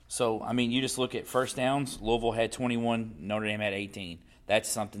 So, I mean, you just look at first downs. Louisville had 21. Notre Dame had 18. That's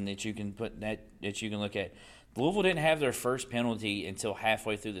something that you can put that you can look at. Louisville didn't have their first penalty until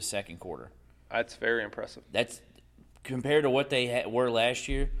halfway through the second quarter. That's very impressive. That's compared to what they were last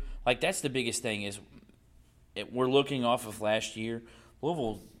year, like that's the biggest thing is we're looking off of last year.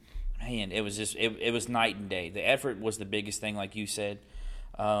 Louisville, man, it was just it was night and day. The effort was the biggest thing, like you said.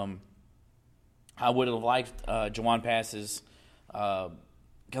 I would have liked Jawan Pass's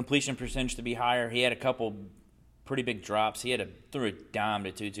completion percentage to be higher. He had a couple pretty big drops. He threw a dime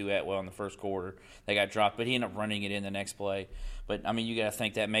to Tutu Atwell in the first quarter. They got dropped, but he ended up running it in the next play. But, I mean, you got to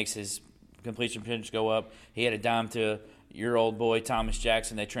think that makes his completion percentage go up. He had a dime to your old boy, Thomas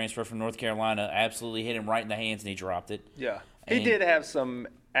Jackson. They transferred from North Carolina, absolutely hit him right in the hands, and he dropped it. Yeah. He did have some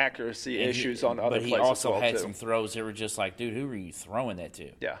accuracy issues on other plays. But he also had too. some throws that were just like, dude, who are you throwing that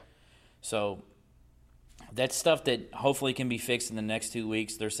to? Yeah. So that's stuff that hopefully can be fixed in the next 2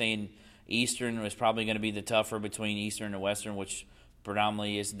 weeks. They're saying Eastern was probably going to be the tougher between Eastern and Western, which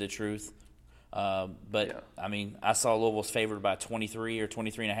predominantly is the truth. But, I mean, I saw Louisville's favored by 23 or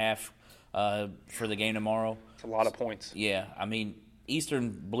 23 and a half for the game tomorrow. It's a lot of points. Yeah. I mean, Eastern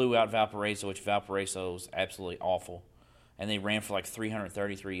blew out Valparaiso, which Valparaiso is absolutely awful. And they ran for like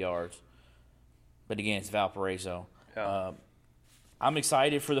 333 yards. But, again, it's Valparaiso. Yeah. I'm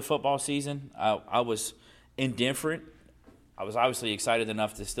excited for the football season. I was indifferent. I was obviously excited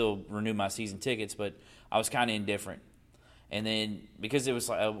enough to still renew my season tickets, but I was kind of indifferent. And then because it was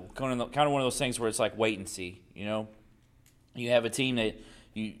like kind of one of those things where it's like wait and see, you know? You have a team that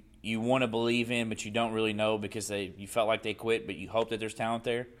you want to believe in, but you don't really know because you felt like they quit, but you hope that there's talent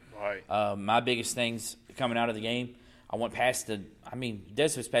there. Right. My biggest things coming out of the game, I went past Des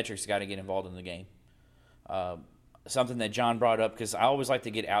Fitzpatrick's got to get involved in the game. Something that John brought up, because I always like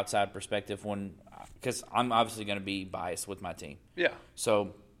to get outside perspective because I'm obviously going to be biased with my team. Yeah.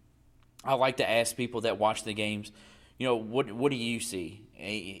 So I like to ask people that watch the games, you know, what do you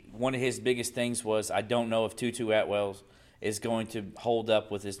see? One of his biggest things was, I don't know if Tutu Atwell is going to hold up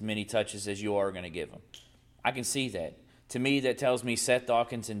with as many touches as you are going to give him. I can see that. To me, that tells me Seth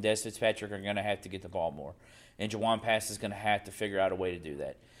Dawkins and Des Fitzpatrick are going to have to get the ball more. And Jawan Pass is going to have to figure out a way to do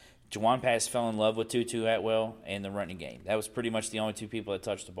that. Jawan Pass fell in love with Tutu Atwell and the running game. That was pretty much the only two people that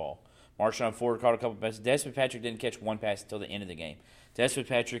touched the ball. Marshawn Ford caught a couple passes. Des Fitzpatrick didn't catch one pass until the end of the game. Des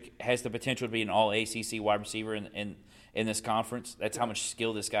Fitzpatrick has the potential to be an all-ACC wide receiver in this conference. That's how much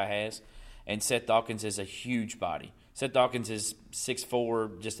skill this guy has. And Seth Dawkins is a huge body. Seth Dawkins is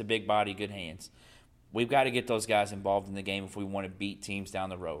 6'4", just a big body, good hands. We've got to get those guys involved in the game if we want to beat teams down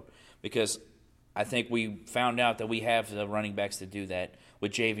the road. Because I think we found out that we have the running backs to do that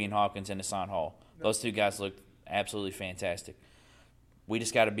with Javian Hawkins and Hassan Hall. Those two guys look absolutely fantastic. We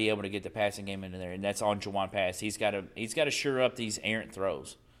just got to be able to get the passing game into there, and that's on Jawan Pass. He's got to sure up these errant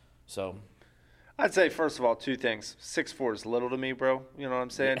throws. So I'd say, first of all, two things. 6'4" is little to me, bro. You know what I'm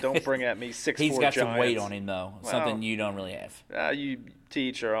saying? Don't bring at me 6'4" He's got giants. some weight on him, though, something you don't really have. You to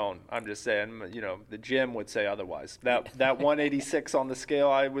each your own. I'm just saying, you know, the gym would say otherwise. That 186 on the scale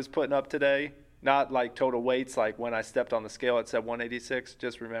I was putting up today, not like total weights, like when I stepped on the scale it said 186.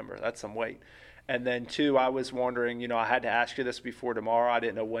 Just remember, that's some weight. And then, two, I was wondering, you know, I had to ask you this before tomorrow. I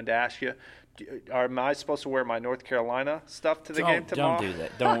didn't know when to ask you. Am I supposed to wear my North Carolina stuff to the game tomorrow? Don't do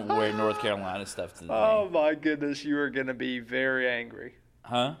that. Don't wear North Carolina stuff to the game. Oh, my goodness. You are going to be very angry.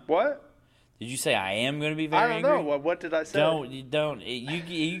 Huh? What? Did you say I am going to be very angry? I don't know. What did I say? Don't.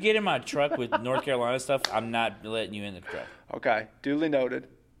 You get in my truck with North Carolina stuff, I'm not letting you in the truck. Okay. Duly noted.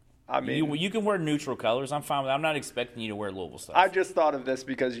 I mean, you can wear neutral colors. I'm fine with that. I'm not expecting you to wear Louisville stuff. I just thought of this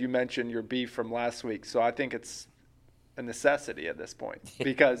because you mentioned your beef from last week, so I think it's a necessity at this point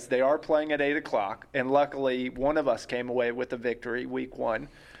because they are playing at 8 o'clock, and luckily one of us came away with a victory week one.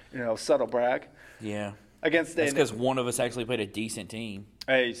 You know, subtle brag. Yeah. That's because one of us actually played a decent team.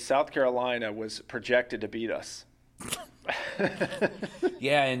 Hey, South Carolina was projected to beat us.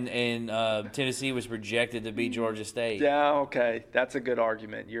 Yeah, and Tennessee was projected to beat Georgia State. Yeah, okay, that's a good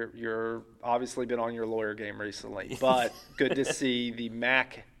argument. You're obviously been on your lawyer game recently, but good to see the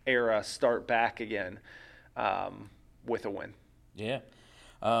MAC era start back again with a win. Yeah,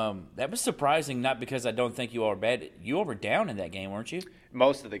 that was surprising. Not because I don't think you all were bad. You all were down in that game, weren't you?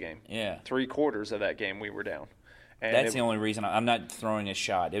 Most of the game. Yeah, 3/4 of that game we were down. And that's the only reason. I'm not throwing a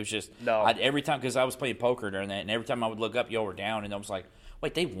shot. It was just every time, because I was playing poker during that, and every time I would look up, y'all were down, and I was like,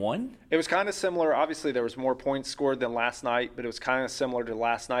 wait, they won? It was kind of similar. Obviously, there was more points scored than last night, but it was kind of similar to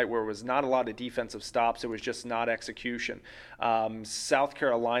last night where it was not a lot of defensive stops. It was just not execution. South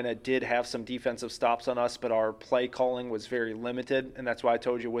Carolina did have some defensive stops on us, but our play calling was very limited, and that's why I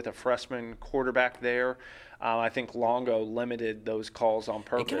told you with a freshman quarterback there, I think Longo limited those calls on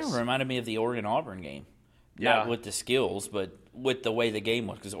purpose. It kind of reminded me of the Oregon-Auburn game. Not with the skills, but with the way the game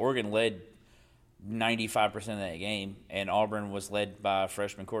was. Because Oregon led 95% of that game, and Auburn was led by a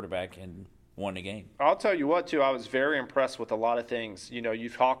freshman quarterback, and won the game. I'll tell you what, too, I was very impressed with a lot of things. You know,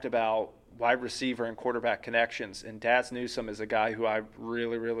 you've talked about wide receiver and quarterback connections, and Daz Newsome is a guy who I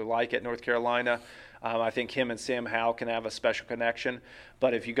really, really like at North Carolina. I think him and Sam Howell can have a special connection.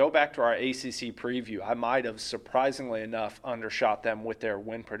 But if you go back to our ACC preview, I might have, surprisingly enough, undershot them with their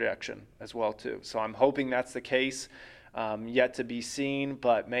win prediction as well, too. So I'm hoping that's the case. Yet to be seen.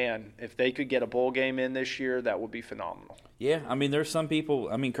 But, man, if they could get a bowl game in this year, that would be phenomenal. Yeah, I mean, there's some people.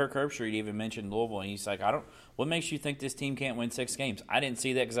 I mean, Kirk Herbstreit even mentioned Louisville, and he's like, what makes you think this team can't win 6 games? I didn't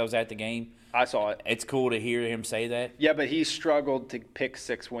see that because I was at the game. I saw it. It's cool to hear him say that. Yeah, but he struggled to pick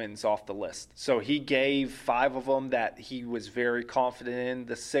 6 wins off the list. So he gave 5 of them that he was very confident in.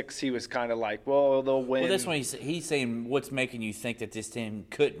 The 6, he was kind of like, well, they'll win. Well, that's when he's saying, what's making you think that this team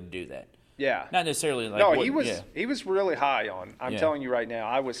couldn't do that? Yeah. Not necessarily like no, what, he was really high on. I'm Yeah. telling you right now,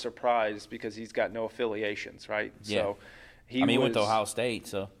 I was surprised because he's got no affiliations, right? Yeah. So he went to Ohio State,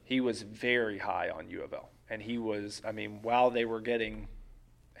 so he was very high on U of L. And he was, I mean, while they were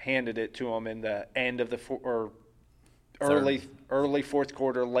handed it to him in the end of the early fourth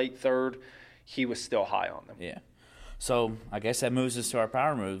quarter, late third, he was still high on them. yeah. So I guess that moves us to our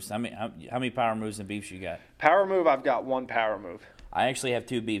power moves. I mean, how many power moves and beefs you got? Power move, I've got 1 power move. I actually have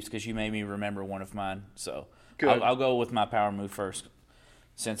 2 beefs because you made me remember one of mine. So Good. I'll go with my power move first,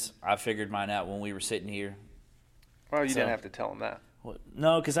 since I figured mine out when we were sitting here. Well, you didn't have to tell him that. Well,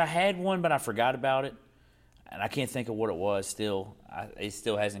 no, because I had one, but I forgot about it, and I can't think of what it was. Still, it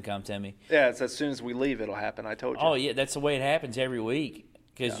still hasn't come to me. Yeah, it's as soon as we leave, it'll happen. I told you. Oh yeah, that's the way it happens every week.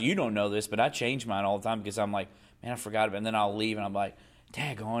 Because you don't know this, but I change mine all the time because I'm like, man, I forgot about it. And then I'll leave, and I'm like,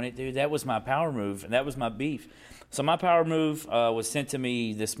 daggone it, dude, that was my power move, and that was my beef. So my power move was sent to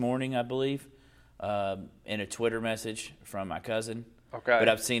me this morning, I believe, in a Twitter message from my cousin. Okay. But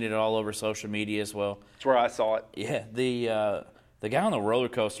I've seen it all over social media as well. That's where I saw it. Yeah, the guy on the roller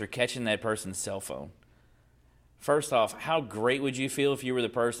coaster catching that person's cell phone. First off, how great would you feel if you were the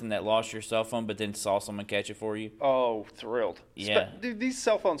person that lost your cell phone but then saw someone catch it for you? Oh, thrilled. Yeah. Dude, these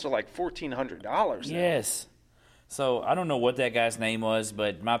cell phones are like $1,400. Yes. So I don't know what that guy's name was,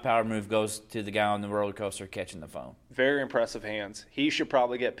 but my power move goes to the guy on the roller coaster catching the phone. Very impressive hands. He should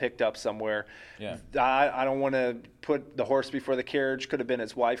probably get picked up somewhere. Yeah. I don't want to put the horse before the carriage. Could have been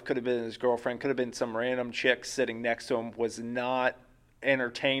his wife, could have been his girlfriend, could have been some random chick sitting next to him, was not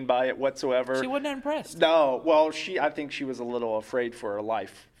entertained by it whatsoever. She wasn't impressed. No, well, I think she was a little afraid for her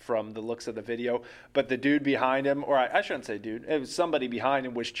life from the looks of the video. But the dude behind him, or I shouldn't say dude, it was somebody behind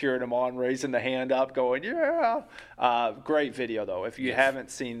him was cheering him on, raising the hand up, going, yeah. Great video, though. If you haven't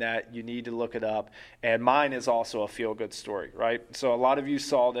seen that, you need to look it up. And mine is also a feel-good story, right? So a lot of you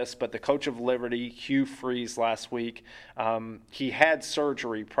saw this, but the coach of Liberty, Hugh Freeze, last week, he had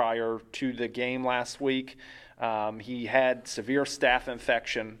surgery prior to the game last week. He had severe staph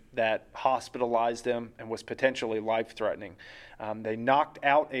infection that hospitalized him and was potentially life-threatening. They knocked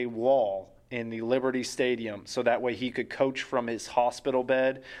out a wall in the Liberty Stadium so that way he could coach from his hospital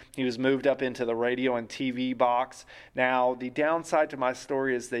bed. He was moved up into the radio and TV box. Now, the downside to my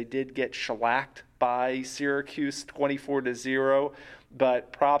story is they did get shellacked by Syracuse 24-0,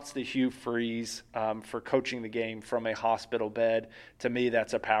 but props to Hugh Freeze for coaching the game from a hospital bed. To me,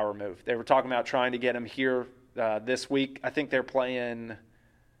 that's a power move. They were talking about trying to get him here this week. I think they're playing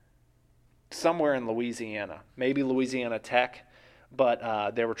somewhere in Louisiana, maybe Louisiana Tech,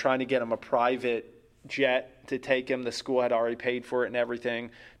 but they were trying to get him a private jet to take him. The school had already paid for it and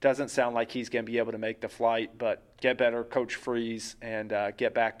everything. Doesn't sound like he's going to be able to make the flight, but get better, Coach Freeze, and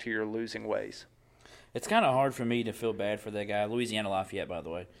get back to your losing ways. It's kind of hard for me to feel bad for that guy. Louisiana Lafayette, by the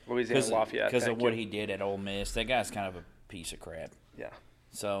way. Louisiana Lafayette. Because of what he did at Ole Miss. That guy's kind of a piece of crap. Yeah.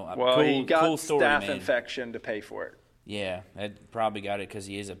 So, well, he got cool story, staph man. infection to pay for it. Yeah, that probably got it because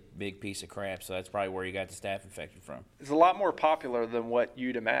he is a big piece of crap, so that's probably where he got the staph infection from. It's a lot more popular than what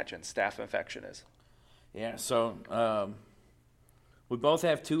you'd imagine staph infection is. Yeah, so we both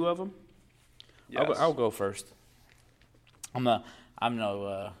have 2 of them. Yes. I'll go first. I'm not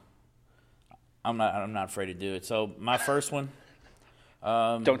afraid to do it. So my first one.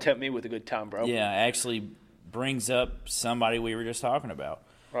 Don't tempt me with a good time, bro. Yeah, actually brings up somebody we were just talking about.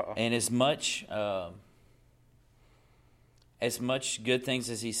 Uh-oh. And as much good things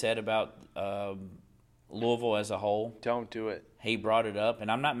as he said about Louisville as a whole, Don't do it. he brought it up,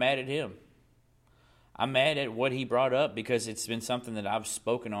 and I'm not mad at him. I'm mad at what he brought up because it's been something that I've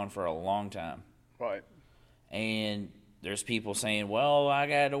spoken on for a long time. Right. And there's people saying, well, I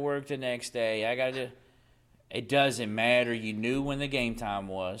got to work the next day. It doesn't matter. You knew when the game time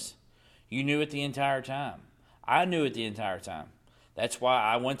was. You knew it the entire time. I knew it the entire time. That's why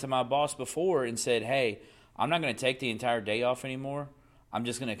I went to my boss before and said, hey, I'm not going to take the entire day off anymore. I'm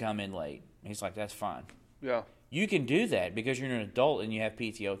just going to come in late. He's like, that's fine. Yeah. You can do that because you're an adult and you have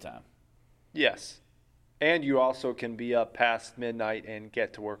PTO time. Yes. And you also can be up past midnight and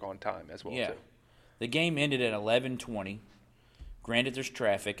get to work on time as well, too. The game ended at 11:20. Granted, there's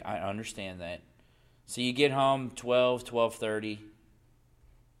traffic. I understand that. So you get home 12:30.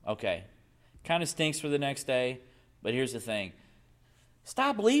 Okay. Kind of stinks for the next day, but here's the thing.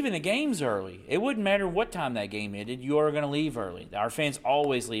 Stop leaving the games early. It wouldn't matter what time that game ended. You are going to leave early. Our fans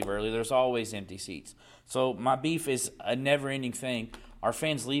always leave early. There's always empty seats. So my beef is a never-ending thing. Our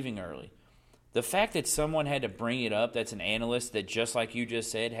fans leaving early. The fact that someone had to bring it up, that's an analyst that, just like you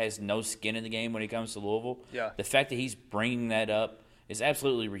just said, has no skin in the game when it comes to Louisville. Yeah. The fact that he's bringing that up is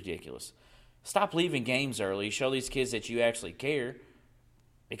absolutely ridiculous. Stop leaving games early. Show these kids that you actually care,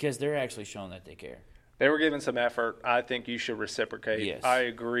 because they're actually showing that they care. They were giving some effort. I think you should reciprocate. Yes. I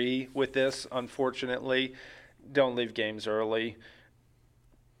agree with this, unfortunately. Don't leave games early.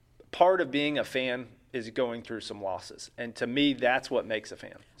 Part of being a fan is going through some losses. And to me, that's what makes a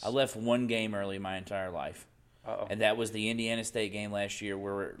fan. I left one game early my entire life. Uh-oh. And that was the Indiana State game last year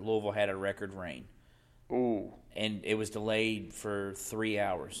where Louisville had a record rain. Ooh. And it was delayed for 3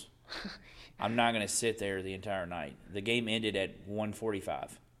 hours. I'm not going to sit there the entire night. The game ended at 1:45.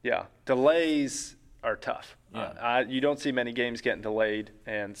 Yeah. Delays are tough. Yeah. You don't see many games getting delayed,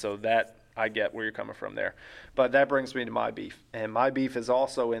 and so that I get where you're coming from there. But that brings me to my beef. And my beef is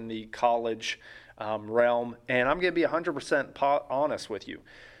also in the college realm, and I'm going to be 100% honest with you.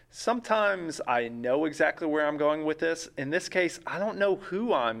 Sometimes I know exactly where I'm going with this. In this case, I don't know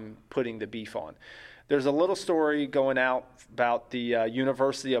who I'm putting the beef on. There's a little story going out about the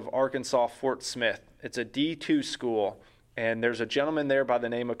University of Arkansas Fort Smith. It's a D2 school, and there's a gentleman there by the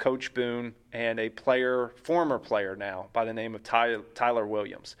name of Coach Boone and a former player now, by the name of Tyler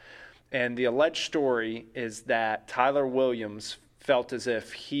Williams. And the alleged story is that Tyler Williams felt as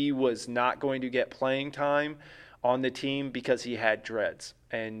if he was not going to get playing time on the team because he had dreads.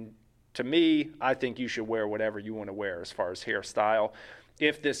 And to me, I think you should wear whatever you want to wear as far as hairstyle.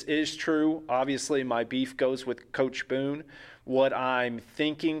 If this is true, obviously my beef goes with Coach Boone. What I'm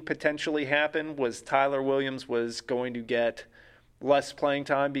thinking potentially happened was Tyler Williams was going to get less playing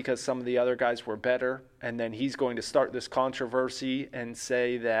time because some of the other guys were better, and then he's going to start this controversy and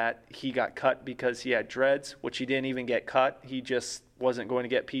say that he got cut because he had dreads, which he didn't even get cut. He just wasn't going to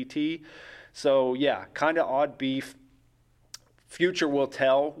get PT. So, yeah, kind of odd beef. Future will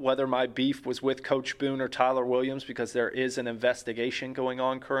tell whether my beef was with Coach Boone or Tyler Williams, because there is an investigation going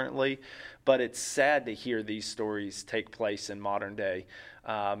on currently. But it's sad to hear these stories take place in modern day.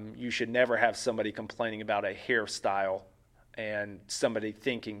 You should never have somebody complaining about a hairstyle and somebody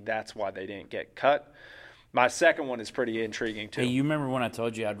thinking that's why they didn't get cut. My second one is pretty intriguing, too. Hey, you remember when I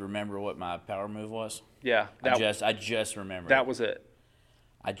told you I'd remember what my power move was? Yeah. I just remembered. That was it.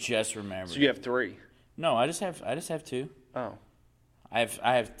 I just remembered. So you have three? No, I just have two. Oh. I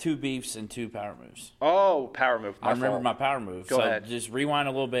have two beefs and two power moves. Oh, power move. I remember my power move. Go ahead. Just rewind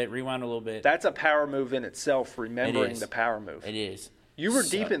a little bit. That's a power move in itself, remembering the power move. It is. You were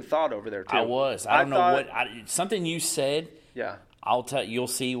deep in thought over there, too. I was. I don't know what something you said. Yeah. I'll tell you'll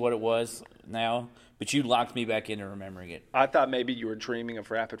see what it was now, but you locked me back into remembering it. I thought maybe you were dreaming of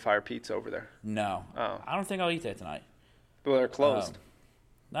rapid fire pizza over there. No. Oh. I don't think I'll eat that tonight. Well, they're closed.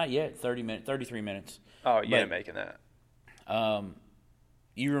 Not yet. 33 minutes. Oh, you ain't making that.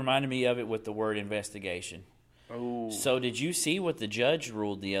 You reminded me of it with the word investigation. Oh. So did you see what the judge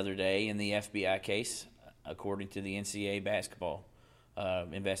ruled the other day in the FBI case, according to the NCAA basketball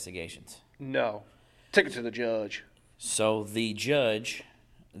investigations? No. Take it to the judge. So the judge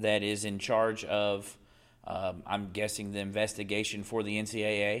that is in charge of, I'm guessing, the investigation for the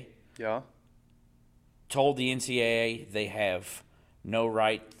NCAA, told the NCAA they have no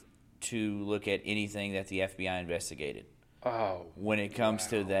right to look at anything that the FBI investigated. Oh, when it comes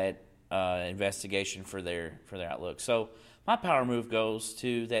to that investigation for their outlook. So my power move goes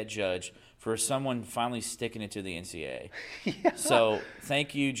to that judge for someone finally sticking it to the NCAA. Yeah. So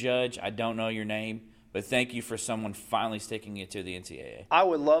thank you, Judge. I don't know your name, but thank you for someone finally sticking it to the NCAA. I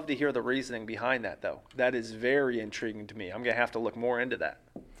would love to hear the reasoning behind that, though. That is very intriguing to me. I'm going to have to look more into that.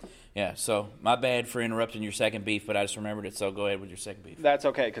 Yeah, so my bad for interrupting your second beef, but I just remembered it, so go ahead with your second beef. That's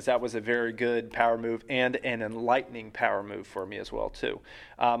okay, because that was a very good power move and an enlightening power move for me as well, too.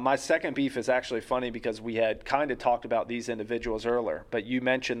 My second beef is actually funny because we had kind of talked about these individuals earlier, but you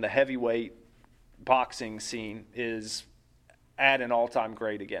mentioned the heavyweight boxing scene is at an all-time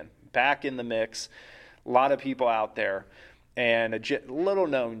great again. Back in the mix, a lot of people out there, and a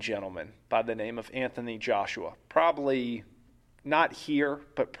little-known gentleman by the name of Anthony Joshua, probably not here,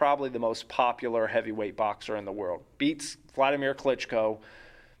 but probably the most popular heavyweight boxer in the world. Beats Vladimir Klitschko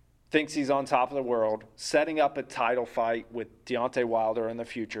thinks he's on top of the world, setting up a title fight with Deontay Wilder in the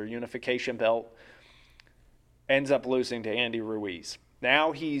future, unification belt, ends up losing to Andy Ruiz.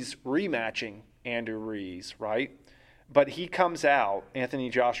 Now he's rematching Andy Ruiz, right? But he comes out, Anthony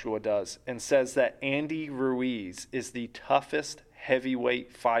Joshua does, and says that Andy Ruiz is the toughest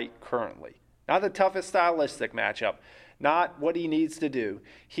heavyweight fight currently. Not the toughest stylistic matchup, not what he needs to do.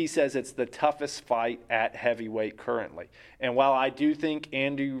 He says it's the toughest fight at heavyweight currently. And while I do think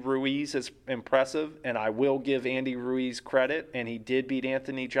Andy Ruiz is impressive, and I will give Andy Ruiz credit, and he did beat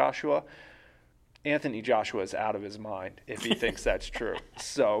Anthony Joshua is out of his mind if he thinks that's true.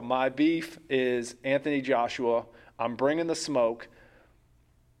 So my beef is Anthony Joshua. I'm bringing the smoke.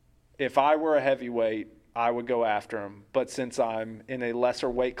 If I were a heavyweight, I would go after him. But since I'm in a lesser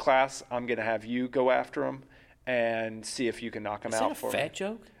weight class, I'm going to have you go after him and see if you can knock him out for me. Is that a fat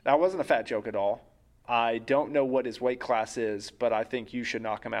joke? That wasn't a fat joke at all. I don't know what his weight class is, but I think you should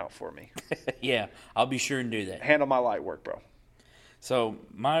knock him out for me. Yeah, I'll be sure and do that. Handle my light work, bro. So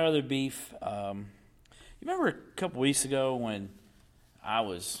my other beef, you remember a couple weeks ago when I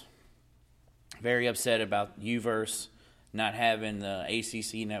was very upset about UVerse not having the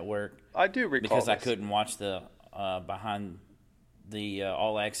ACC network? I do recall because I this. couldn't watch the behind the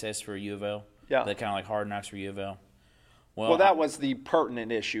All Access for U of L. Yeah. The kind of like Hard Knocks for U of L. Well, that was the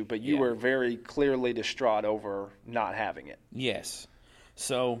pertinent issue, but you Yeah. were very clearly distraught over not having it. Yes.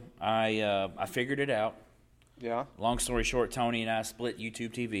 So I figured it out. Yeah. Long story short, Tony and I split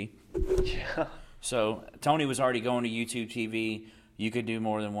YouTube TV. Yeah. So Tony was already going to YouTube TV. You could do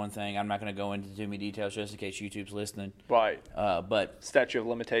more than one thing. I'm not going to go into too many details just in case YouTube's listening. Right. But Statute of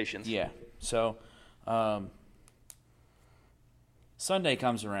limitations. yeah. So Sunday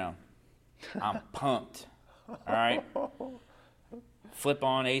comes around. I'm pumped. All right. Flip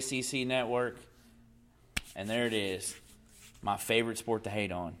on ACC Network, and there it is. My favorite sport to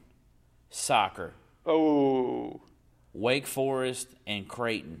hate on. Soccer. Oh. Wake Forest and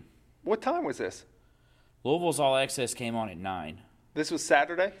Creighton. What time was this? Louisville's All Access came on at 9. This was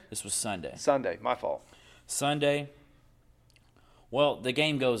Saturday? This was Sunday. Sunday. My fault. Sunday, well, the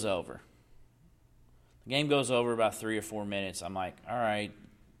game goes over. The game goes over about 3 or 4 minutes. I'm like, all right,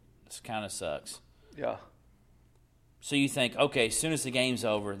 this kind of sucks. Yeah. So you think, okay, as soon as the game's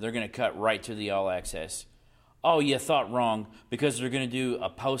over, they're going to cut right to the All Access. Oh, you thought wrong, because they're going to do a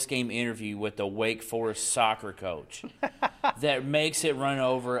post-game interview with the Wake Forest soccer coach that makes it run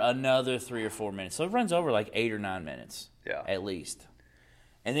over another 3 or 4 minutes. So it runs over like 8 or 9 minutes, Yeah. at least.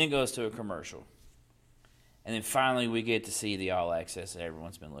 And then goes to a commercial. And then finally we get to see the All Access that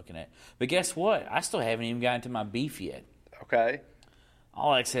everyone's been looking at. But guess what? I still haven't even gotten to my beef yet. Okay.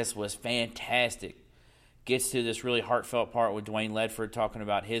 All Access was fantastic. Gets to this really heartfelt part with Dwayne Ledford talking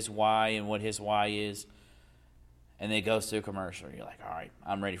about his why and what his why is. And then it goes to a commercial. You're like, all right,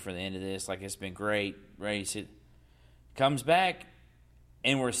 I'm ready for the end of this. Like, it's been great. Ready to sit. Comes back,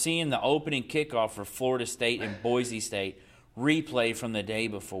 and we're seeing the opening kickoff for Florida State and Boise State replay from the day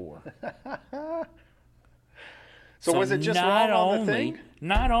before. So was it just wrong on the thing?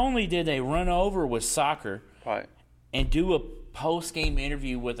 Not only did they run over with soccer Right. and do a post-game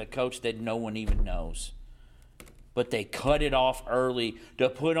interview with a coach that no one even knows, but they cut it off early to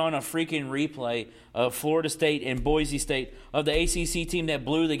put on a freaking replay of Florida State and Boise State of the ACC team that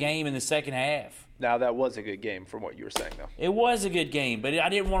blew the game in the second half. Now, that was a good game from what you were saying, though. It was a good game, but I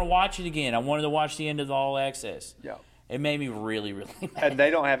didn't want to watch it again. I wanted to watch the end of the All Access. Yeah. It made me really, really mad. And they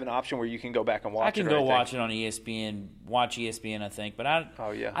don't have an option where you can go back and watch it. I can or go anything. watch it on ESPN, watch ESPN, I think, but I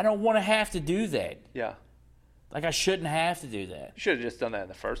don't want to have to do that. Yeah. Like, I shouldn't have to do that. You should have just done that in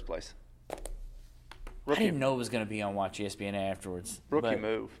the first place. I didn't know it was going to be on Watch ESPN afterwards. Rookie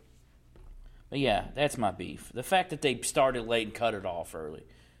move. But yeah, that's my beef. The fact that they started late and cut it off early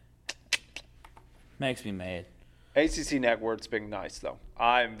makes me mad. ACC Network's been nice, though.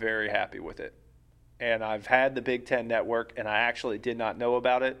 I'm very happy with it. And I've had the Big Ten Network, and I actually did not know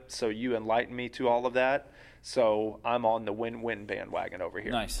about it, so you enlightened me to all of that. So I'm on the win-win bandwagon over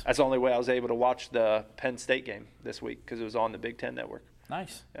here. Nice. That's the only way I was able to watch the Penn State game this week, because it was on the Big Ten Network.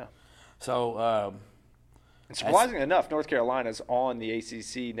 Nice. Yeah. So, And surprisingly enough, North Carolina's on the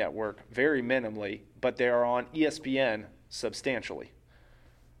ACC Network very minimally, but they are on ESPN substantially.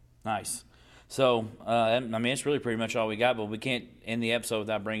 nice. So, I mean, it's really pretty much all we got, but we can't end the episode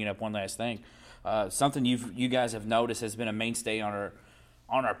without bringing up one last thing. Something you guys have noticed has been a mainstay on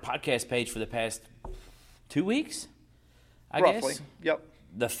our podcast page for the past 2 weeks, I Roughly. guess. Yep.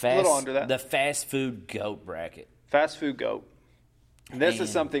 The A little under that. The fast food GOAT bracket. Fast food goat. And this Man. is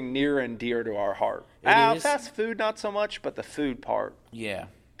something near and dear to our heart. It is. Fast food, not so much, but the food part, Yeah.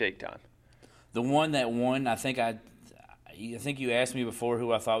 big time. The one that won, I think I think you asked me before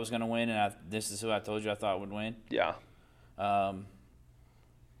who I thought was going to win, and this is who I told you I thought would win. Yeah.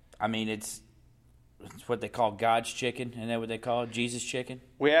 I mean, it's what they call God's chicken. Isn't that what they call it? Jesus chicken?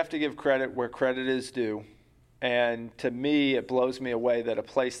 We have to give credit where credit is due. And to me, it blows me away that a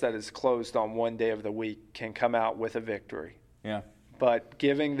place that is closed on one day of the week can come out with a victory. Yeah. But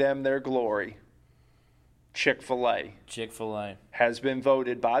giving them their glory, Chick-fil-A has been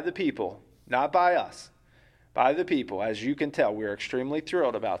voted by the people, not by us, by the people. As you can tell, we're extremely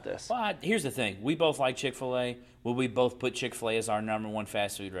thrilled about this. Well, here's the thing. We both like Chick-fil-A. Will we both put Chick-fil-A as our number one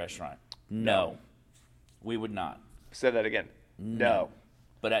fast food restaurant? No. We would not. Say that again. No.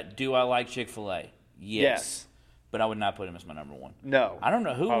 But do I like Chick-fil-A? Yes. But I would not put him as my number one. No. I don't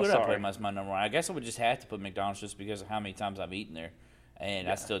know. Who would I put him as my number one? I guess I would just have to put McDonald's just because of how many times I've eaten there. And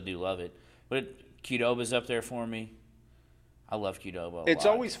I still do love it. But Qdoba's up there for me. I love Qdoba. It's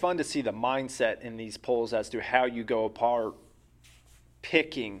always fun to see the mindset in these polls as to how you go apart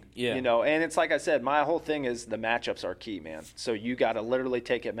picking, and it's like I said, my whole thing is the matchups are key, man. So you got to literally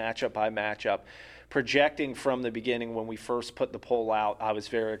take it matchup by matchup. Projecting from the beginning when we first put the poll out, I was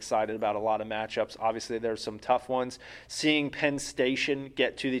very excited about a lot of matchups. Obviously, there's some tough ones. Seeing Penn Station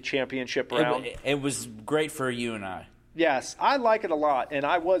get to the championship round. It was great for you and I. Yes, I like it a lot, and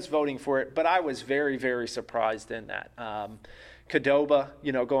I was voting for it, but I was very, very surprised in that. Qdoba,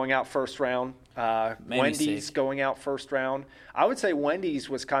 going out first round. Wendy's going out first round. I would say Wendy's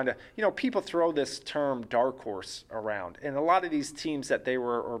was kind of, people throw this term dark horse around. And a lot of these teams that they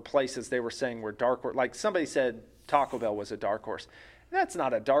were, or places they were saying were dark horse, like somebody said Taco Bell was a dark horse. That's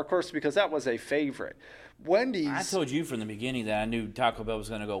not a dark horse because that was a favorite. Wendy's. I told you from the beginning that I knew Taco Bell was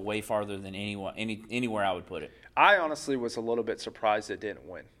going to go way farther than anywhere I would put it. I honestly was a little bit surprised it didn't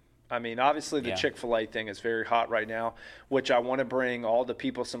win. I mean, obviously the Chick-fil-A thing is very hot right now, which I want to bring all the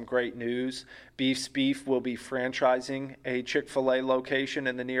people some great news. Beef's Beef will be franchising a Chick-fil-A location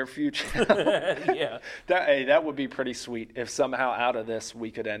in the near future. Yeah. That would be pretty sweet if somehow out of this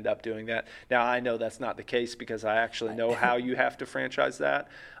we could end up doing that. Now, I know that's not the case because I actually know how you have to franchise that.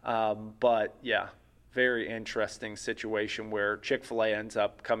 But, yeah, very interesting situation where Chick-fil-A ends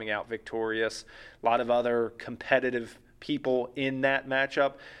up coming out victorious. A lot of other competitive people in that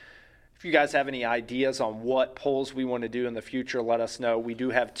matchup. If you guys have any ideas on what polls we want to do in the future, let us know. We do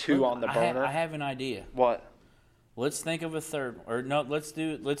have two on the burner. I have an idea. What? Let's think of a third. Or no, let's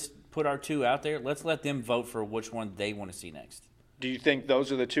put our two out there. Let's let them vote for which one they want to see next. Do you think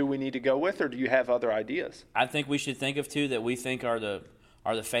those are the two we need to go with, or do you have other ideas? I think we should think of two that we think are the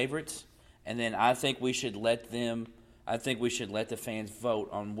favorites, and then I think we should let the fans vote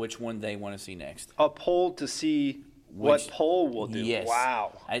on which one they want to see next. A poll to see what poll will do. Yes.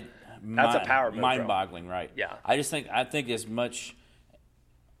 Wow. That's a power move. Mind-boggling, right? Yeah. I think as much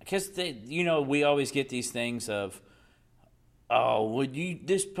because we always get these things of,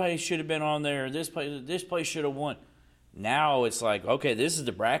 this place should have been on there. This place should have won. Now it's like, okay, this is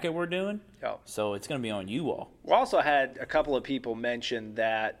the bracket we're doing, so it's going to be on you all. We also had a couple of people mention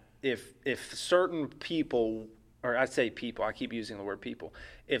that if certain people, or I say people, I keep using the word people,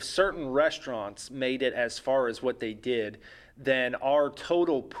 if certain restaurants made it as far as what they did, then our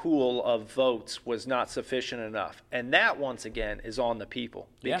total pool of votes was not sufficient enough. And that, once again, is on the people.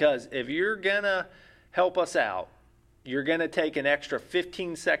 Because if you're going to help us out, you're going to take an extra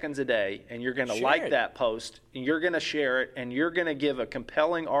 15 seconds a day, and you're going to like that post, and you're going to share it, and you're going to give a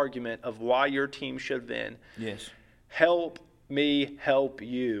compelling argument of why your team should win. Yes. Help me help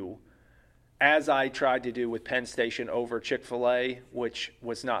you, as I tried to do with Penn Station over Chick-fil-A, which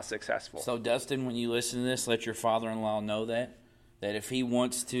was not successful. So, Dustin, when you listen to this, let your father-in-law know that if he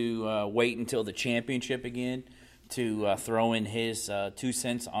wants to wait until the championship again to throw in his 2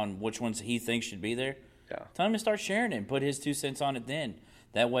 cents on which ones he thinks should be there, tell him to start sharing it and put his 2 cents on it then.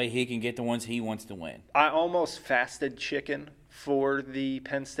 That way he can get the ones he wants to win. I almost fasted chicken for the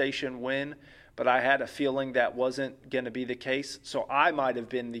Penn Station win, but I had a feeling that wasn't going to be the case. So I might have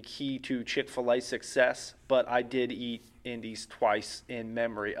been the key to Chick-fil-A success, but I did eat Indies twice in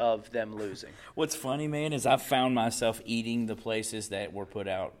memory of them losing. What's funny, man, is I've found myself eating the places that were put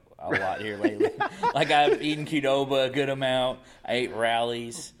out a lot here lately. Like I've eaten Qdoba a good amount. I ate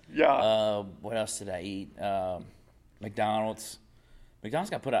Rallies. Yeah. What else did I eat? McDonald's.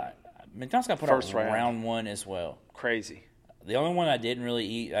 McDonald's got put out First round one as well. Crazy. The only one I didn't really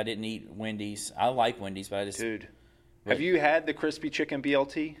eat, I didn't eat Wendy's. I like Wendy's, but I just... Dude, have you had the crispy chicken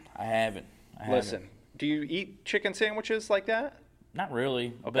BLT? I haven't. Listen, do you eat chicken sandwiches like that? Not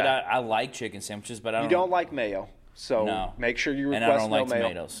really, okay. But I like chicken sandwiches, but I don't... You don't like mayo, so no. make sure you request no mayo. And I don't like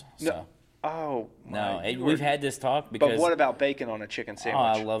tomatoes, so... Oh, No, my, we've had this talk because. But what about bacon on a chicken Oh,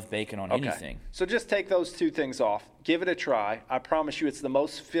 sandwich? I love bacon on anything. So just take those two things off. Give it a try. I promise you it's the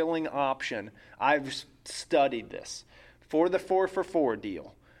most filling option. I've studied this. For the 4 for $4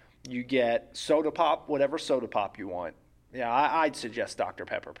 deal, you get soda pop, whatever soda pop you want. Yeah, I'd suggest Dr.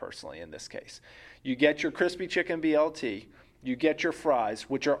 Pepper personally in this case. You get your crispy chicken BLT. You get your fries,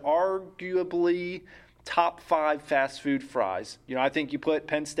 which are arguably top 5 fast food fries. You know, I think you put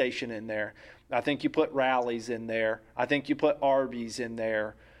Penn Station in there. I think you put Rally's in there. I think you put Arby's in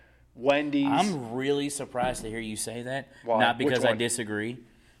there. Wendy's. I'm really surprised to hear you say that. Why? Not Which because I one? disagree.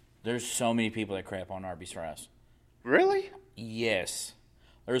 There's so many people that crap on Arby's fries. Really? Yes.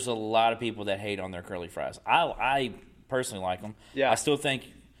 There's a lot of people that hate on their curly fries. I personally like them. Yeah. I still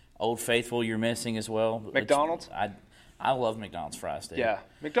think Old Faithful you're missing as well. McDonald's? I love McDonald's fries, too. Yeah.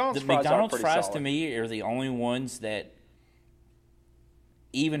 McDonald's The fries McDonald's are pretty fries solid. to me are the only ones that,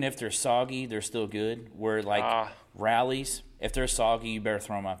 even if they're soggy, they're still good. Where like Rallies, if they're soggy, you better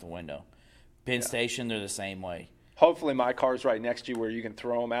throw them out the window. Penn Station, they're the same way. Hopefully my car's right next to you where you can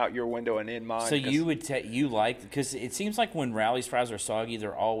throw them out your window and in mine. So you would because it seems like when Rally's fries are soggy,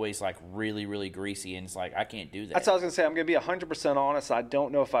 they're always like really, really greasy, and it's like I can't do that. That's what I was going to say. I'm going to be 100% honest. I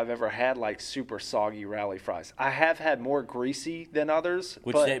don't know if I've ever had like super soggy Rally fries. I have had more greasy than others.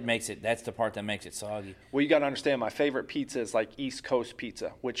 Which but, that makes it. That's the part that makes it soggy. well, you got to understand my favorite pizza is like East Coast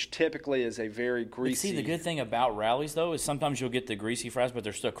pizza, which typically is a very But greasy. see, the good thing about Rally's though is sometimes you'll get the greasy fries, but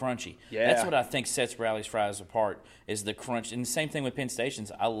they're still crunchy. Yeah. That's what I think sets Rally's fries apart is the crunch. And the same thing with Penn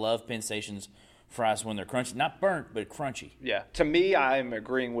Station's. I love Penn Station's fries when they're crunchy, not burnt, but crunchy. Yeah. To me, I am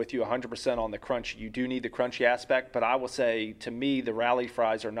agreeing with you 100% on the crunchy. You do need the crunchy aspect, but I will say, to me, the Rally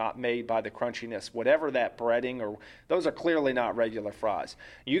fries are not made by the crunchiness. Whatever that breading, or those are clearly not regular fries.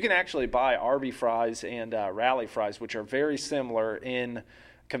 You can actually buy Arby fries and Rally fries, which are very similar in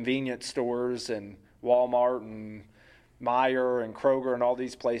convenience stores and Walmart and Meijer and Kroger and all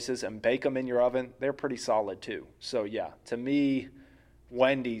these places, and bake them in your oven. They're pretty solid too. So yeah, to me,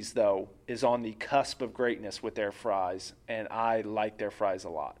 Wendy's, though, is on the cusp of greatness with their fries, and I like their fries a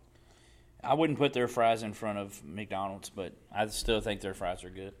lot. I wouldn't put their fries in front of McDonald's, but I still think their fries are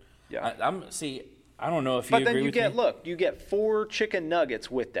good. Yeah. I don't know if you But agree then you with get, me. look, you get 4 chicken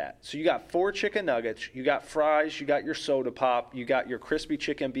nuggets with that. So you got 4 chicken nuggets, you got fries, you got your soda pop, you got your crispy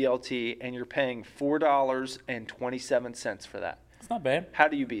chicken BLT, and you're paying $4.27 for that. It's not bad. How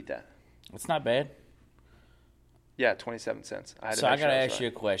do you beat that? It's not bad. Yeah, 27 cents. So I got to ask you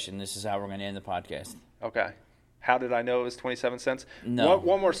a question. This is how we're going to end the podcast. Okay. How did I know it was 27 cents? No.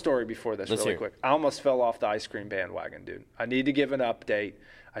 One more story before this, Let's really hear it. quick. I almost fell off the ice cream bandwagon, dude. I need to give an update.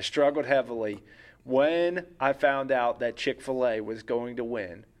 I struggled heavily. When I found out that Chick-fil-A was going to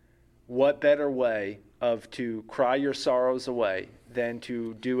win, what better way to cry your sorrows away than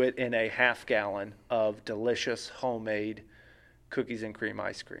to do it in a half gallon of delicious homemade cookies and cream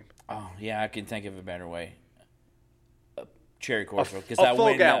ice cream? Oh, yeah, I can think of a better way. Cherry Corsel, because a I full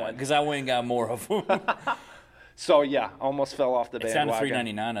went gallon. because I went and got more of them. So, yeah, almost fell off the It's down bandwagon.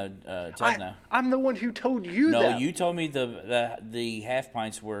 to $3.99 a tub now. I'm the one who told you No, that. you told me the half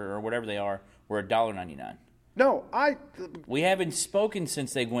pints were, or whatever they are, were $1.99. No, We haven't spoken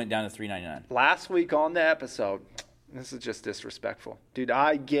since they went down to $3.99. last week on the episode, this is just disrespectful. Dude,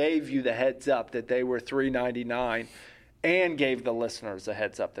 I gave you the heads up that they were $3.99 and gave the listeners a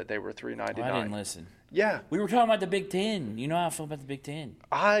heads up that they were $3.99. I didn't listen. Yeah, We were talking about the Big Ten. You know how I feel about the Big Ten.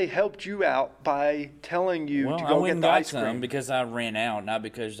 I helped you out by telling you Well, to I go went get and the got ice some cream. because I ran out, not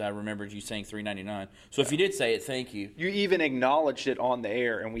because I remembered you saying $3.99. So if you did say it, thank you. You even acknowledged it on the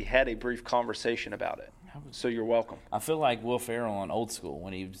air, and we had a brief conversation about it. So you're welcome. I feel like Will Ferrell on Old School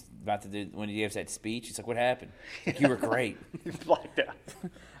when he was about to when he gives that speech. He's like, "What happened? Like, you were great." Like that.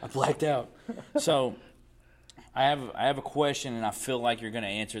 I blacked out. So I have a question, and I feel like you're going to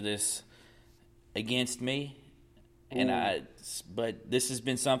answer this against me. But this has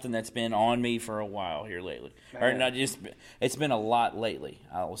been something that's been on me for a while here lately. Or not just, it's been a lot lately,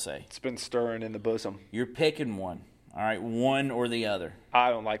 I will say. It's been stirring in the bosom. You're picking one, all right, one or the other.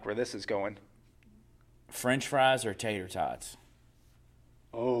 I don't like where this is going. French fries or tater tots?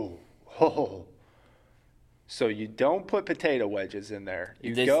 Oh. So you don't put potato wedges in there.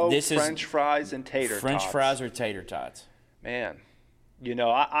 You This go is French fries and tater tots. French fries or tater tots? Man, you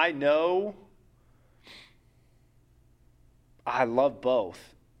know, I know I love both,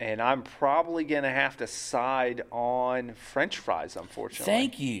 and I'm probably going to have to side on French fries, unfortunately.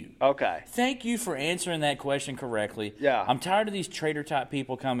 Thank you. Okay. Thank you for answering that question correctly. Yeah. I'm tired of these tater tot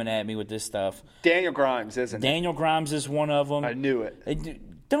people coming at me with this stuff. Daniel Grimes, isn't it? Daniel Grimes is one of them. I knew it.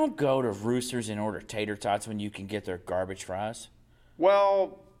 Don't go to Roosters and order tater tots when you can get their garbage fries.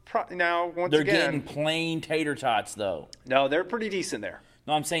 Well, Now, once They're again, getting plain tater tots, though. no, they're pretty decent there.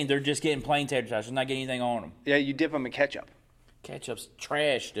 No, I'm saying they're just getting plain tater tots. They're not getting anything on them. Yeah, you dip them in ketchup. Ketchup's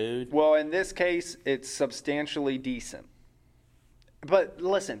trash, dude. Well, in this case, it's substantially decent. But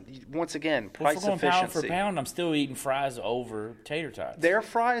listen, once again, price If we're going pound efficiency. for pound, I'm still eating fries over tater tots. Their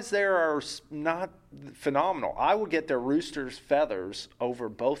fries there are not phenomenal. I would get their Rooster's Feathers over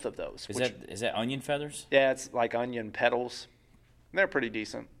both of those. Is that onion feathers? Yeah, it's like onion petals. They're pretty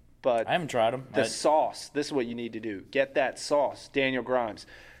decent. But I haven't tried them. the sauce, this is what you need to do. Get that sauce, Daniel Grimes.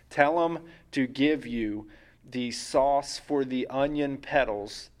 Tell them to give you the sauce for the onion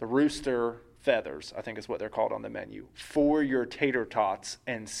petals, the Rooster Feathers, I think is what they're called on the menu, for your tater tots,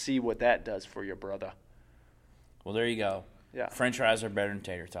 and see what that does for your brother. Well, there you go. Yeah. French fries are better than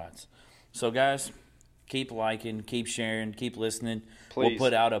tater tots. So, guys, keep liking, keep sharing, keep listening. Please. We'll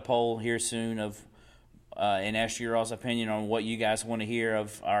put out a poll here soon of and ask your all's opinion on what you guys want to hear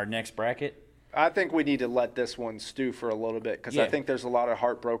of our next bracket. I think we need to let this one stew for a little bit because I think there's a lot of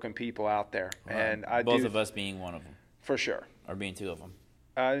heartbroken people out there, and both of us being one of them, for sure, or being two of them.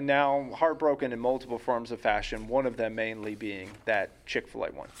 Now heartbroken in multiple forms of fashion. One of them mainly being that Chick-fil-A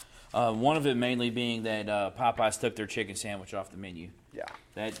one. One of it mainly being that Popeyes took their chicken sandwich off the menu. Yeah,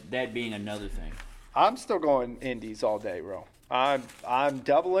 that being another thing. I'm still going Indies all day, bro. I'm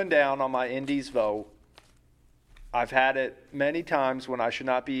doubling down on my Indies vote. I've had it many times when I should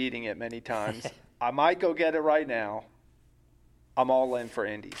not be eating it many times. I might go get it right now. I'm all in for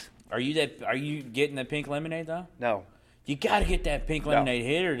Indies. Are you getting the pink lemonade though? No. You got to get that pink lemonade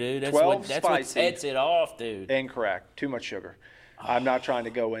hitter, dude. That's 12 what spicy. sets it off, dude. Incorrect. Too much sugar. I'm not trying to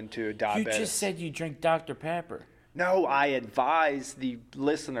go into diabetes. You just said you drink Dr. Pepper. No, I advise the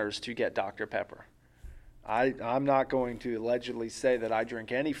listeners to get Dr. Pepper. I'm not going to allegedly say that I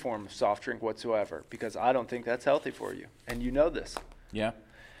drink any form of soft drink whatsoever because I don't think that's healthy for you. And you know this. Yeah.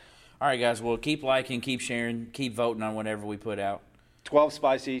 All right, guys. Well, keep liking, keep sharing, keep voting on whatever we put out. 12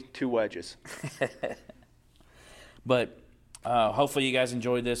 spicy, 2 wedges. But hopefully you guys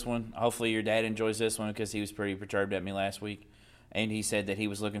enjoyed this one. Hopefully your dad enjoys this one because he was pretty perturbed at me last week. And he said that he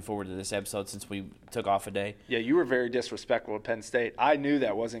was looking forward to this episode since we took off a day. Yeah, you were very disrespectful at Penn State. I knew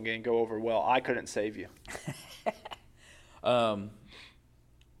that wasn't going to go over well. I couldn't save you. At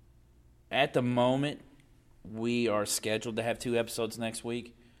the moment, we are scheduled to have 2 episodes next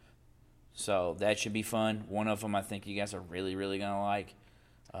week. So that should be fun. One of them I think you guys are really, really going to like.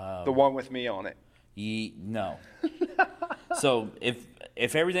 The one with me on it. No. So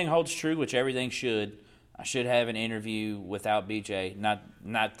if everything holds true, which everything should, I should have an interview without BJ.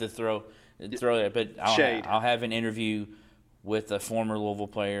 Not to throw it, but I'll have an interview with a former Louisville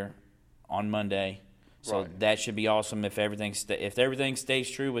player on Monday. So that should be awesome if everything stays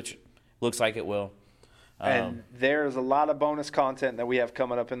true, which looks like it will. And there's a lot of bonus content that we have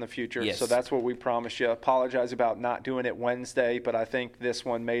coming up in the future. Yes. So that's what we promise you. Apologize about not doing it Wednesday, but I think this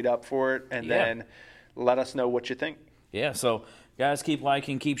one made up for it. And then let us know what you think. Yeah, so guys, keep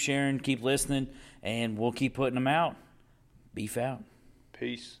liking, keep sharing, keep listening, and we'll keep putting them out. Beef out.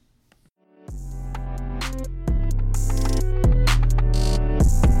 Peace.